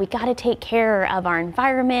in that we got to take care of our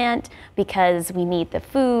environment because we need the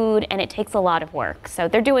food, and it takes a lot of work. So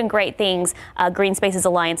they're doing great things. Green Spaces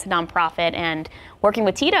Alliance, a nonprofit, and working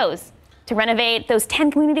with Tito's to renovate those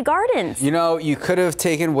 10 community gardens. You know, you could have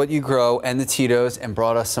taken what you grow and the Tito's and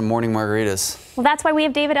brought us some morning margaritas. Well, that's why we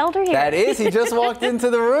have David Elder here. That is, he just walked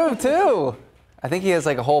into the room too. I think he has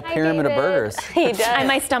like a whole pyramid of burgers. He does. And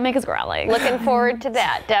my stomach is growling. Looking forward to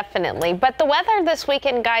that, definitely. But the weather this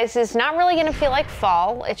weekend, guys, is not really going to feel like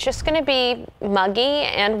fall. It's just going to be muggy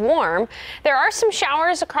and warm. There are some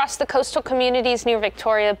showers across the coastal communities near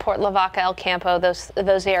Victoria, Port Lavaca, El Campo,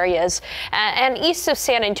 those areas. And east of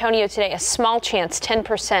San Antonio today, a small chance,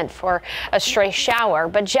 10% for a stray shower.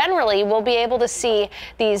 But generally, we'll be able to see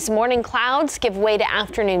these morning clouds give way to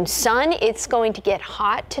afternoon sun. It's going to get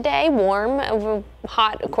hot today, warm,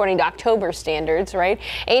 hot according to October standards, right?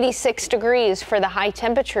 86 degrees for the high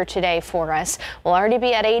temperature today for us. We'll already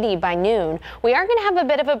be at 80 by noon. We are going to have a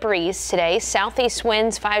bit of a breeze today. Southeast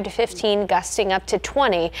winds 5 to 15, gusting up to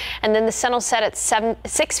 20. And then the sun will set at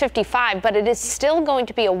 6:55, but it is still going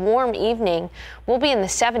to be a warm evening. We'll be in the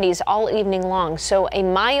 70s all evening long. So a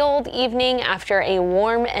mild evening after a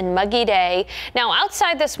warm and muggy day. Now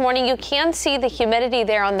outside this morning, you can see the humidity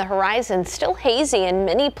there on the horizon, still hazy in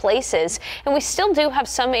many places. And we still do have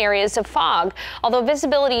some areas of fog, although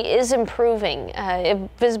visibility is improving.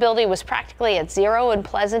 Visibility was practically at 0 in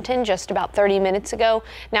Pleasanton just about 30 minutes ago.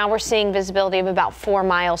 Now we're seeing visibility of about 4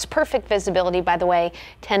 miles. Perfect visibility, by the way,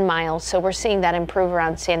 10 miles. So we're seeing that improve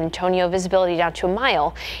around San Antonio. Visibility down to a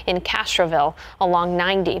mile in Castroville along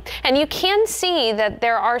 90. And you can see that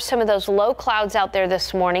there are some of those low clouds out there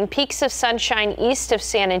this morning. Peaks of sunshine east of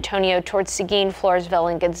San Antonio towards Seguin,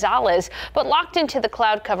 Floresville, and Gonzales, but locked into the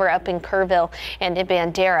cloud cover up in Kerrville and in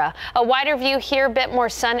Bandera. A wider view here, a bit more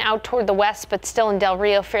sun out toward the west, but still in Del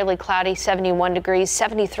Rio, fairly cloudy, 71 degrees,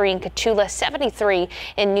 73 in Cotulla, 73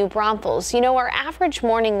 in New Braunfels. You know, our average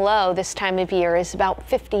morning low this time of year is about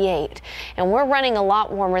 58, and we're running a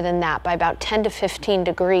lot warmer than that by about 10 to 15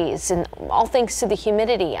 degrees, and all thanks to the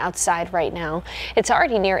humidity outside right now. It's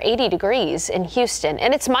already near 80 degrees in Houston,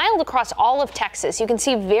 and it's mild across all of Texas. You can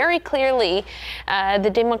see very clearly the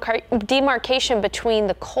demarcation between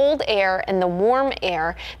the cold air and the warm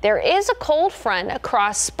air. There is a cold front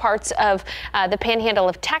across parts of the panhandle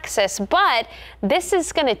of Texas, but this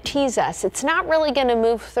is going to tease us. It's not really going to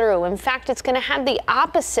move through. In fact, it's going to have the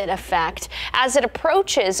opposite effect. As it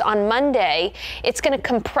approaches on Monday, it's going to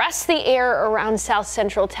compress the air around south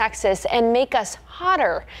central Texas and make us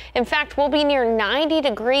hotter. In fact, we'll be near 90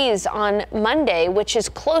 degrees on Monday, which is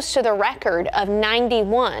close to the record of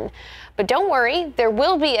 91. But don't worry, there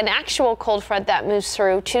will be an actual cold front that moves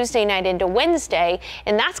through Tuesday night into Wednesday,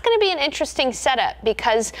 and that's going to be an interesting setup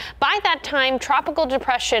because by that time, Tropical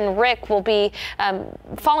Depression Rick will be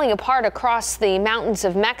falling apart across the mountains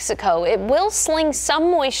of Mexico. It will sling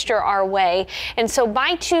some moisture our way, and so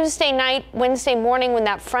by Tuesday night, Wednesday morning, when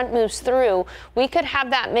that front moves through, we could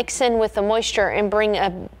have that mix in with the moisture and bring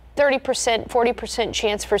a 30%, 40%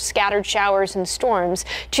 chance for scattered showers and storms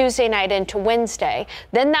Tuesday night into Wednesday.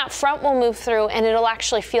 Then that front will move through and it'll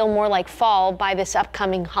actually feel more like fall by this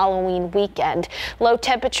upcoming Halloween weekend. Low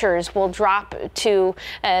temperatures will drop to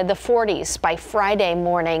the 40s by Friday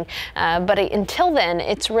morning. But until then,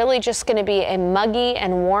 it's really just going to be a muggy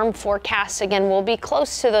and warm forecast. Again, we'll be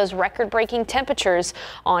close to those record-breaking temperatures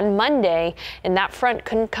on Monday, and that front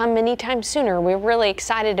couldn't come anytime sooner. We're really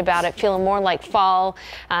excited about it, feeling more like fall.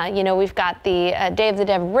 You know, we've got the Day of the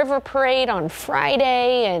Dead River Parade on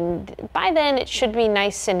Friday, and by then it should be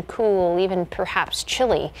nice and cool, even perhaps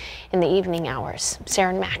chilly in the evening hours. Sarah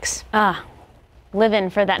and Max. Living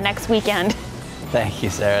for that next weekend. Thank you,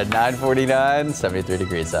 Sarah. 9:49, 73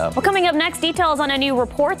 degrees out. Well, coming up next, details on a new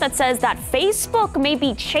report that says that Facebook may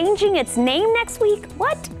be changing its name next week.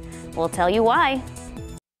 What? We'll tell you why.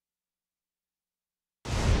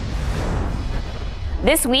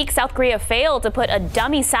 This week, South Korea failed to put a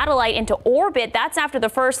dummy satellite into orbit. That's after the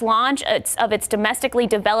first launch of its domestically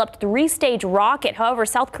developed 3-stage rocket. However,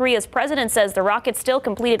 South Korea's president says the rocket still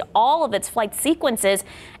completed all of its flight sequences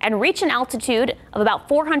and reached an altitude of about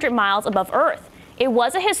 400 miles above Earth. It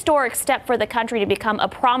was a historic step for the country to become a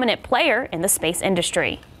prominent player in the space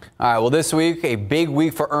industry. All right, well, this week, a big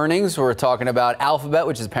week for earnings. We're talking about Alphabet,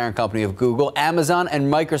 which is the parent company of Google, Amazon, and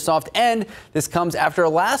Microsoft. And this comes after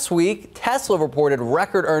last week, Tesla reported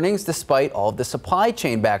record earnings despite all of the supply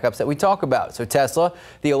chain backups that we talk about. So Tesla,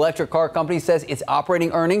 the electric car company, says its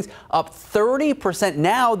operating earnings up 30%.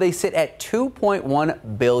 Now they sit at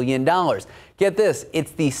 $2.1 billion. Get this,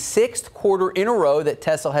 it's the 6th quarter in a row that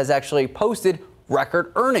Tesla has actually posted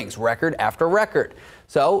record earnings, record after record.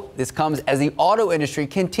 So this comes as the auto industry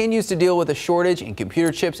continues to deal with a shortage in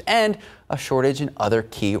computer chips and a shortage in other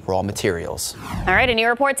key raw materials. All right, a new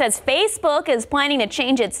report says Facebook is planning to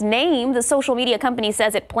change its name. The social media company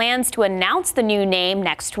says it plans to announce the new name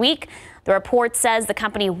next week. The report says the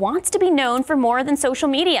company wants to be known for more than social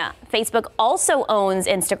media. Facebook also owns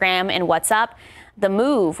Instagram and WhatsApp. The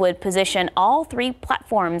move would position all 3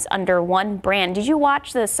 platforms under one brand. Did you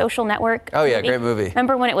watch the Social Network? Oh yeah, movie? great movie.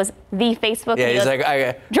 Remember when it was the Facebook? Yeah, he's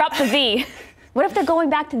like, drop the V. What if they're going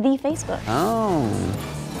back to the Facebook?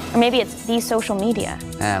 Oh. Or maybe it's the social media.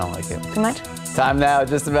 I don't like it. Too much? Time now,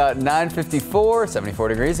 just about 9:54, 74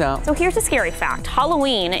 degrees out. So here's a scary fact.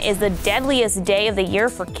 Halloween is the deadliest day of the year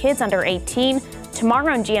for kids under 18.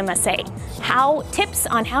 Tomorrow on GMSA, tips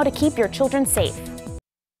on how to keep your children safe.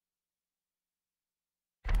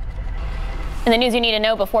 In the news you need to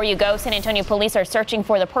know before you go, San Antonio police are searching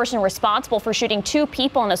for the person responsible for shooting 2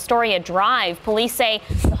 people on Astoria Drive. Police say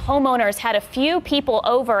the homeowners had a few people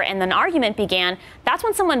over and an argument began. That's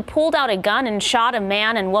when someone pulled out a gun and shot a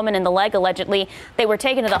man and woman in the leg, allegedly. They were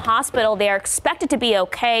taken to the hospital. They are expected to be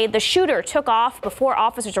okay. The shooter took off before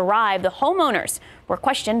officers arrived. The homeowners were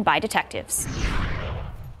questioned by detectives.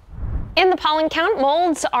 In the pollen count,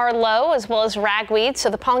 molds are low as well as ragweed, so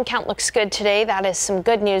the pollen count looks good today. That is some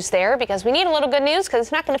good news there because we need a little good news because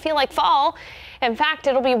it's not going to feel like fall. In fact,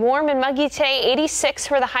 it'll be warm and muggy today, 86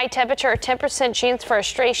 for the high temperature, a 10% chance for a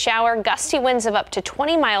stray shower, gusty winds of up to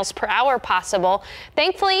 20 miles per hour possible.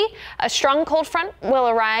 Thankfully, a strong cold front will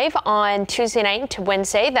arrive on Tuesday night into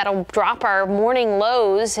Wednesday. That'll drop our morning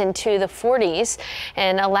lows into the 40s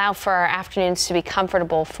and allow for our afternoons to be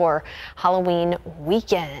comfortable for Halloween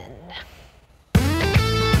weekend.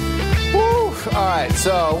 Woo! All right,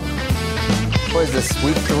 so what is this,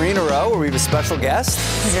 week 3 in a row where we have a special guest?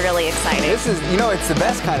 This is really exciting. This is, it's the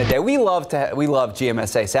best kind of day. We love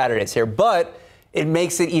GMSA Saturdays here, but it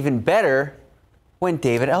makes it even better when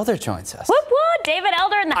David Elder joins us. Whoop, whoop, David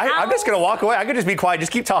Elder in the house. I'm just going to walk away. I could just be quiet.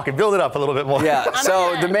 Just keep talking. Build it up a little bit more. Yeah,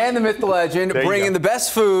 so the man, the myth, the legend, bringing the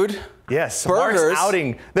best food. Yes, burgers. Mark's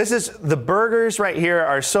outing. This is the burgers right here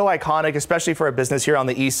are so iconic, especially for a business here on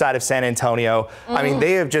the east side of San Antonio. I mean,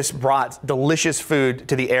 they have just brought delicious food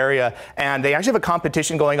to the area, and they actually have a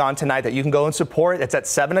competition going on tonight that you can go and support. It's at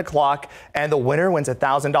 7 o'clock, and the winner wins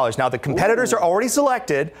 $1,000. Now, the competitors are already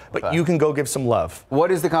selected, but you can go give some love.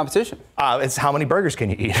 What is the competition? It's how many burgers can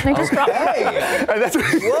you eat? Okay.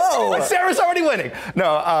 Whoa! Sarah's already winning.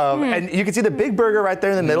 No, and you can see the big burger right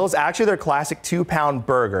there in the middle is actually their classic 2-pound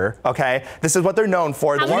burger. Okay, this is what they're known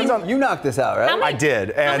for. You knocked this out, right? I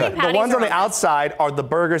did, and the ones on the outside are the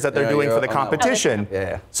burgers that they're doing for the competition.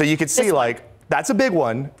 Yeah. So you can see that's a big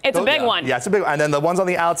one. It's a big one. Yeah, it's a big one. And then the ones on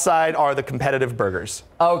the outside are the competitive burgers.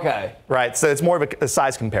 Okay. Right, so it's more of a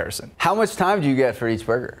size comparison. How much time do you get for each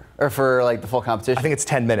burger? Or for the full competition? I think it's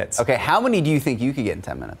 10 minutes. Okay, how many do you think you could get in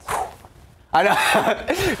 10 minutes? I know.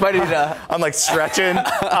 I'm like stretching.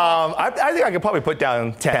 I think I could probably put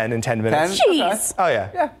down 10 in 10 minutes. 10? Jeez. Oh, yeah.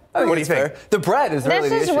 Yeah. What do you think? The bread is really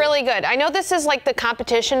This is really good. I know this is like the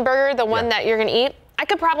competition burger, the one that you're going to eat. I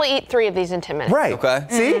could probably eat 3 of these in 10 minutes. Right. Okay.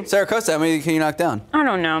 See? Sarah Costa, how many can you knock down? I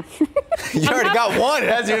don't know. You already got one. It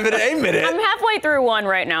hasn't even been 8 minutes. I'm halfway through one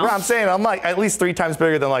right now. Well, I'm saying I'm like at least 3 times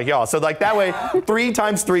bigger than like y'all. So like that way, 3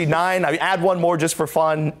 times 3, 9. I add one more just for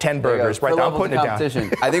fun, 10 burgers. Right now, I'm putting it down.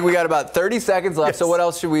 I think we got about 30 seconds left. Yes. So what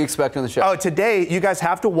else should we expect on the show? Oh, today you guys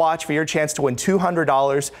have to watch for your chance to win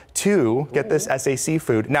 $200 to get this SAC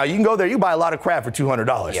food. Now you can go there. You buy a lot of crab for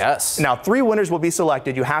 $200. Yes. Now 3 winners will be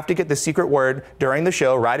selected. You have to get the secret word during the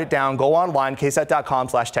show. Write it down. Go online,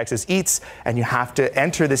 KSAT.com/Texas Eats, and you have to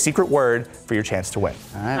enter the secret word for your chance to win.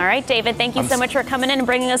 All right, David, thank you so much for coming in and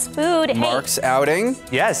bringing us food. Mark's outing.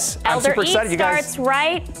 Yes, Elder I'm super excited. Eats You guys starts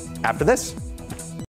right after this.